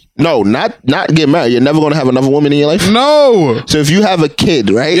say not get married. You're never gonna have another woman in your life. No. So if you have a kid,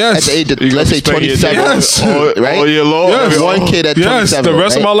 right? Yes. At the age of, You let's say gonna be spending 27, your Yes. right? all year long. Yes. One kid at Yes, 27. the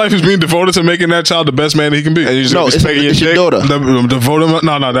rest of right? my life is being devoted to making that child the best man that he can be. And you just No, gonna be it's spanking your dick? daughter. Devoted.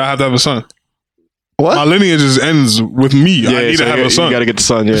 No, I have to have a son. What? My lineage just ends with me. I need to have a son. You gotta get the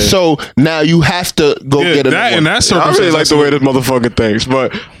son. Yeah. So now you have to go Yeah, get a that one. and that I circumstance. really like the way this motherfucker thinks,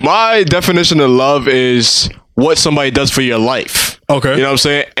 but my definition of love is what somebody does for your life. Okay. You know what I'm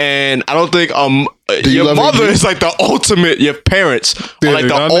saying? And I don't think you your love mother your- is like the ultimate. Your parents are like the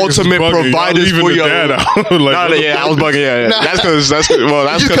y'all niggas is ultimate bugging. Y'all providers leaving for the your. dad out. Like, Nah, what the yeah, I fuck? was bugging. Yeah, Nah.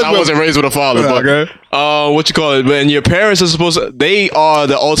 that's because I wasn't raised with a father. But Okay. what you call it? And your parents are supposed to. They are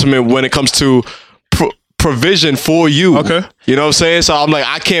the ultimate when it comes to provision for you. Okay. You know what I'm saying? So I'm like,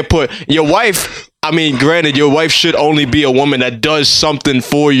 I can't put your wife. I mean, granted, your wife should only be a woman that does something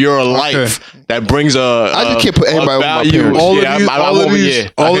for your life that brings I just can't put anybody with my value. parents. All Yeah, of these, I all of won't- these, yeah.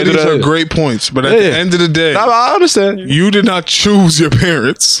 all I of can do these are that. great points. But at the Yeah. end of the day, I understand. you did not choose your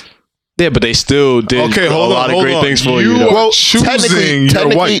parents. Yeah, but they still did Okay, a hold lot on, of great hold on. things for You you. though. are Well, choosing your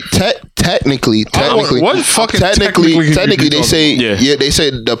wife. technically, what fucking technically can you technically, be they say, Yeah. they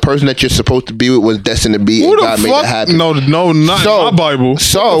say the person that you're supposed to be with was destined to be, Who and the God made fuck? that happen. No, not So- in my Bible.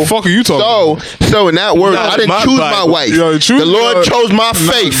 So, what the fuck are you talking about? So in that word, Not I in didn't my choose my Bible. wife. Yo, choose- The Lord chose my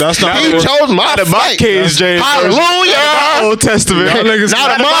faith. that's not He the word. chose my Not in my faith. King James. Hallelujah. Old Testament. Y'all niggas-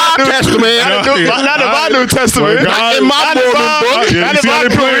 Not in my Testament. Not in my New Testament. God- in my Mormon book. Yeah, Not you in see how my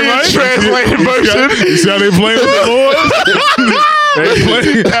they playing, Korean right? translated version. You see how they playing with the Lord? They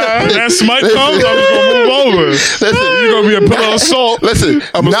playing. When that smite comes, I'm just gonna move over. You're gonna be a pillar of salt. Listen,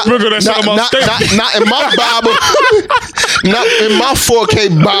 I'm gonna sprinkle that shit on my steak. not in my Bible, not in my 4K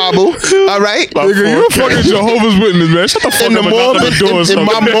Bible. All right, Nigga, you a fucking Jehovah's Witness, man. Shut the fuck in the up and knock on Mormon, the door or something.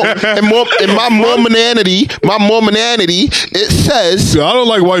 in my Mormonanity, it says. I don't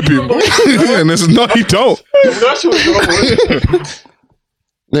like white people. And this is no, you don't.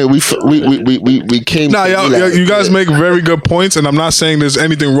 Yeah, we came. Nah, you guys make very good points, and I'm not saying there's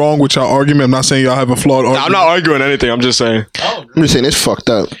anything wrong with your argument. I'm not saying y'all have a flawed argument. I'm not arguing anything. I'm just saying. I'm just saying it's fucked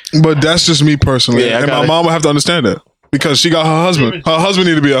up. But that's just me personally. Yeah, I and got my it. mom would have to understand that. Because she got her husband. Her husband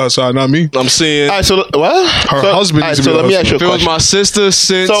need to be on her side, not me. I'm seeing. All right, so what? Her husband needs to So be let me her ask you a If it was question. my sister,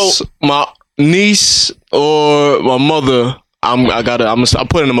 since So- my niece or my mother, I'm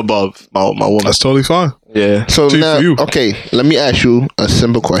putting them above my woman. That's totally fine. Yeah. So Chief, now, for you. okay, let me ask you a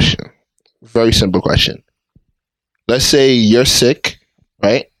simple question. Very simple question. Let's say you're sick,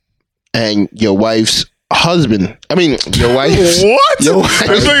 right? And your wife's husband. I mean, your wife. What? Your wife.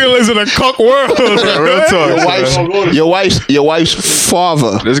 This nigga lives in a cuck world. Real talk. Your wife's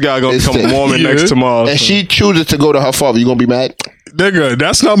father. This guy gonna is become a sick. Mormon Yeah. next tomorrow. And she chooses to go to her father. You gonna be mad? Nigga,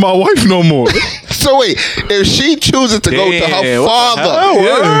 that's not my wife no more. So wait, if she chooses to go to her Damn, what the father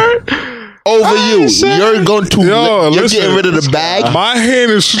Yeah. over you, you're going to. Yo, you're listen. getting rid of the bag. My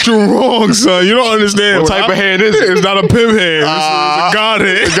hand is strong, son. You don't understand. What When type of hand is it? It's not a pimp hand. It's a God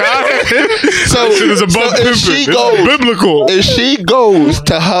hand. So, That shit is above so pimping. if she It's goes, biblical. if she goes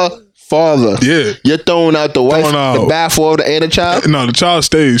to her father, Yeah. you're throwing out the wife, Throwing out. the bath water, and the child. No, the child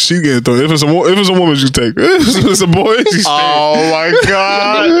stays. She getting thrown. If it's a woman, she take. If it's a boy, she stays. Oh my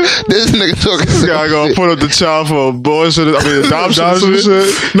god! This nigga talking. This guy gonna put up the child for abortion. I mean, adoption. Adoption Some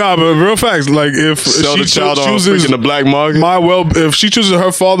shit. Nah, but real facts. Like if Sell she the child on chooses freaking the black market. if she chooses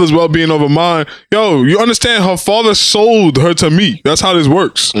her father's well being over mine, yo, you understand? Her father sold her to me. That's how this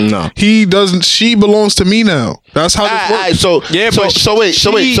works. No. He doesn't. She belongs to me now. That's how this works. So Yeah, but so wait.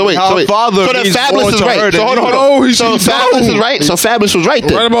 her father So then means Fabulous more is to her right. than So hold on, you. hold on. No, So she Fabulous don't. is right. So Fabulous was right Right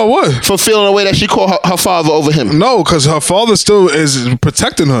then. about what? For feeling the way that she called her father over him. No, because her father still is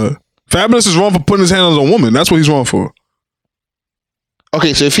protecting her. Fabulous is wrong for putting his hand on a woman. That's what he's wrong for.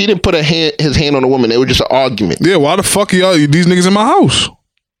 Okay, so if he didn't put his hand on a woman, it was just an argument. Yeah, why the fuck y'all these niggas in my house?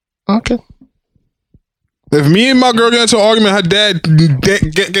 Okay. If me and my girl get into an argument, her dad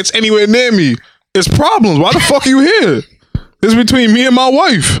gets anywhere near me, it's problems. Why the fuck are you here? It's between me and my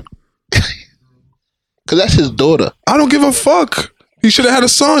wife. Because that's his daughter. I don't give a fuck. He should have had a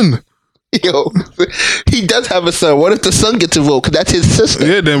son. Yo, he does have a son. What if the son gets involved? Because that's his sister.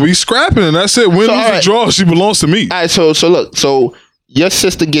 Yeah, then we scrapping and that's it. Win, So, lose, or alright. draw. She belongs to me. All right, so look. So your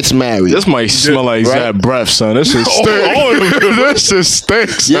sister gets married. This might smell like right. Zach breath, son. This is stink. This just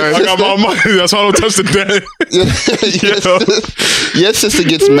stinks. Yeah, son. I got my money. That's why I don't touch the dad. your sister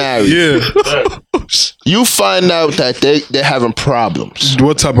gets married. Yeah. You find out that they're having problems.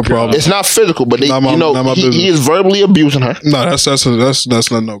 What type of problem? It's not physical, but Not my he business. is verbally abusing her. No, that's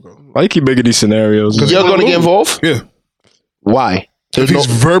not no go. Why you keep making these scenarios? You're going to get involved? Yeah. Why? If he's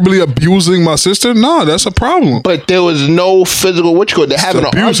verbally abusing my sister, nah, that's a problem. But there was no physical. What you call? They're having an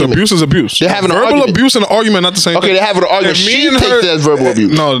Abuse, argument. abuse is abuse. They're having an verbal argument. abuse and an argument, not the same Okay, thing. they're having an argument. If me She and takes her- it as verbal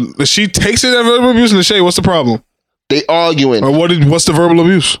abuse. No, she takes it as verbal abuse and the shade. What's the problem? They arguing. Or what's the verbal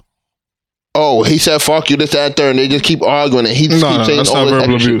abuse? oh, he said fuck you, this, that, and third, and they just keep arguing, and he just keeps saying that's all not this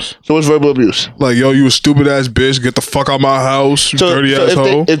verbal extra abuse. shit. So it's verbal abuse. Like, yo, you a stupid ass bitch. Get the fuck out my house, you dirty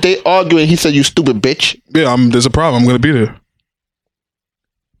asshole. If they arguing, he said you stupid bitch. Yeah, there's a problem. I'm gonna be there.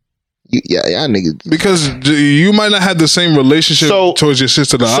 Yeah, niggas. Because you might not have the same relationship towards your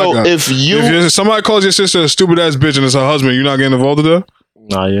sister that I got. If somebody calls your sister a stupid ass bitch and it's her husband, you're not getting involved with that?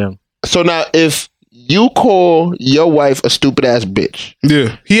 Nah, yeah. So now, if you call your wife a stupid ass bitch,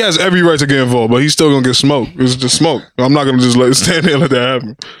 yeah, he has every right to get involved, but he's still gonna get smoked. It's just smoke. I'm not gonna just let it stand there and let that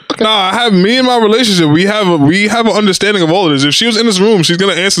happen. Okay. Nah, me and my relationship, we have an understanding of all of this. If she was in this room, she's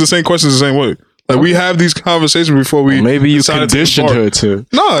gonna answer the same questions the same way. Like, we have these conversations before we. Maybe you conditioned her to.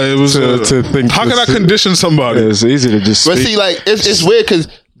 No, it was to think. How can I condition somebody? It's easy to just. But see, like, it's weird because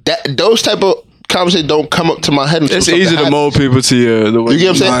those type of conversations don't come up to my head. It's easy to mold people to your. You get what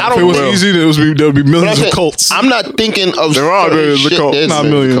I'm saying? If it was easy, there would be millions of cults. I'm not thinking of. There are millions of cults, not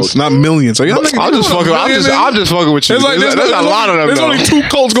millions, not millions. I'm just fucking with you. There's a lot of them. There's only 2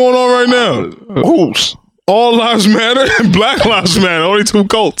 cults going on right now. Who's? All Lives Matter and Black Lives Matter. Only 2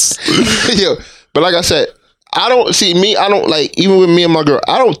 cults. Yo, but like I said, I don't like, even with me and my girl,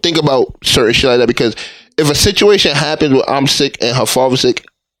 I don't think about certain shit like that, because if a situation happens where I'm sick and her father's sick,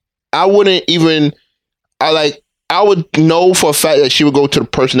 I wouldn't even, I would know for a fact that she would go to the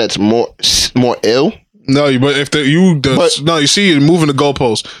person that's more ill. No, but if you see, you're moving the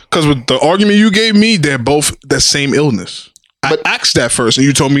goalposts. Because with the argument you gave me, they're both the same illness. But I asked that first, and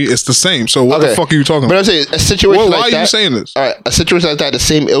you told me it's the same. So what the fuck are you talking about? But I'm saying a situation like that. Why are you saying this? All right, a situation like that, the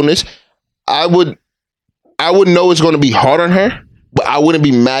same illness, I would know it's going to be hard on her, but I wouldn't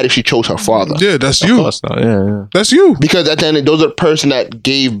be mad if she chose her father. Yeah, that's you. Yeah. That's you. Because at the end, those are the person that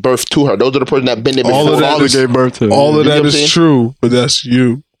gave birth to her. Those are the person that been there before. All of that gave birth to her. All of that is true, but that's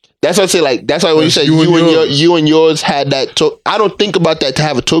you. That's what I say. Like, that's why when you say you and yours had that talk, I don't think about that to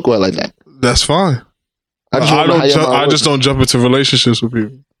have a talk with her like that. That's fine. I just don't jump into relationships with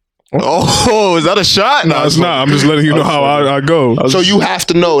people. Oh, is that a shot? No, it's not. I'm just letting you know how I go. So you have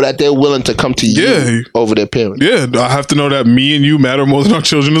to know that they're willing to come to you over their parents. Yeah, I have to know that me and you matter more than our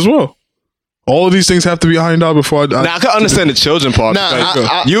children as well. All of these things have to be ironed out before Now, I can understand the children part.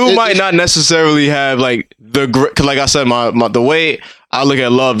 You might not necessarily have like cause like I said, the way I look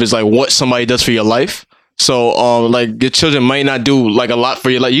at love is like what somebody does for your life. So like your children might not do like a lot for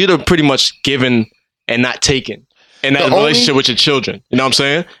you. Like you're pretty much given and not taken in that relationship with your children. You know what I'm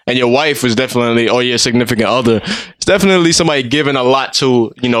saying? And your wife is definitely, or your significant other, it's definitely somebody giving a lot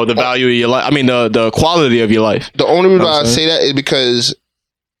to, you know, the value of your life. I mean, the quality of your life. The only reason why I say that is because,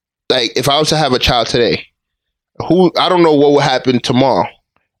 like, if I was to have a child today, I don't know what will happen tomorrow.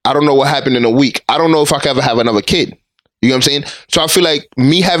 I don't know what happened in a week. I don't know if I can ever have another kid. You know what I'm saying? So I feel like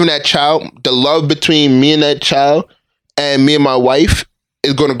me having that child, the love between me and that child and me and my wife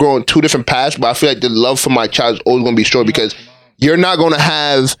is going to grow in 2 different paths, but I feel like the love for my child is always going to be strong, because you're not going to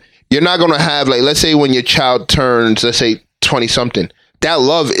have, like, let's say when your child turns, let's say 20 something, that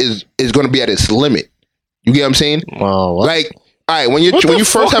love is going to be at its limit. You get what I'm saying? Wow. Like, all right, when you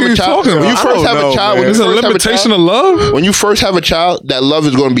first have a child, there's a limitation of love. When you first have a child, that love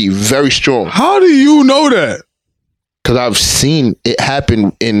is going to be very strong. How do you know that? Because I've seen it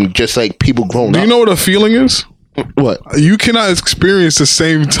happen in just like people growing up. Do you know what a feeling is? What? You cannot experience the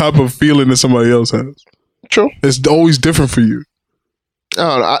same type of feeling that somebody else has. True. It's always different for you. I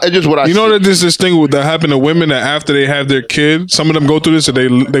don't know. It's just what I see. You know that there's this thing that happen to women that after they have their kid, some of them go through this and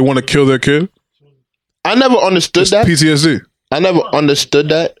they want to kill their kid. I never understood that. PTSD. I never understood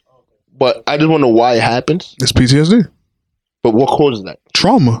that, but I just wonder why it happens. It's PTSD. But what causes that?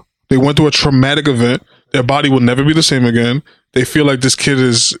 Trauma. They went through a traumatic event. Their body will never be the same again. They feel like this kid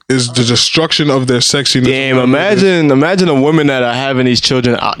is the destruction of their sexiness. Damn, imagine a woman that are having these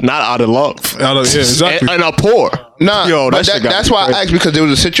children not out of love. Exactly. And are poor. Nah, yo, that's why I asked, because there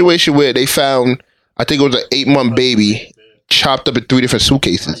was a situation where they found, I think it was an 8-month baby chopped up in 3 different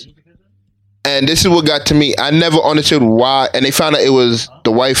suitcases. And this is what got to me. I never understood why, and they found out it was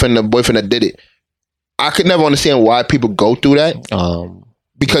the wife and the boyfriend that did it. I could never understand why people go through that.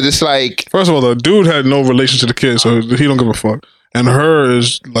 Because it's like, first of all, the dude had no relation to the kid, so he don't give a fuck. And her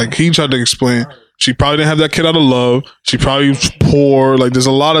is like, he tried to explain, she probably didn't have that kid out of love. She probably was poor. Like, there's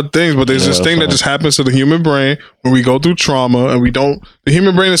a lot of things, but there's this thing that just happens to the human brain when we go through trauma, and the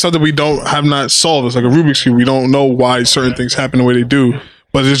human brain is something we have not solved. It's like a Rubik's Cube. We don't know why certain things happen the way they do.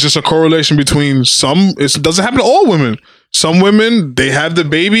 But it's just a correlation between it doesn't happen to all women. Some women, they have the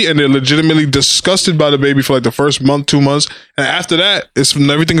baby and they're legitimately disgusted by the baby for like the first month, 2 months. And after that,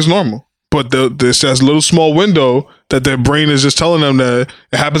 everything is normal. But there's that little small window that their brain is just telling them that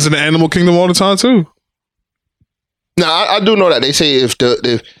it happens in the animal kingdom all the time too. Now, I do know that they say if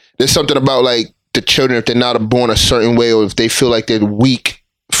the there's something about like the children, if they're not born a certain way or if they feel like they're weak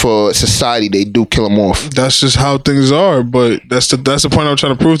for society, they do kill them off. That's just how things are. But that's the point I'm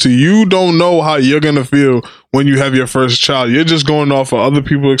trying to prove to you. You don't know how you're gonna feel when you have your first child. You're just going off of other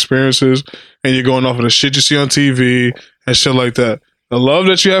people's experiences, and you're going off of the shit you see on TV and shit like that. The love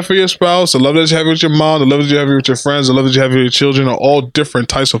that you have for your spouse, the love that you have with your mom, the love that you have with your friends, the love that you have with your children are all different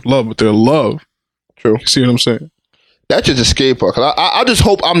types of love, but they're love. True. You see what I'm saying? That's just a scary part. 'Cause I just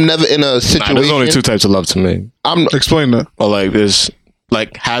hope I'm never in a situation. There's only two types of love to me. Explain that. Or like there's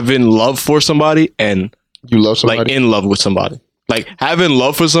like having love for somebody and You love somebody. like in love with somebody. Like having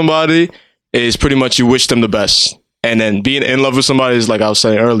love for somebody is pretty much you wish them the best. And then being in love with somebody is like I was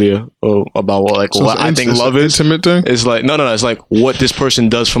saying earlier about what I think love is. Intimate thing? It's like no. It's like what this person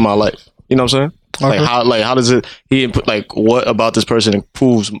does for my life. You know what I'm saying? Okay. How does it? What about this person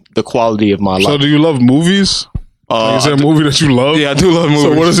improves the quality of my life? So do you love movies? Is there a movie that you love? Yeah, I do love movies.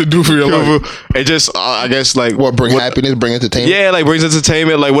 So what does it do for your life? It just I guess like what bring happiness, bring entertainment. Yeah, like brings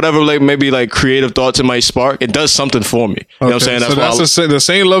entertainment, like whatever, like maybe like creative thoughts it might spark. It does something for me. You know what I'm saying? So that's the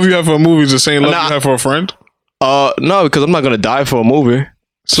same love you have for a movie is the same love you have for a friend? No, because I'm not gonna die for a movie.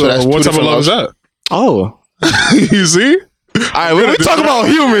 So that's what two type of love is that? Oh. You see? All right, we're talking about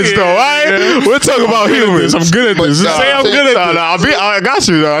humans, though. All right, we're talking about humans. I'm good at this. Nah, Say I'm good at this. I got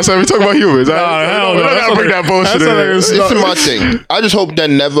you, though. I said we talking about humans. Hell no. I gotta bring that bullshit in. This is my thing. I just hope that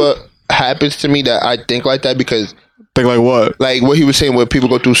never happens to me that I think like that because Think like what? like what he was saying where people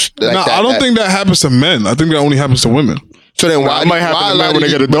go through like No, that. I don't think that happens to men. I think that only happens to women. So then why It might happen why to a men lot when of they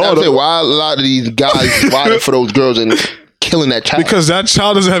these, get a daughter. why a lot of these guys riding for those girls and killing that child? Because that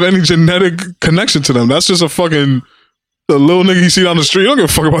child doesn't have any genetic connection to them. That's just a little nigga you see on the street. You don't give a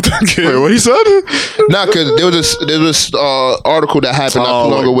fuck about that kid. Wait, what he said? Nah, because there was this article that happened not too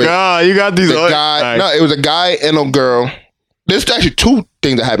long ago with God, you got these the guy. No, it was a guy and a girl. There's actually two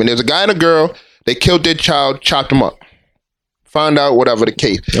things that happened. There's a guy and a girl. They killed their child, chopped them up. Find out whatever the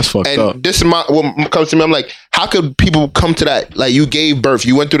case. That's fucked up. And this is what comes to me. I'm like, how could people come to that? Like, you gave birth.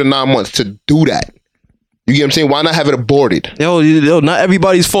 You went through the 9 months to do that. You get what I'm saying? Why not have it aborted? Yo, not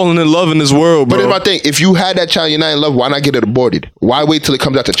everybody's falling in love in this world, bro. But it's my thing. If you had that child, you're not in love. Why not get it aborted? Why wait till it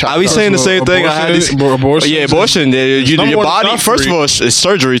comes out the child? I be saying the same thing. I had this Abortion. Yeah, abortion. Your body, first of all, it's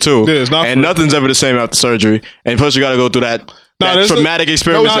surgery too, Yeah, it's not and free. nothing's ever the same after surgery. And plus, you got to go through that there's traumatic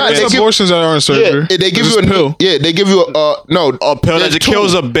experience. No, There's they give- abortions that aren't surgery. Yeah, they give It's you a pill. Yeah, they give you a A pill that there's just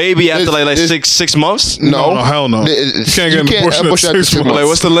kills two. a baby after like There's- 6 months. No, No, hell no. You can't get an abortion at 6 months. Like,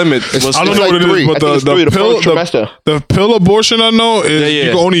 what's the limit? It's- What's I don't It's know like what it is, three. but I think it's three, the the pill, first trimester. the pill abortion I know is Yeah. you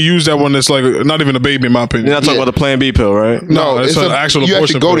can only use that when it's like not even a baby, in my opinion. You're not talking Yeah. about the Plan B pill, right? No, it's an actual you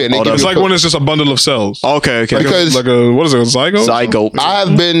abortion actually go pill. there and they give It's you like a when it's just a bundle of cells. Okay. Because- Like a what is it? A zygote? Zygote.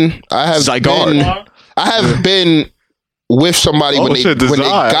 I have Zygote. been with somebody when they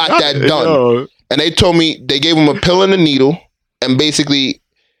got that done. Yo. And they told me they gave them a pill and a needle, and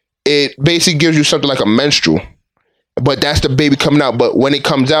it basically gives you something like a menstrual. But that's the baby coming out. But when it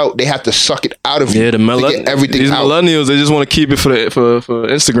comes out, they have to suck it out of you Yeah, the to get everything these out. millennials, they just want to keep it for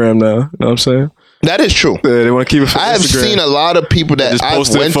Instagram now. You know what I'm saying? That is true. Yeah, they want to keep it for I have Instagram. seen a lot of people that just I've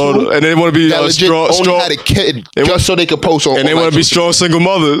posting went photos, to and they want to be that legit strong, only had a kid just so they could post on. and they on want to be social strong single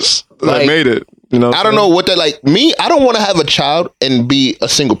mothers. Like Like, made it. You know, I don't know what that like. Me, I don't want to have a child and be a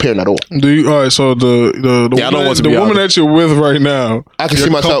single parent at all. Do you? All right. So the Yeah, I don't woman, want to the be woman out. that you're with right now, I can you're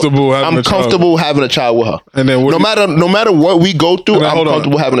see myself. comfortable having I'm a child. comfortable having a child with her. And then what No matter what we go through, And then, I'm hold on.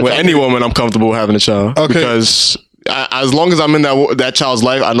 comfortable having a with child. any woman, I'm comfortable having a child. Okay. Because as long as I'm in that child's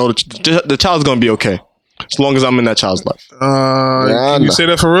life, I know the child's gonna be okay. As long as I'm in that child's life. Can you say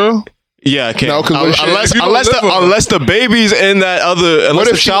that for real? Yeah, I can. No, 'cause what if you don't live with her? unless the baby's in that other unless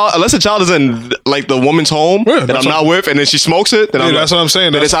if the child is in like the woman's home Yeah, that that's I'm not with, and then she smokes it, then Yeah, I'm that's what I'm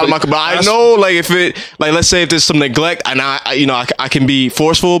saying. Then it's out of my. But I that's- know, like if it, like let's say if there's some neglect, and I can be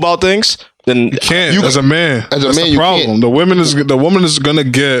forceful about things, then Can't as a man. As a That's man, the you problem. can't. The woman is gonna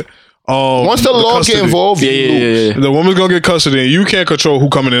get. Once the law custody. get involved, you lose. yeah. The woman's gonna get custody, and you can't control who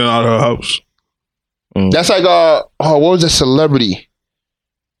coming in and out of her house. That's like what was the celebrity?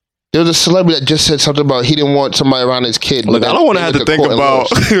 There was a celebrity that just said something about he didn't want somebody around his kid. Look, I don't want to have to think about.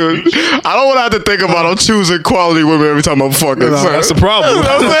 I don't want to have to think about I'm choosing quality women every time I'm fucking. No, that's the problem. You know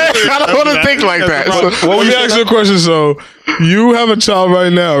what I'm saying? I don't want to think like that. So, Let me ask you a question. So, you have a child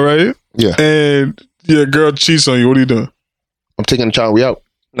right now, right? Yeah. And your girl cheats on you. What are you doing? I'm taking the child. We out.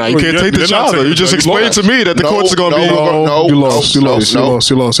 Nah, you can't take the You're not child. taking You the just child. explained to me that the courts are going to be. No, You lost.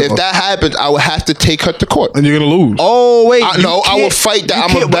 If that happens, I would have to take her to court. And you're gonna lose. Oh wait, I will fight that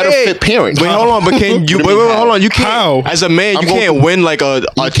I'm a better fit parent. Wait, hold on, but can you? Wait, hold on. You can't. How? As a man, you can't win like a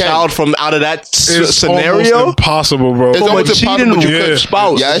child from out of that It's scenario. almost impossible, bro. It's From a almost cheating impossible, but you yeah. could.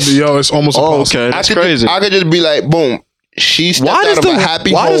 spouse. Yes. Yo, it's almost Oh, impossible. okay, that's I crazy. could just be like, boom. She stepped Why does out of the- a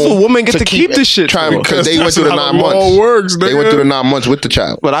happy why does home the woman get to keep this shit for? Because they went through the That's 9 how the law months. works, They nigga. went through the 9 months with the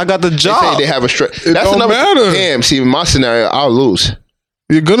child. But I got the They job. say they have a straight. It don't matter. Damn. See, in my scenario, I'll lose.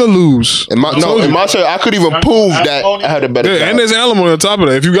 You're gonna lose. In my scenario, I could even prove that I had a better Yeah, job. and there's alimony on top of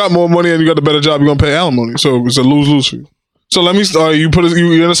that. If you got more money and you got the better job, you're gonna pay alimony. So it's a lose-lose for you. So let me.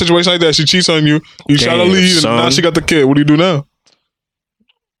 You're in a situation like that. She cheats on you. You try to Damn, leave, son. and now she got the kid. What do you do now?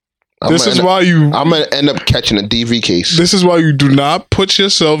 I'm This is gonna- why you. I'm gonna end up catching a DV case. This is why you do not put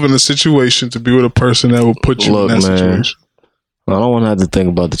yourself in a situation to be with a person that will put you Look, in that man. situation. I don't want to have to think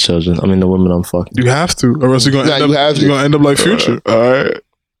about the children. I mean, the women I'm fucking. You have to, or else you're gonna Nah, end you have up. to. You're gonna end up like Future. All right.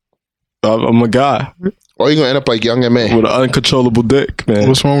 I'm a guy Or you're gonna end up like Young and Man with an uncontrollable dick, man.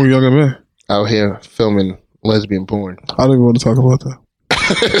 What's wrong with younger men? out here filming lesbian porn. I don't even want to talk about that.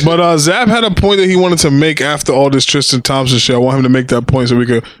 But Zap had a point that he wanted to make after all this Tristan Thompson shit. I want him to make that point so we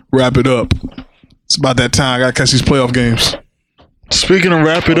could wrap it up. It's about that time. I gotta catch these playoff games. Speaking of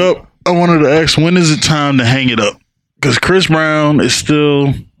wrap it up, I wanted to ask, when is it time to hang it up? Because Chris Brown is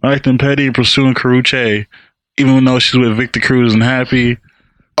still acting petty and pursuing Karuche, even though she's with Victor Cruz and happy.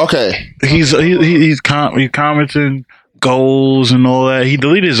 Okay, He's commenting goals and all that. He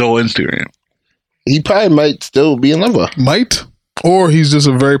deleted his whole Instagram. he probably might still be in love with her. Might. Or he's just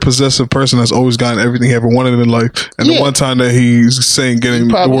a very possessive person that's always gotten everything he ever wanted in life. And Yeah. the one time that he's saying getting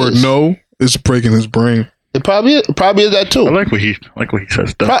the probably word is. no, it's breaking his brain. It probably is that too. I like what he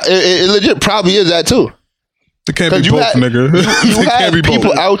says. Stuff. It legit probably is that too. It can't be 'Cause you both, have- nigga. You It can't have be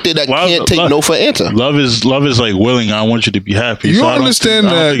people both. out there that Well, can't take look, no for an answer. Love is like willing. I want you to be happy. You So I don't understand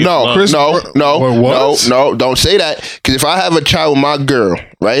think- I don't that- think it's No, love. Chris- no, Wait, what? no, don't say that. Because if I have a child with my girl,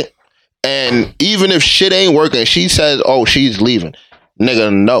 right, and even if shit ain't working, she says, "Oh, she's leaving,"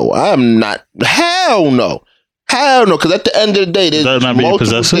 nigga, no, I'm not. Hell no. Because at the end of the day, there's That not being multiple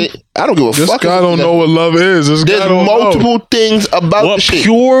possessive? thi- I don't give a This fuck. guy don't know what love is. This guy There's don't know. multiple things about What the shit.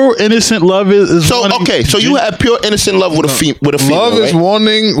 pure innocent love is. So wanting- okay, so you have pure innocent love with a female, Love is right?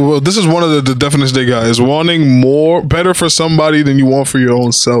 wanting. Well, this is one of the definitions they got. Is wanting more, better for somebody than you want for your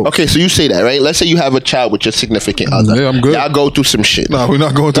own self. Okay, so you say that, right? Let's say you have a child with your significant other. Yeah, I'm good. Y'all go through some shit. Nah, we're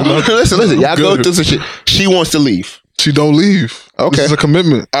not going through nothing. listen. Y'all go Good. through some shit. She wants to leave. She don't leave. Okay. This is a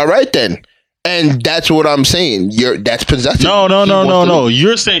commitment. All right then, and that's what I'm saying. That's possessive. No. She wants to leave.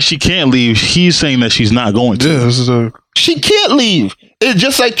 You're saying she can't leave. He's saying that she's not going to. Yeah, this is a. She can't leave. It's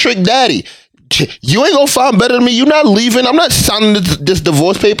just like Trick Daddy. You ain't gonna find better than me. You're not leaving. I'm not signing this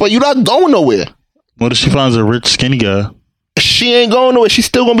divorce paper. You're not going nowhere. What if she finds a rich, skinny guy? She ain't going nowhere. She's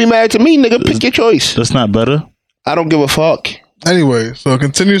still gonna be married to me, nigga. Pick your choice. That's not better. I don't give a fuck. Anyway, so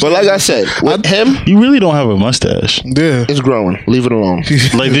continue. But like I said, with him, You really don't have a mustache. Yeah. it's growing. Leave it alone.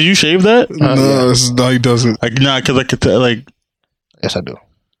 Like, did you shave that? No, he doesn't. Like, nah, because I could tell. Like, Yes, I do.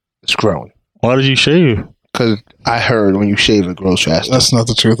 It's growing. why did you shave? Because I heard when you shave, it grows faster. That's not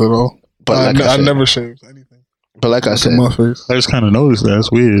the truth at all. But I, like I I said, never shaved anything. but like I In said, my face. I just kind of noticed that.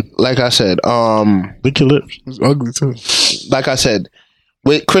 It's weird. like I said, Lick your lips. It's ugly too. like I said,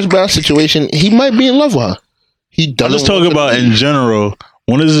 with Chris Brown's situation, he might be in love with her. He I'm doesn't. just talking want to about be. in general.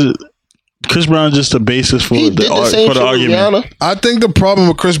 When is it? Chris Brown just the basis for He the, did the same for the shit with argument. Rihanna. I think the problem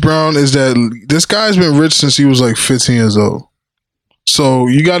with Chris Brown is that this guy's been rich since he was like 15 years old. So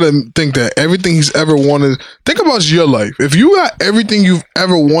you got to think that everything he's ever wanted. Think about your life. If you got everything you've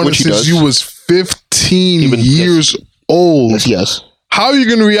ever wanted Which he since does. you was 15 Even- years old, Yes. how are you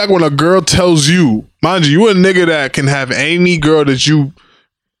going to react when a girl tells you, mind you a nigga that can have any girl that's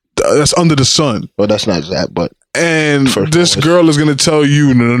under the sun, Well, that's not that, but and First this of all, girl is going to tell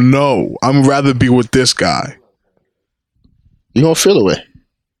you, no, I'm rather be with this guy. you gonna feel away.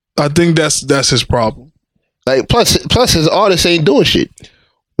 I think that's his problem. Like plus his artist ain't doing shit.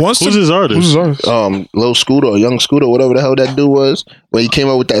 Once Who's his artist? Who's his artist? Lil Scooter or Young Scooter, whatever the hell that dude was, when he came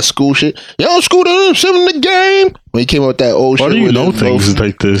up with that school shit. Young Scooter, seven the game. When he came up with that old Why shit. do you with know his things both-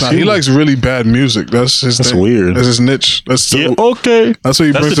 like this? Nah, he likes really bad music. That's his. That's thing. weird. That's his niche. That's so, Yeah, okay. That's what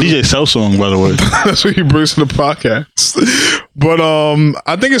he That's brings. the To DJ Cell song, by the way. that's what he brings to the podcast. But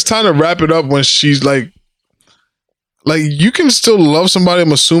I think it's time to wrap it up when she's like you can still love somebody.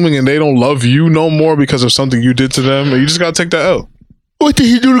 I'm assuming, and they don't love you no more because of something you did to them. And you just gotta take that L. What did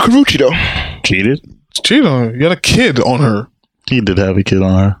he do to Karuchi though? Cheated. Cheat on her. You got a kid on her. He did have a kid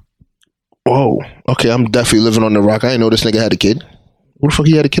on her. Whoa. Okay, I'm definitely living on the rock. I didn't know this nigga had a kid. Who the fuck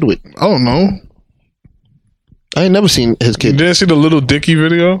he had a kid with? I don't know. I ain't never seen his You kid. didn't see the Little Dicky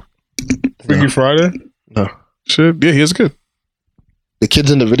video? Freaky Friday? No. Shit. Yeah, he has a kid. The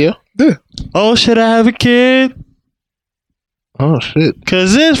kid's in the video? Yeah. Oh, should I have a kid? Oh shit.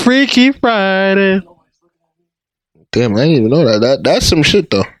 Cause it's Freaky Friday. Damn, I didn't even know that. That's some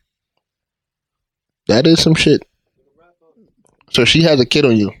shit though. That is some shit. So she has a kid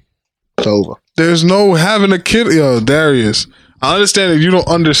on you. It's over. There's no having a kid. Yo, Darius, I understand that you don't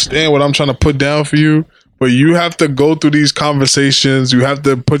understand what I'm trying to put down for you, but you have to go through these conversations. You have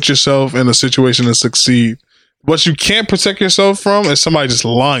to put yourself in a situation to succeed. What you can't protect yourself from is somebody just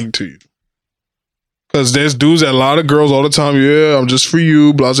lying to you. Because there's dudes that lie to girls all the time. Yeah, I'm just for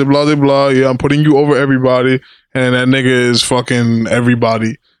you, blah, blah, blah, blah. Yeah, I'm putting you over everybody. And that nigga is fucking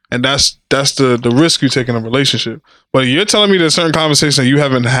everybody. And that's the risk you take in a relationship. But you're telling me there's certain conversations that you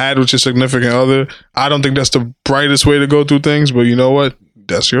haven't had with your significant other. I don't think that's the brightest way to go through things. But you know what?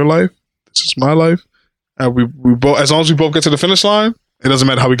 That's your life. This is my life. And we both, as long as we both get to the finish line, it doesn't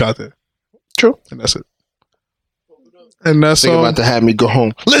matter how we got there. True. And that's it. And that's Think about to have me go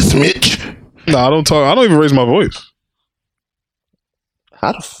home. Listen, Mitch. No, I don't talk. I don't even raise my voice.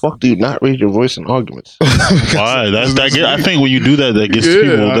 How the fuck do you not raise your voice in arguments? Why? I think when you do that gets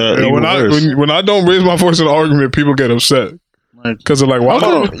people that even worse. When I don't raise my voice in an argument, people get upset because they're like, "Why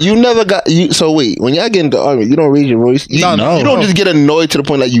don't You never got you? So wait, when y'all get into argument, you don't raise your voice. You don't just get annoyed to the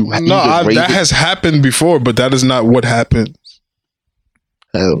point that that has happened before, but that is not what happened.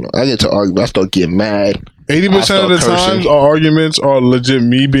 I don't know. I get to argue, I start getting mad. 80% of the times, our arguments are legit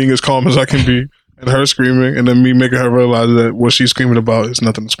me being as calm as I can be, and her screaming, and then me making her realize that what she's screaming about is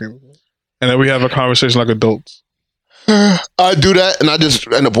nothing to scream about, and then we have a conversation like adults. I do that, and I just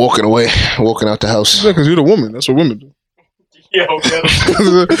end up walking away, walking out the house. Yeah, because you're the woman. That's what women do. Yo, but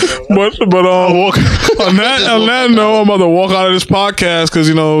on that note, I'm about to walk out of this podcast because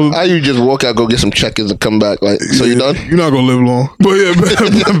How you just walk out, go get some checkers, and come back? Like, so you done? You're not gonna live long. But yeah,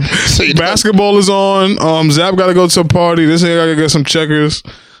 So you basketball is on. Zap got to go to a party. This nigga got to get some checkers.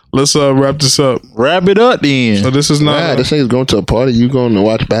 Let's wrap this up. Wrap it up then. So this is not. Nah, this nigga's going to a party. You going to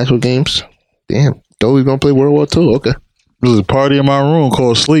watch basketball games? Damn. Though we gonna play World War II. Okay. There's a party in my room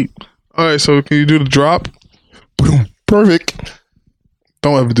called sleep. All right, so can you do the drop? Perfect.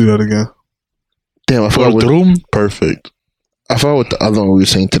 Don't ever do that again. Damn, I forgot what the other one we were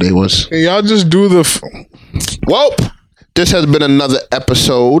saying today was. Can y'all just do the? Well, this has been another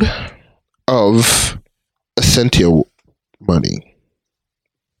episode of Essentia Money.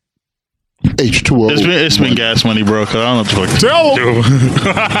 H2O. It's been gas money, bro. Cause I don't know what the fuck. Tell 'em.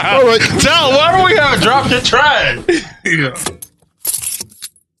 All right, tell. Why do we have dropped the track? Yeah.